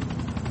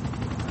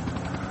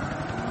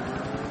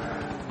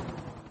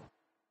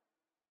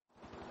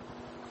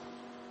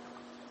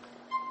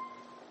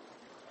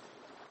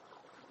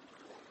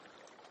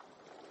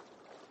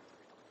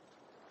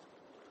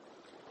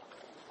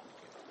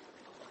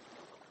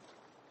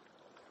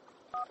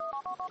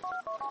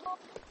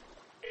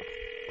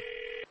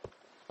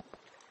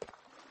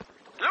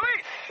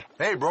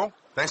 Hey, bro.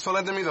 Thanks for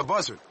lending me the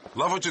buzzer.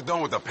 Love what you're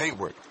doing with the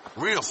paintwork.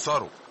 Real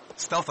subtle.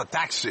 Stealth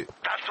attack shit.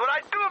 That's what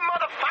I do,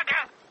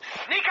 motherfucker.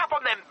 Sneak up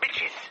on them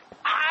bitches.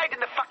 Hide in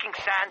the fucking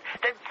sand,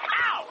 then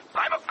pow!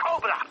 I'm a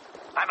cobra.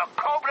 I'm a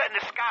cobra in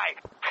the sky,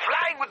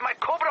 flying with my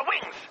cobra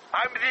wings.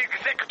 I'm the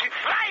executive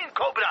flying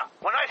cobra.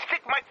 When I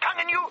stick my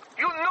tongue in you,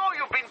 you know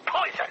you've been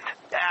poisoned.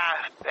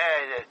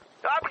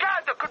 I'm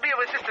glad there could be a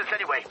resistance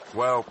anyway.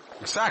 Well,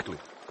 exactly.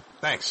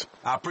 Thanks.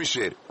 I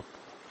appreciate it.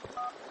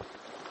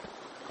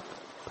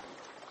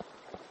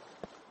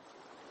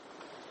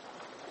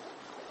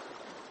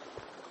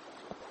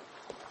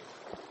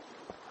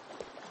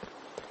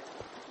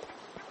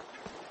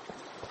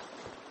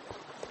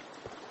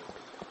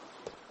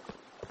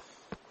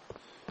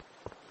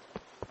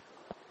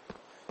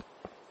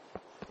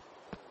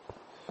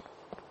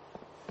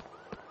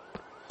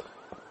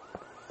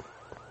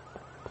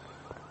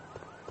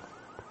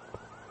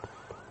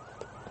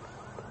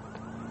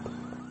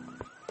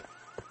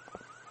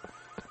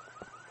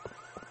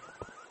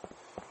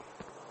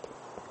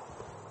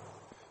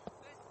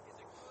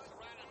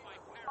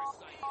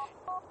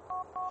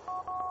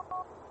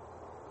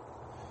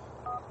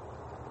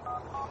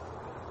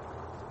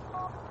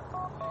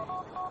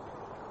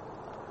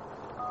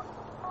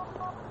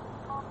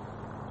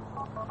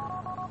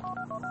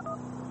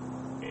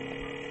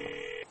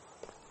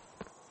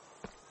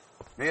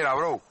 Mira,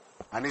 bro,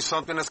 I need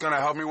something that's gonna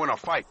help me win a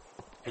fight.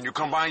 Can you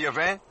come by in your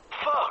van?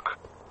 Fuck.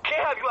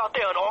 Can't have you out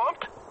there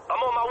unarmed.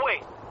 I'm on my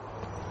way.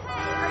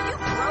 Hey, are you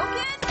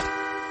broken?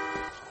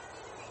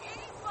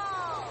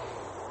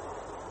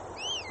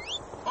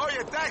 Oh,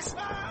 yeah, thanks.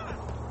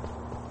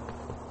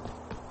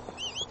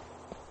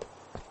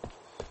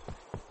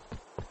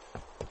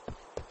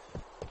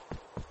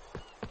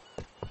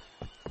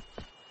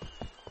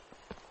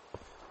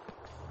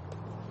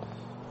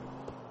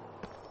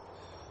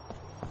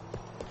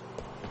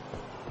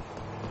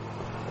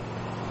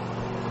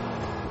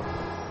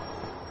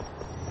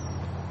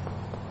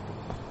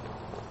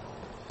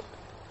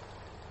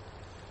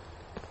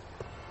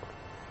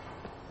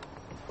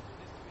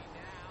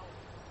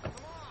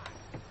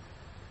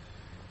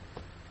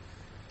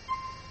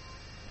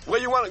 Where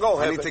you want to go,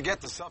 I Jefe? need to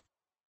get to something.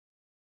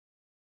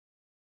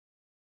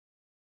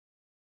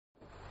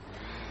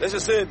 This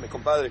is it, mi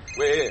compadre.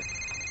 We're here.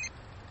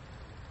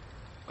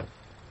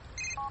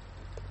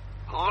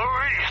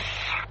 Luis!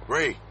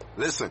 Ray,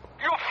 listen.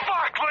 You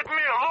fucked with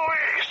me,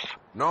 Luis!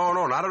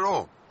 No, not at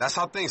all. That's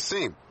how things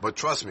seem. But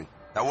trust me,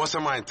 that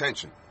wasn't my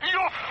intention. You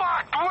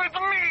fucked with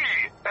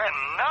me! And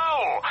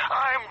now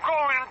I'm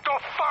going to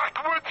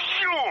fuck with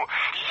you!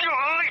 You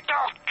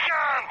little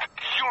cunt!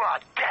 You are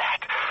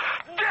dead!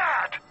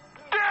 Dead!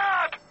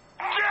 Dead!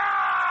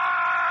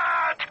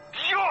 Dead!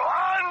 You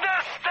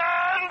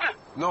understand?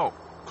 No.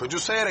 Could you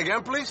say it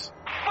again, please?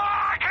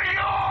 Fuck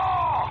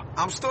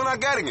you! I'm still not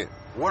getting it.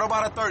 What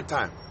about a third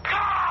time?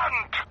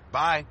 Cunt!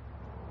 Bye.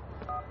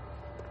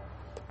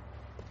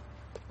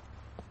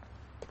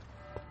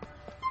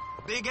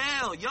 Big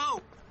L, yo.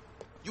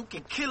 You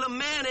can kill a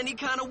man any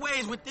kind of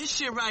ways with this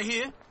shit right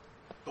here.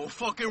 Don't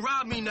fucking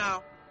rob me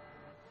now.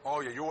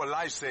 Oh, yeah, you a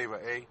lifesaver,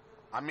 eh?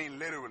 I mean,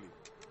 literally.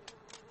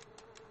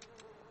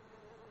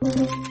 I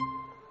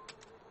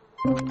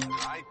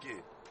like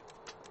it.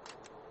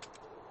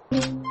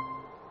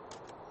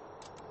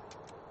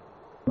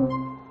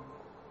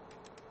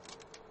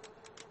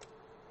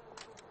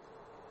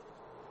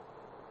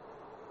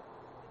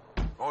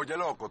 Oh, yeah,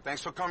 loco,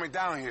 thanks for coming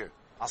down here.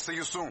 I'll see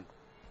you soon.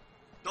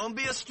 Don't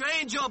be a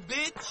stranger,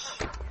 bitch.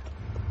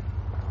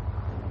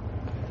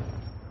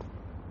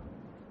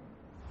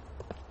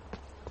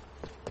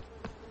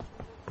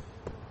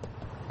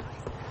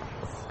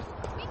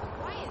 Be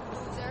quiet,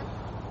 loser.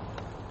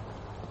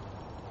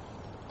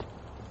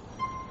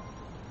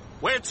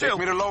 Where to? Take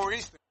me to Lower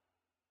East.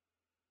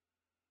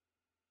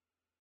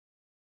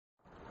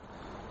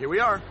 Here we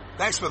are.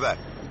 Thanks for that.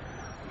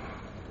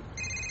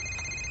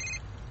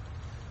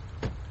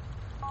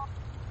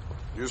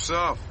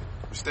 Yourself.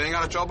 You staying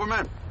out of trouble,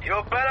 man?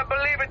 You better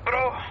believe it,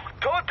 bro.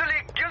 Totally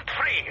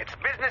guilt-free. It's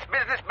business,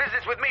 business,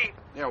 business with me.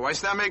 Yeah,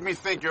 why's that make me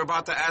think you're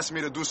about to ask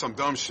me to do some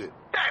dumb shit?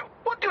 Hey,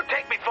 what do you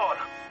take me for?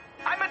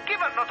 I'm a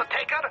giver, not a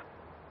taker.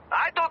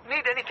 I don't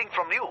need anything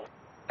from you.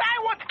 I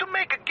want to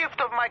make a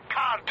gift of my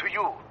car to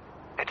you.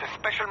 It's a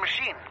special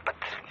machine, but,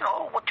 you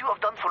know, what you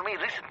have done for me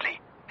recently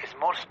is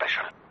more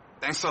special.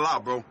 Thanks a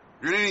lot, bro.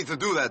 You didn't need to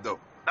do that, though.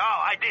 No,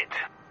 I did.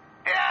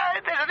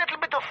 Yeah, there's a little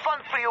bit of fun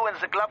for you in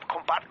the glove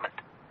compartment.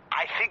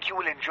 I think you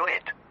will enjoy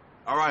it.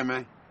 All right,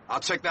 man. I'll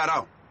check that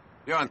out.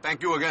 Yeah, and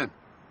thank you again.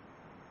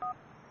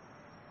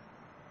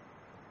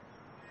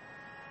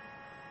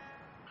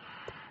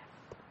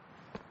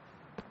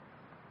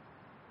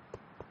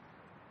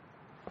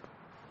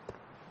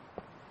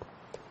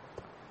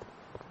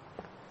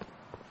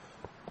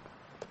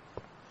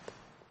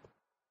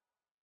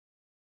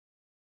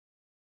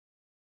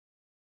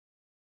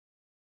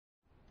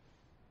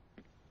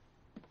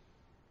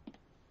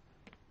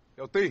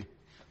 Yo, T.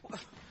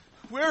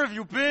 Where have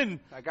you been?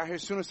 I got here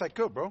as soon as I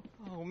could, bro.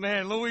 Oh,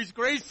 man, Louise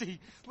Gracie.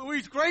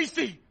 Louise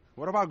Gracie.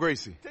 What about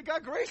Gracie? They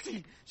got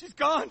Gracie. She's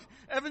gone.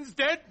 Evan's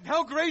dead.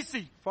 Now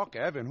Gracie. Fuck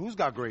Evan. Who's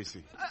got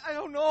Gracie? I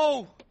don't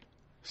know.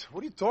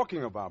 What are you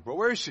talking about, bro?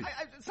 Where is she?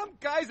 Some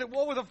guy's at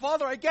war with her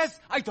father, I guess.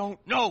 I don't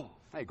know.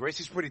 Hey,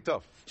 Gracie's pretty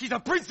tough. She's a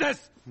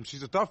princess.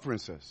 She's a tough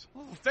princess.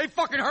 Oh, they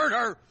fucking hurt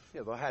her.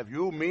 Yeah, they'll have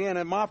you, me,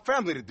 and my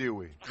family to deal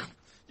with.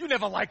 You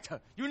never liked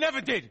her. You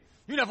never did.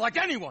 You never liked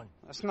anyone.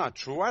 That's not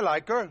true. I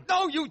like her.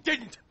 No, you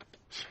didn't.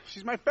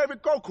 She's my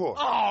favorite coke horse.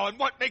 Oh, and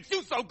what makes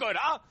you so good,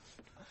 huh?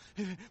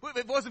 If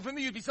it wasn't for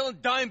me, you'd be selling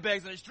dime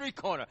bags on a street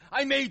corner.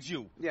 I made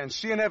you. Yeah, and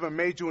she never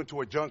made you into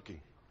a junkie,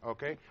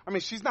 okay? I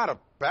mean, she's not a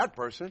bad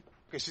person.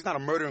 Okay, she's not a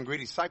murdering,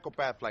 greedy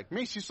psychopath like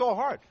me. She's so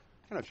hard.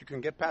 You know, if you can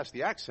get past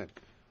the accent.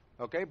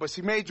 Okay? But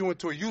she made you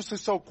into a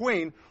useless old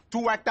queen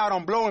to act out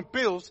on blowing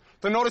pills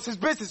to notice his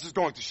business is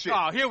going to shit.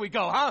 Oh, here we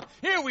go, huh?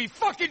 Here we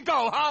fucking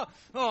go, huh?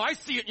 Oh, I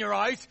see it in your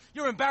eyes.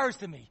 You're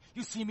embarrassed of me.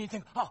 You see me and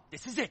think, oh,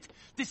 this is it.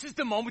 This is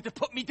the moment to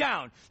put me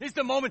down. This is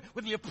the moment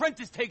when the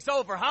apprentice takes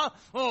over, huh?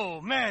 Oh,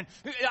 man.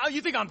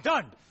 You think I'm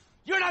done?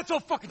 You're not so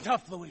fucking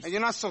tough, Luis. And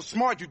you're not so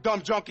smart, you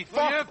dumb junkie.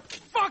 Fuck. Yeah,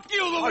 fuck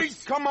you,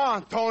 Luis. Oh, come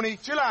on, Tony.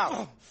 Chill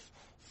out.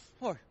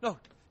 Oh, no,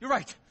 you're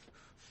right.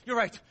 You're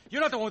right.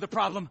 You're not the one with the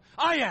problem.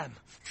 I am.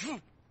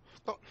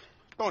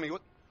 Tony,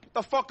 what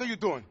the fuck are you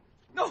doing?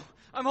 No,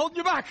 I'm holding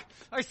you back.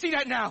 I see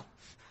that now.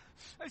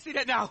 I see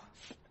that now.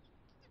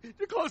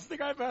 The closest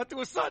thing I've had to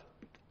a son.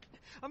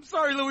 I'm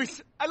sorry,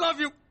 Luis. I love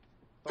you.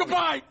 Tony.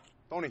 Goodbye.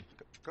 Tony,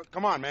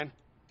 come on, man.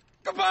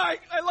 Goodbye.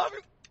 I love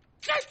you.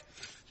 Shit.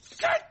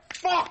 Shit.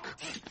 Fuck.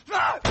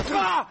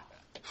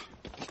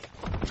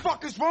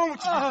 Fuck is wrong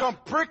with you, you dumb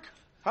prick?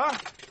 Huh?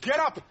 Get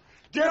up.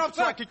 Get up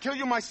so I can kill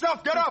you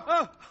myself. Get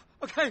up.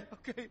 Okay.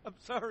 I'm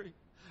sorry.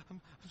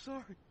 I'm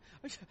sorry.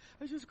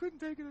 I just couldn't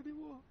take it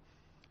anymore.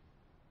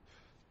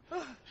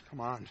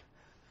 Come on.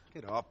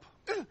 Get up.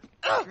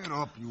 Get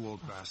up, you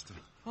old bastard.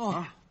 Oh.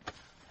 Huh?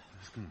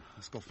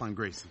 Let's go find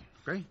Gracie,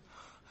 okay?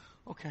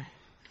 Okay.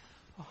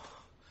 Oh.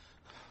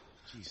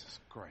 Jesus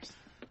Christ.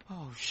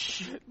 Oh,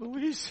 shit,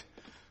 Luis.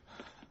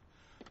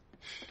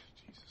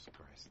 Jesus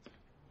Christ.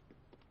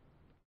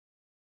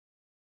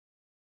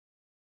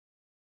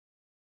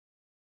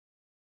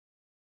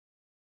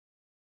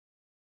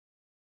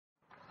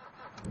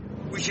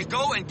 We should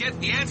go and get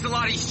the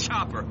Ancelotti's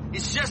chopper.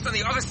 It's just on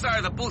the other side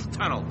of the booth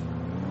tunnel.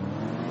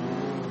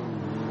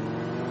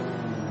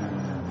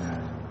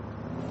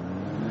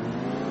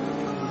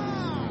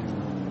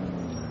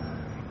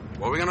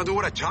 What are we gonna do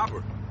with a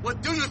chopper?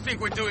 What do you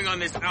think we're doing on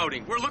this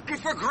outing? We're looking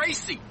for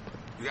Gracie.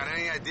 You got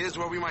any ideas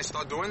where we might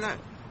start doing that?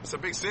 It's a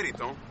big city,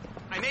 Tom.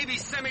 I may be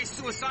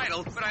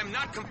semi-suicidal, but I'm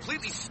not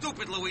completely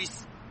stupid,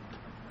 Luis.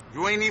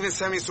 You ain't even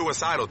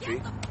semi-suicidal,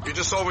 T. You're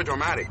just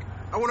overdramatic.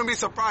 I wouldn't be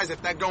surprised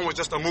if that gun was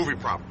just a movie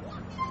prop.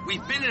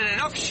 We've been in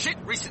enough shit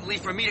recently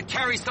for me to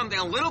carry something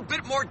a little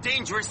bit more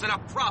dangerous than a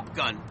prop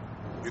gun.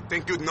 You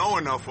think you'd know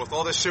enough with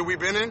all the shit we've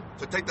been in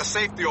to take the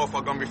safety off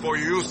a gun before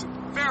you use it?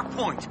 Fair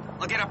point.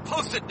 I'll get a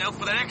post-it note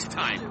for the next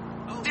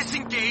time.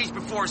 Disengage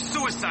before a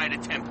suicide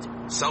attempt.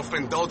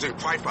 Self-indulgent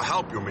cry for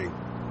help, you mean?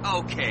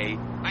 Okay,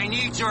 I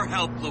need your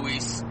help,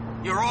 Luis.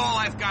 You're all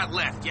I've got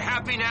left. You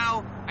happy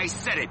now? I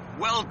said it.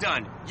 Well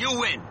done. You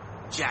win,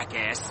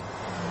 jackass.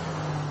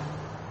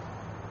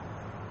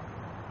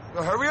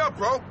 Now hurry up,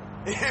 bro.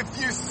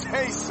 If you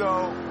say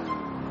so.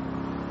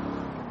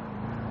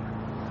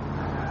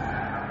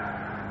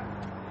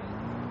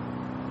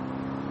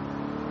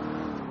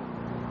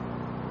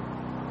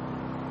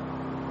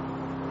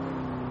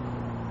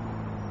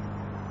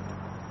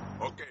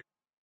 Okay.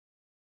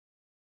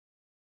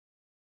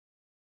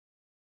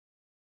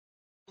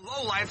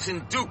 Lowlifes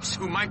and dukes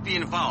who might be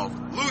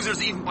involved.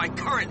 Losers even by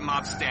current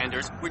mob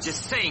standards, which is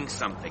saying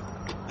something.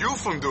 You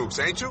from Dukes,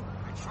 ain't you?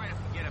 I try to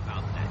forget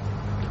about that.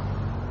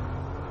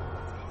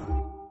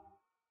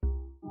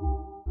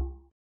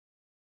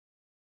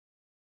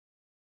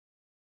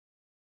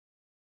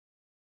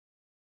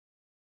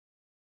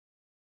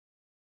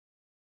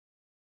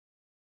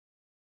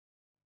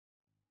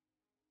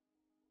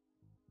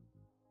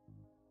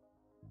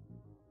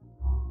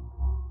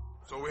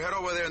 So we head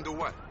over there and do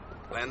what?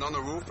 Land on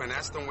the roof and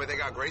ask them where they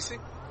got Gracie?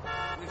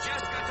 We just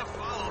got to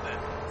follow them.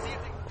 See if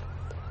they...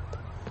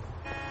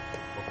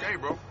 Okay,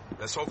 bro.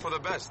 Let's hope for the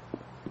best.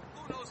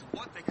 Who knows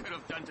what they could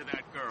have done to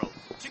that girl?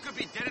 She could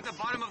be dead at the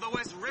bottom of the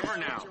West River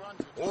now.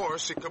 Or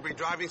she could be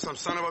driving some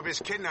son of a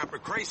bitch kidnapper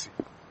crazy.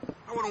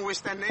 I wouldn't wish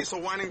that nasal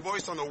whining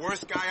voice on the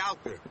worst guy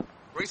out there.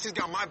 Gracie's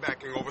got my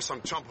backing over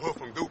some chump hood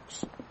from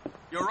Dukes.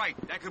 You're right.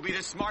 That could be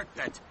the smart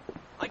bet.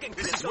 I can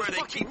This is where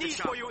they keep the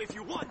shop for you if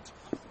you want.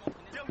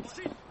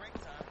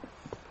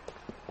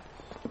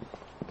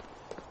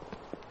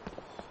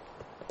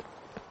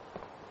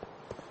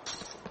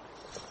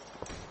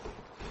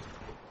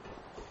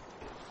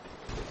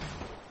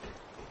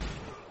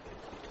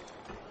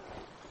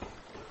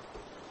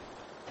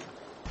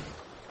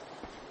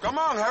 Come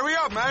on, hurry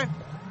up, man.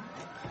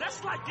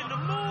 That's like in the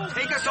movie.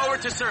 Take us over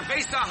to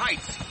Cerveza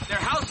Heights. Their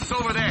house is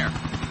over there.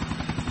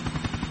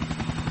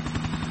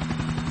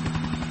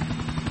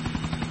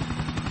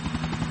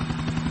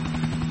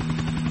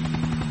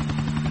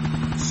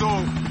 So,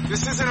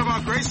 this isn't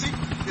about Gracie?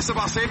 It's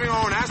about saving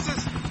our own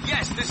asses?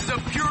 Yes, this is a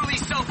purely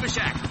selfish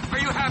act. Are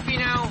you happy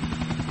now?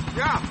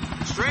 Yeah,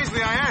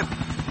 strangely I am.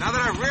 Now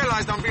that I've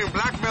realized I'm being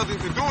blackmailed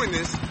into doing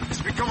this,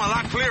 it's become a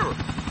lot clearer.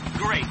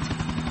 Great.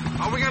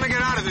 How are we gonna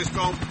get out of this,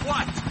 Dome?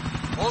 What?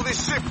 All this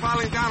shit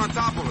piling down on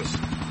top of us.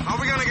 How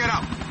are we gonna get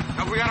out?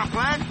 Have we got a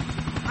plan?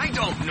 I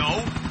don't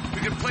know.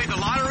 We could play the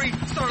lottery,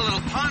 start a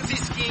little Ponzi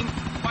scheme,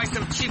 buy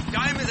some cheap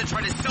diamonds and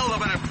try to sell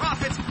them at a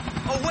profit.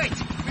 Oh, wait.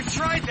 We've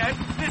tried that,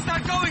 and it's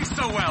not going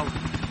so well.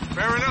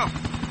 Fair enough.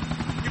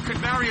 You could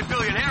marry a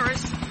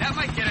billionaires. That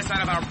might get us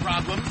out of our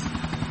problems.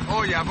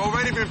 Oh, yeah, I've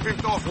already been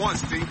pimped off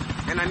once, T,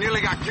 and I nearly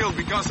got killed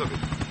because of it.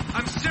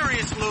 I'm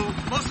serious, Lou.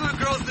 Most of the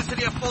girls in the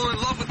city have fallen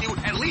in love with you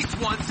at least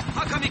once.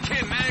 How come you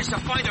can't manage to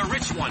find a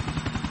rich one?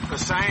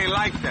 'Cause I ain't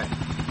like that.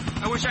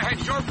 I wish I had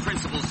your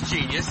principles,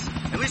 genius.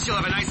 At least you'll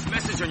have a nice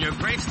message on your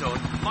gravestone.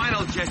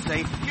 Mine'll just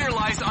say, here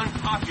lies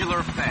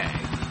unpopular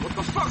fag. What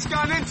the fuck's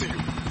gotten into you?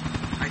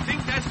 I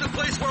think that's the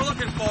place we're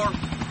looking for.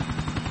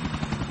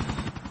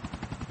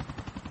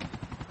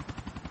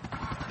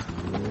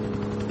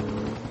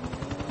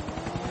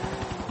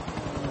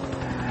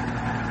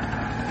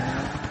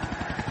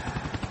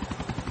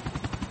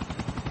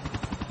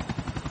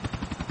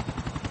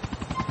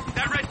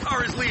 That red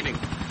car is leaving.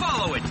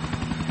 Follow it.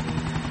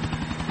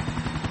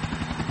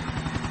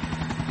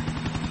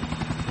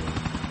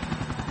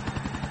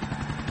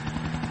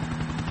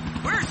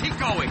 Where's he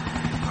going?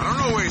 I don't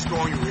know where he's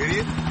going, you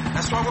idiot.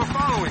 That's why we're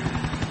following him.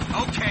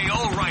 Okay,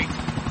 all right.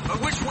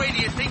 But which way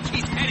do you think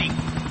he's heading?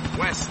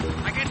 West.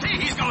 I can see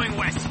he's going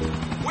west.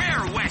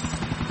 Where west?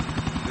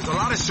 There's a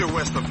lot of shit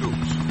west of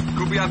Dukes.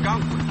 Could be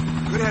Algonquin.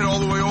 Could head all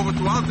the way over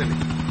to Albany.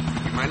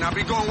 He might not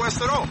be going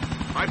west at all.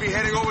 Might be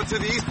heading over to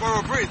the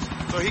Eastboro Bridge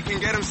so he can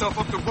get himself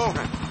up to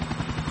Bohan.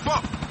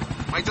 Fuck!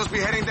 Might just be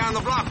heading down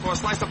the block for a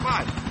slice of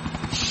pie.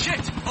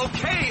 Shit!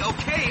 Okay,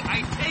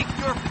 I take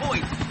your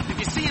point. If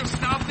you see him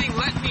stopping,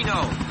 let me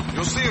know.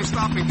 You'll see him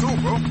stopping too,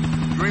 bro.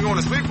 You ain't going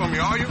to sleep on me,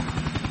 are you?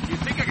 You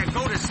think I could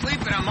go to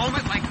sleep in a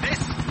moment like this?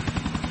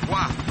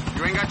 Why?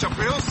 You ain't got your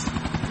pills?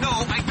 No,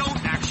 I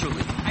don't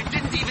actually. I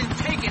didn't even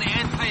take an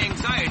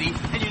anti-anxiety,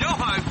 and you know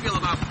how I feel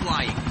about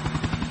flying.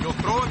 You'll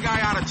throw a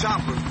guy out of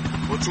chopper,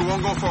 but you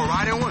won't go for a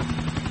ride in one?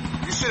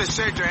 You should have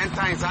shared your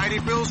anti-anxiety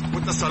pills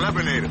with the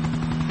Celebinator.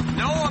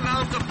 No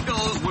amount of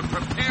pills would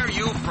prepare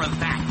you for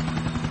that.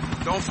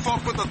 Don't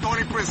fuck with the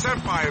Tony Prince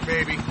Empire,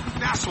 baby.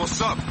 That's what's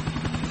up.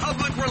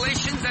 Public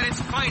relations at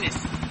its finest.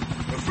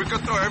 If we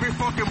could throw every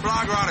fucking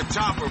blogger out of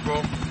chopper,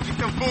 bro, keep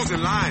them fools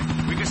in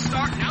line. We could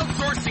start an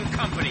outsourcing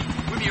company.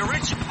 We'd be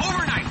rich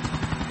overnight.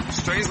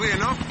 Strangely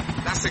enough,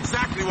 that's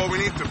exactly what we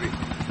need to be.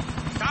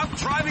 Stop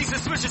driving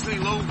suspiciously,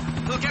 Lou.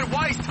 He'll get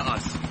wise to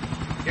us.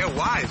 Get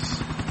wise?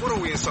 What are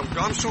we, in some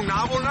gumshoe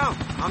novel now?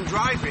 I'm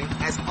driving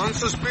as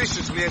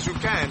unsuspiciously as you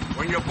can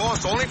when your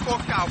boss only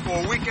forked out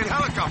for a weekend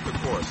helicopter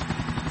course.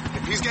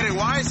 If he's getting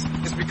wise,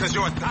 it's because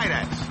you're a tight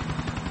ass.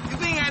 You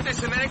being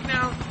anti-Semitic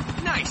now?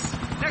 Nice.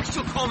 Next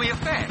you'll call me a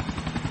fag.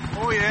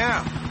 Oh,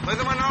 yeah. Like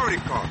the minority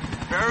car.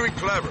 Very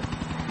clever.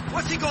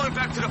 What's he going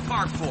back to the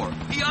park for?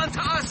 He on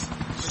to us?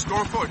 Just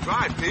going for a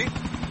drive, T.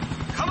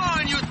 Come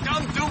on, you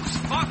dumb dukes,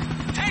 fuck!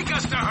 Take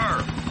us to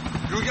her!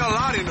 You get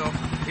loud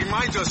enough, he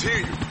might just hear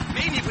you.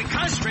 Maybe if we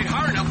concentrate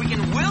hard enough, we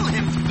can will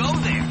him to go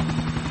there.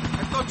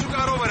 I thought you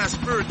got over that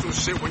spiritual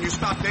shit when you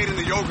stopped dating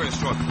the yoga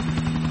instructor.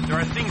 There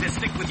are things that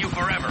stick with you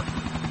forever.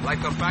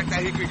 Like the fact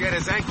that he could get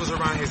his ankles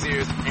around his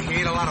ears and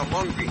he ate a lot of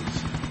mung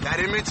beans. That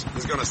image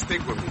is gonna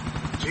stick with me.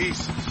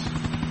 Jesus.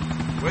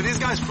 Where are these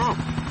guys from?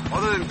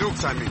 Other than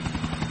Dukes, I mean.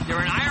 They're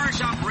an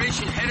Irish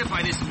operation headed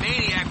by this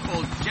maniac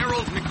called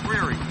Gerald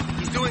McCreary.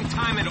 He's doing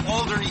time in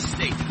Alderney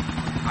State.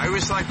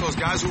 Irish like those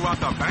guys who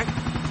robbed our bank?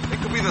 They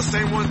could be the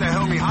same ones that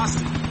held me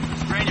hostage.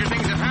 Stranger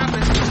things have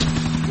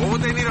happened. What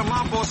would they need a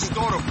mob boss's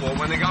daughter for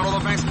when they got all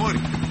the bank's money?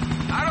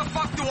 How the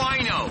fuck do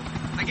I know?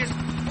 I guess,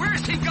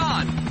 where's he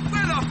gone?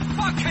 Where the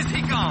fuck has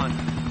he gone?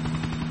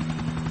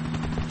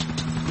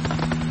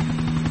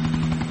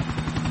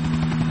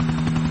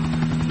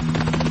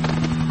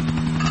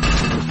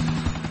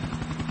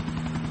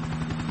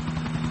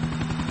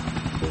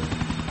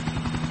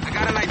 I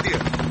got an idea.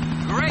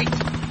 Great.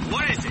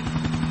 What is it?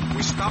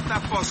 We stop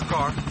that fuck's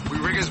car, we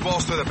rig his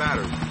balls to the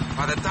battery.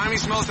 By the time he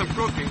smells them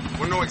cooking,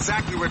 we'll know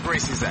exactly where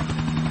Gracie's at.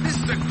 This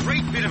is a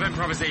great bit of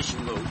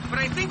improvisation, Lou, but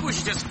I think we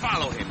should just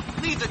follow him.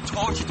 Leave the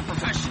torch to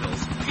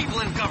professionals, people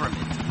in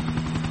government.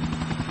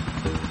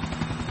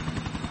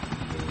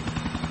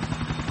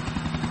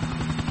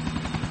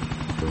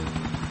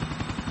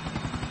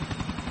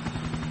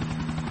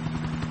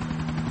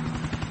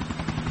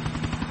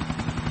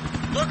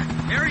 Look,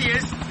 there he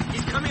is.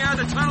 He's coming out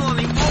of the tunnel on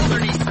the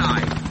Alderney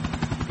side.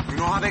 You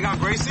know how they got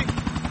Gracie?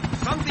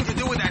 Something to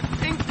do with that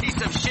pink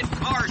piece of shit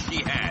car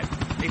she had.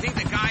 They think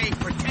the guy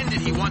pretended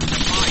he wanted to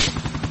buy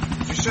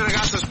it. You should have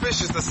got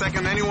suspicious the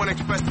second anyone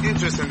expressed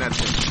interest in that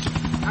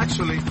thing.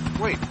 Actually,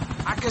 wait.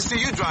 I can see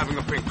you driving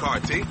a pink car,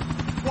 T.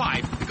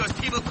 Why? Because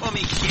people call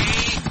me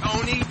gay,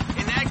 Tony?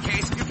 In that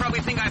case, you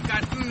probably think I've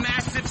got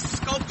massive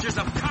sculptures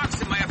of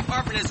cocks in my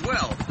apartment as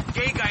well.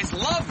 Gay guys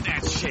love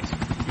that shit.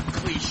 You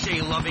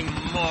cliche-loving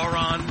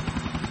moron.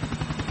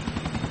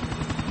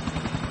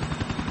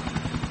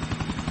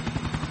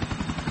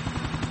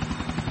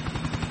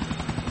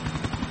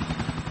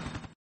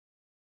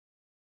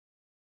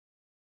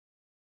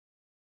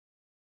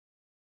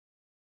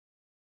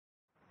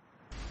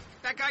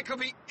 That guy could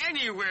be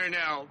anywhere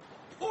now.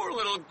 Poor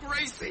little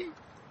Gracie.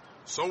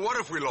 So what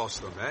if we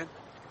lost them, man?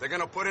 They're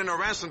gonna put in a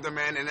ransom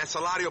demand and that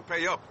Solari will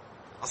pay up.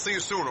 I'll see you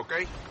soon,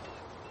 okay?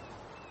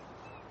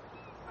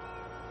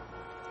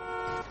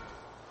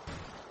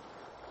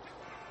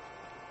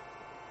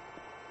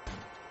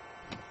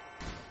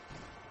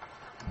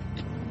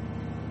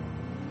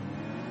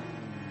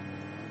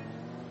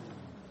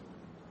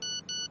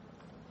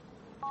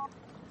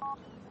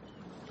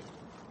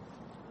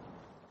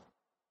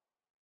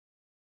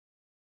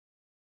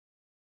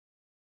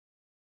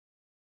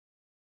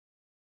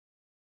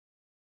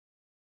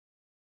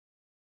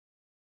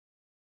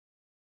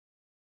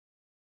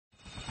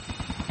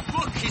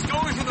 He's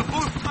going through the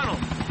booth tunnel.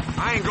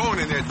 I ain't going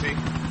in there, T.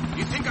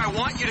 You think I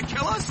want you to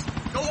kill us?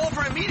 Go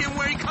over and meet him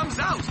where he comes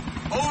out.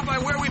 Over by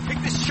where we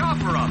picked this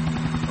chopper up.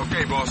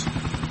 Okay, boss.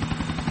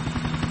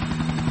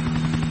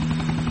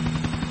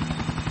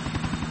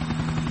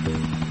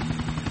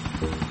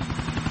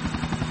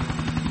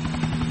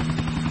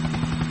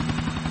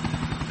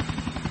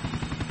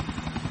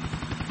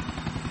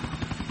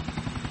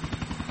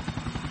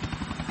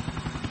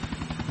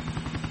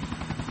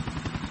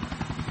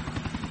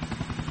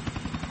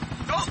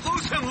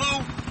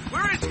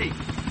 Where is he?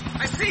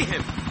 I see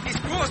him. He's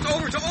crossed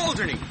over to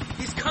Alderney.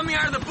 He's coming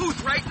out of the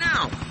booth right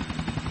now.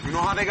 You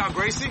know how they got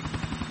Gracie?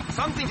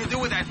 Something to do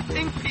with that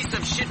pink piece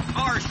of shit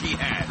car she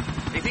had.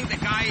 They think the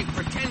guy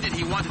pretended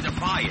he wanted to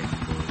buy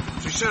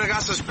it. You should have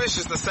got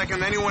suspicious the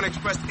second anyone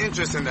expressed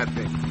interest in that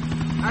thing.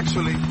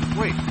 Actually,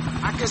 wait.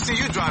 I can see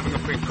you driving a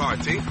pink car,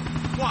 T.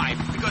 Why?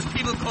 Because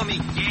people call me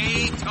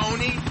gay,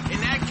 Tony?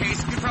 In that case,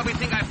 you probably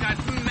think I've got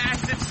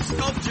massive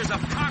sculptures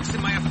of cocks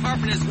in my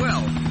apartment as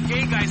well.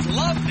 Gay guys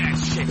love that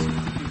shit.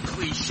 You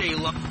cliche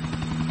love.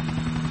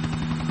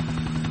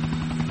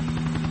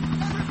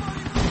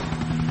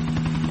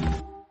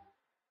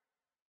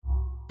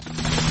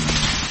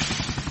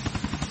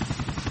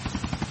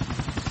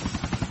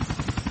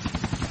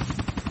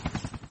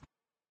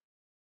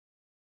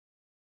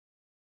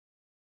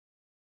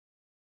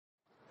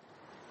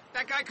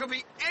 That guy could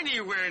be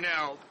anywhere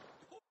now.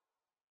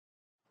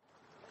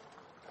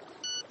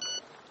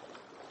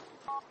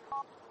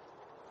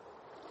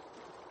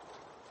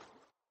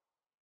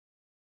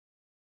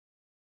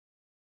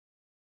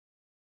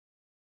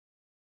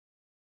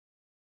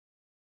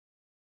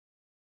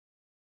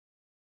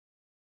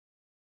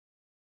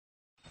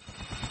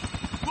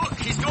 Look,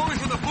 he's going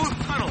through the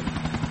booth tunnel.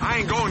 I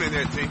ain't going in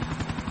there, T.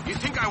 You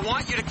think I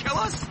want you to kill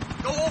us?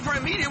 Go over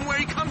and meet him where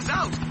he comes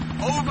out.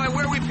 Over by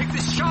where we picked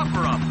this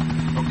chopper up.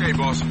 Okay,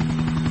 boss.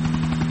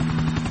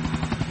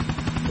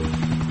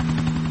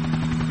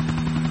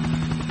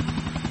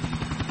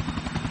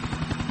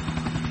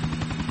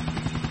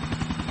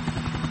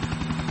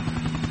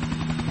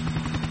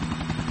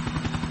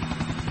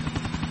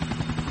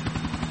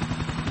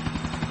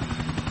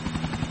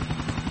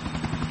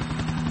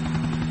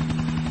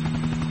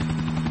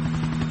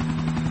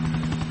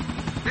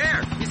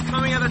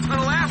 the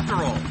tunnel after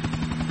all.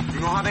 You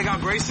know how they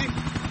got Gracie?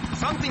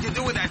 Something to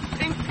do with that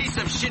pink piece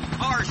of shit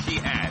car she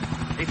had.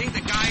 They think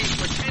the guy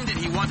pretended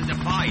he wanted to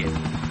buy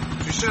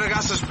it. You should have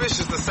got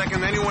suspicious the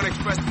second anyone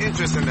expressed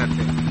interest in that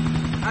thing.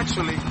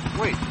 Actually,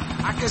 wait.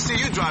 I can see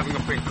you driving a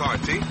pink car,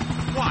 T.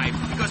 Why?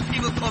 Because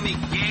people call me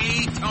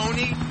gay,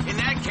 Tony? In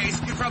that case,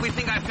 you probably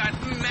think I've got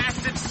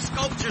massive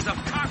sculptures of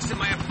cocks in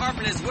my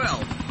apartment as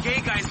well.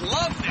 Gay guys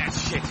love that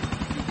shit.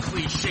 You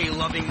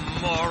cliche-loving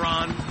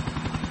moron.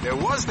 There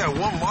was that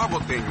one marble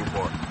thing you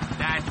bought.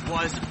 That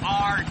was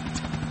art.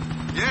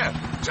 Yeah,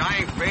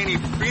 giant, veiny,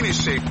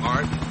 penis-shaped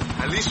art.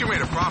 At least you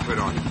made a profit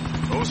on it.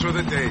 Those were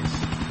the days.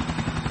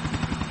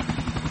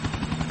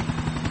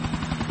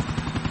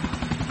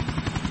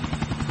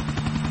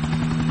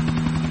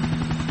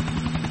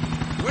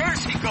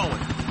 Where's he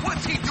going?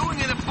 What's he doing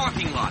in the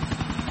parking lot?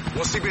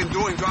 What's he been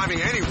doing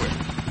driving anywhere?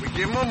 We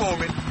give him a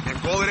moment and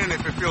call it in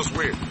if it feels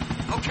weird.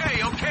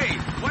 Okay.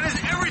 Why does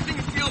everything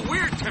feel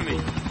weird to me?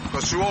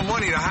 Because you owe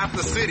money to half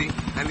the city,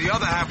 and the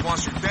other half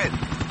wants you dead.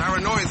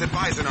 Paranoia is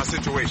advised in our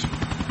situation.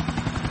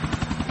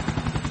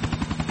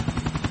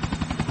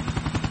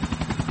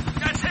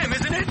 That's him,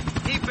 isn't it?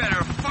 He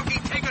better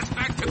fucking take us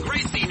back to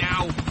Gracie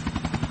now.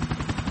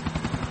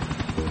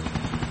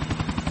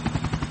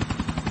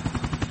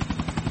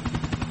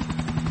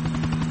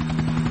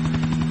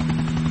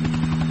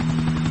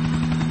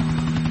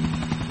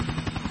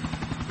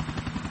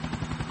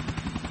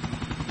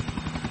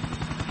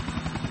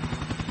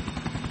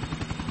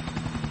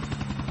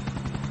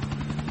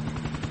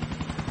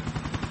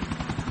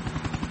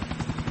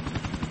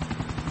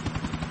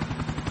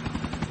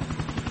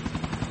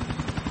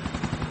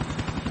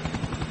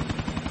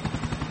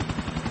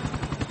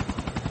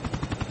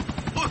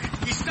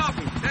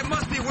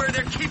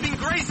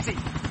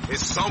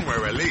 It's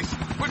somewhere, at least.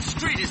 What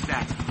street is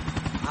that?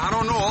 I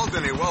don't know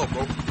Albany well,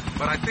 bro,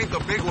 but I think the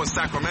big one's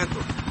Sacramento.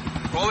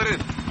 Call it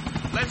in.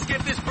 Let's get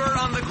this bird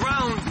on the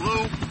ground,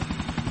 Lou.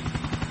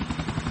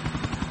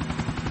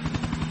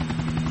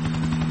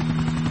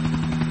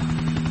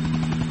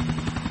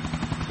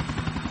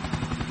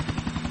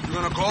 You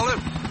gonna call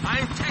him?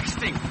 I'm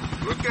texting.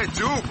 Look at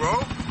you, bro.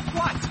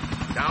 What?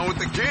 Down with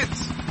the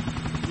kids.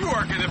 You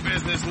work in the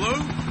business,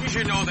 Lou. You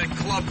should know that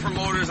club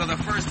promoters are the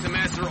first to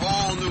master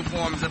all new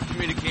forms of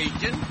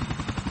communication.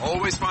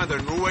 Always find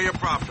a new way of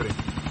profiting.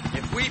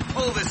 If we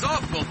pull this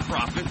off, we'll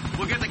profit.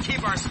 We'll get to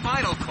keep our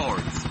spinal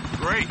cords.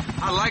 Great.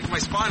 I like my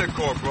spinal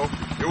cord, bro.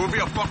 It would be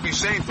a fucking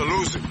shame to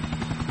lose it.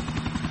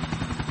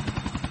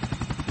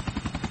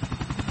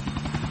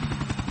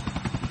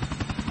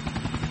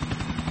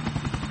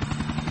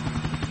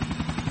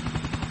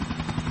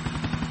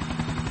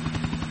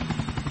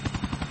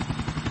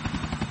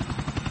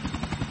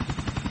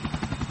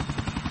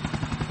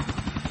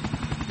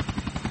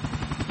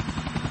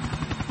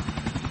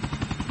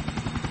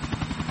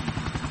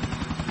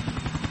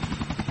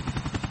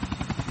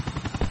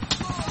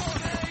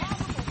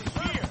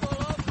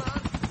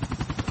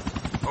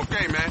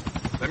 Okay, man.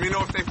 Let me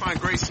know if they find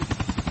Gracie.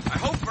 I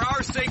hope for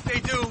our sake they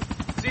do.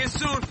 See you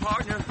soon,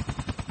 partner.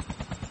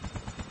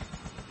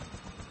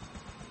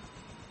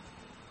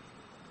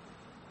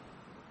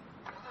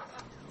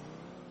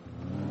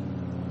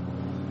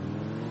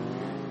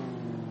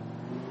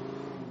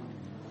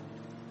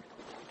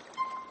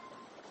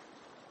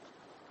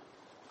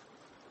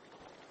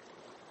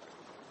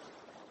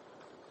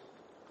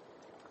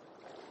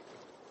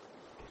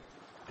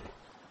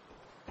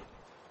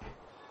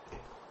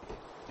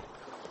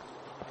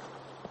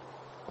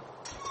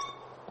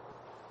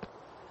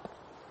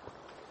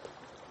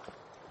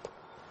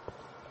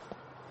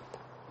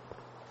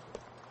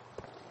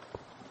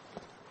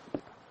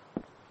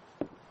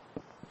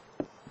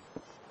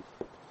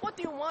 What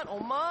do you want,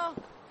 Omar?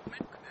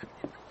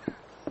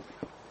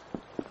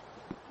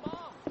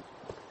 Mom!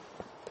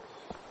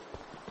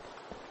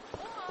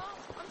 Omar,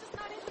 I'm just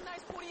not into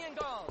nice Korean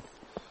girls.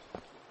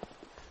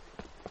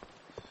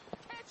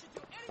 Can't you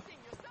do anything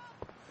yourself?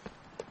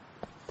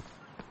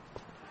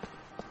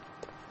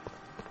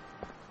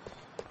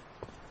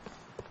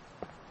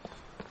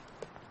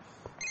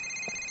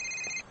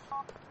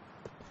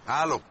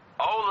 Hello.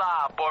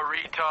 Hola,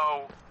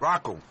 burrito.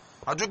 Rocco,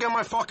 how'd you get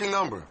my fucking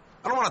number?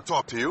 I don't want to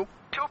talk to you.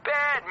 Too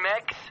bad,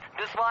 Mix.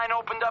 This line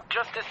opened up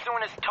just as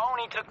soon as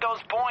Tony took those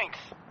points.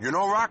 You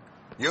know, Rock,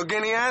 your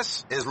guinea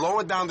ass is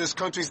lower down this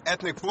country's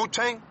ethnic food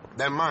chain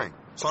than mine.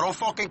 So don't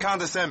fucking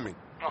condescend me.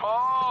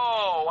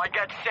 Oh, I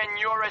got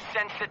Senora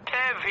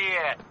Sensitive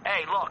here.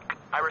 Hey, look,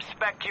 I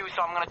respect you,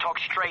 so I'm gonna talk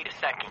straight a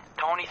second.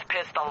 Tony's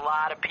pissed a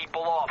lot of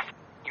people off.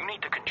 You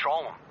need to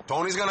control him.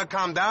 Tony's gonna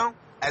calm down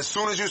as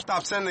soon as you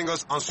stop sending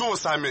us on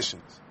suicide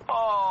missions.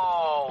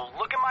 Oh,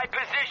 look at my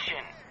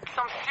position.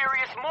 Some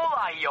serious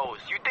moolah he owes.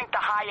 You think the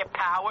higher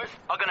powers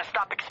are gonna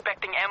stop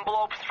expecting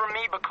envelopes from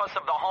me because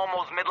of the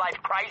homo's midlife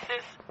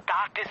crisis?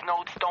 Doctor's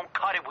notes don't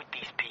cut it with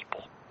these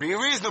people. Be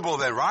reasonable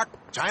then, Rock.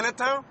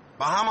 Chinatown?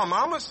 Bahama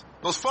Mamas?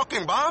 Those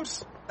fucking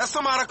bombs? That's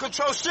some out of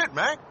control shit,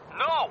 man.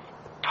 No,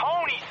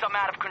 Tony's some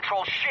out of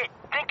control shit.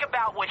 Think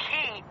about what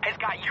he has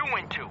got you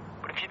into.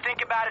 But if If you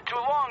think about it too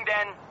long,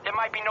 then there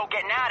might be no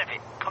getting out of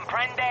it.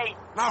 Comprende?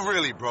 Not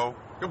really, bro.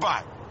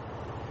 Goodbye.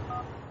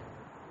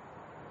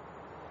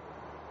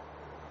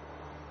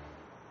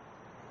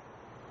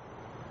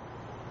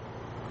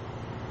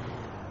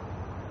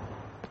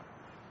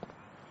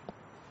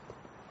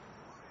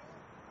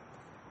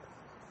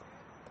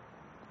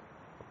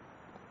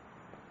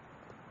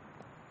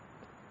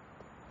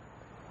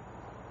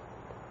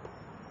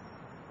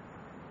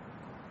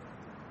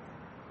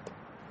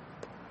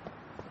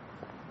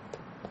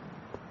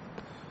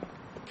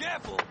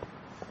 Careful!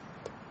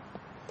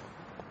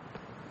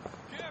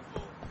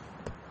 Careful!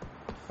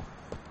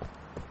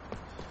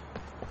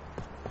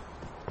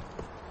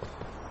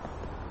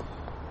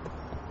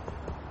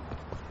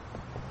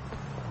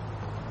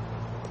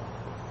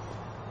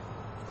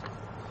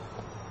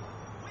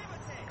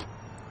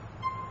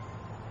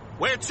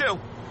 Where to?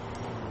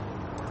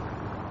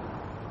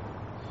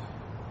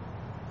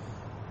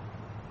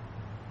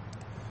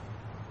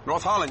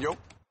 North Holland, yo.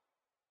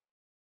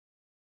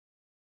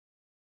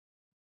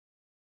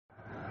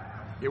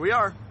 Here we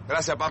are.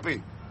 Gracias,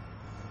 papi.